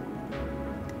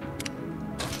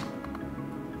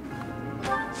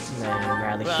 And then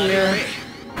rally here.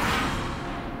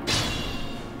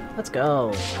 Let's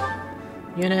go.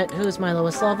 Unit, who's my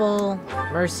lowest level?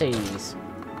 Mercedes.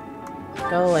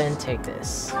 Go and take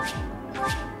this.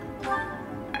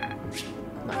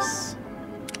 Nice.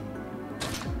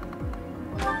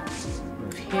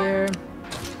 Move here.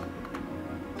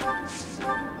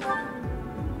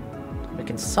 We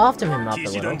can soften him up a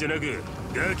little.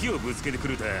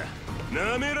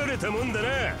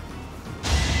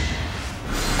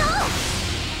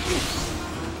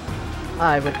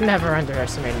 I would never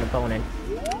underestimate an opponent.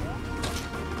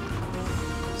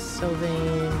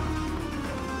 Sylvain.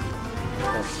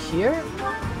 Go here.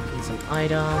 Need some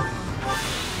item.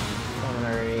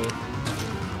 Vulnerary.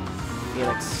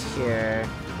 Felix here.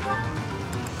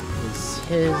 Use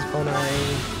his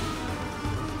vulnerary.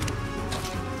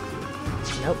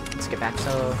 Nope. Let's get back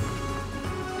so.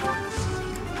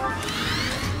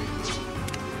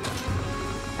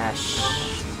 Ash.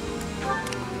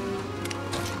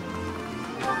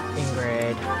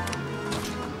 Ingrid.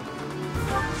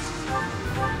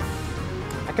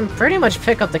 I can pretty much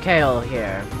pick up the KO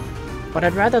here, but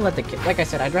I'd rather let the like I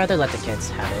said, I'd rather let the kids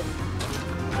have it.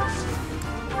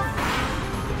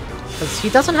 Because he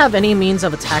doesn't have any means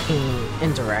of attacking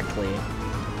indirectly.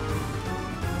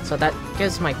 So that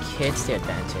gives my kids the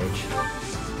advantage.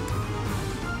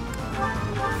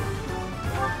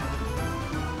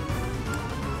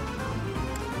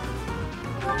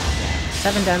 Yeah,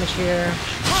 7 damage here.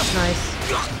 That's nice.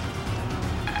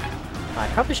 I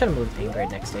probably should have moved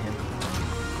Ingrid next to him.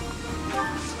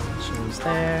 Choose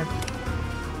there.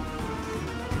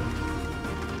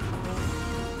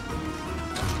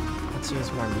 Let's use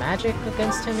more magic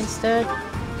against him instead.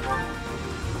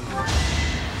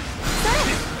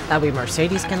 That way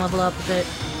Mercedes can level up a bit.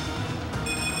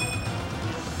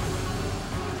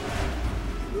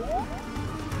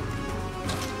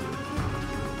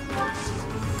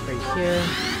 Right here.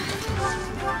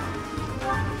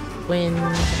 Wind.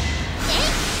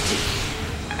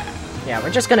 Yeah,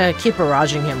 we're just gonna keep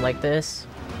barraging him like this.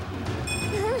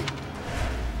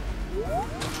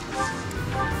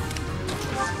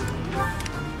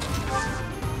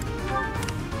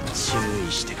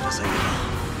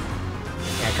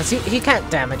 Yeah, because he can't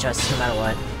damage us no matter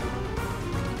what.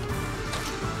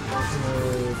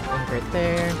 Move Ingrid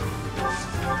there.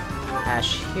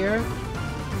 Ash here.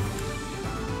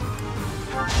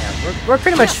 Yeah, we're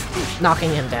pretty much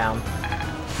knocking him down.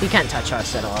 He can't touch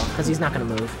us at all, because he's not gonna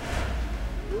move.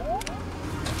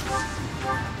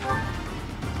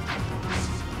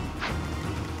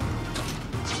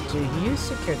 Do you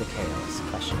secure the chaos?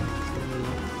 Question.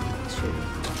 3, 2.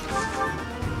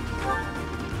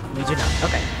 We do not.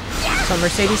 Okay. So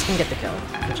Mercedes can get the kill,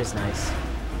 which is nice.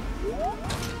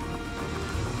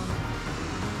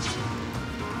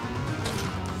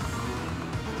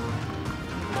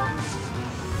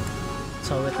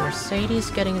 So with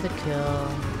Mercedes getting the kill,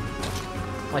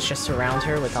 let's just surround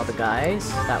her with all the guys.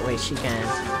 That way she can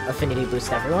affinity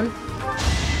boost everyone.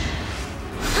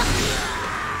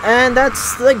 And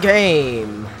that's the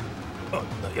game!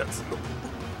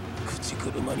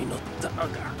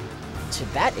 To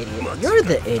that idiot, you're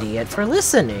the idiot for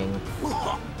listening!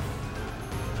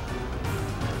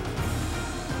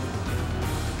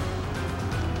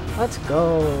 Let's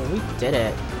go, we did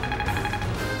it.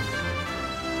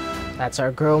 That's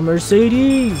our girl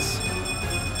Mercedes!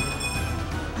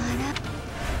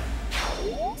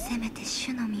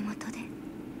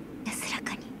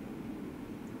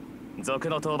 Zoku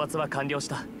の討伐は完了し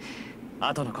た。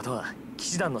後のことは騎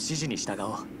士団の指示に従お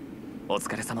う。お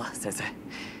疲れ様、先生。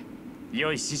良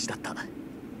い指示だった。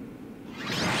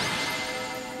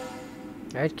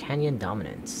Red Canyon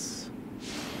Dominance.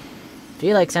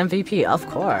 Felix MVP, of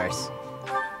course.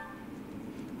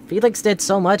 Felix did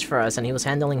so much for us and he was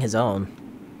handling his own.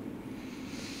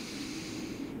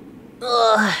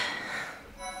 Ugh.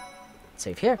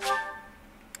 Save here.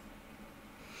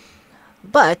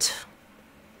 But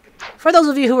for those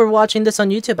of you who are watching this on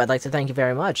YouTube, I'd like to thank you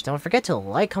very much. Don't forget to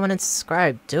like, comment, and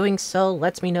subscribe. Doing so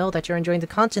lets me know that you're enjoying the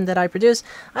content that I produce.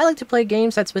 I like to play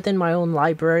games that's within my own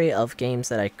library of games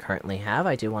that I currently have.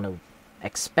 I do want to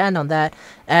expand on that.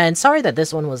 And sorry that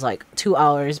this one was like 2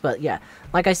 hours, but yeah,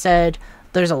 like I said,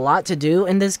 there's a lot to do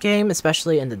in this game,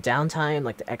 especially in the downtime,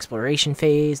 like the exploration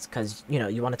phase, because, you know,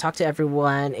 you want to talk to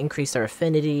everyone, increase their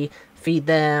affinity, feed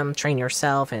them, train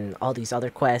yourself, and all these other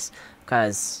quests,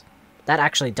 because that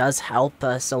actually does help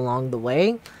us along the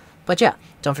way. But yeah,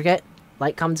 don't forget,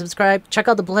 like, comment, subscribe. Check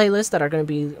out the playlists that are going to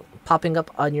be popping up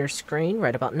on your screen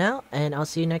right about now. And I'll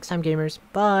see you next time, gamers.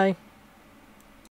 Bye!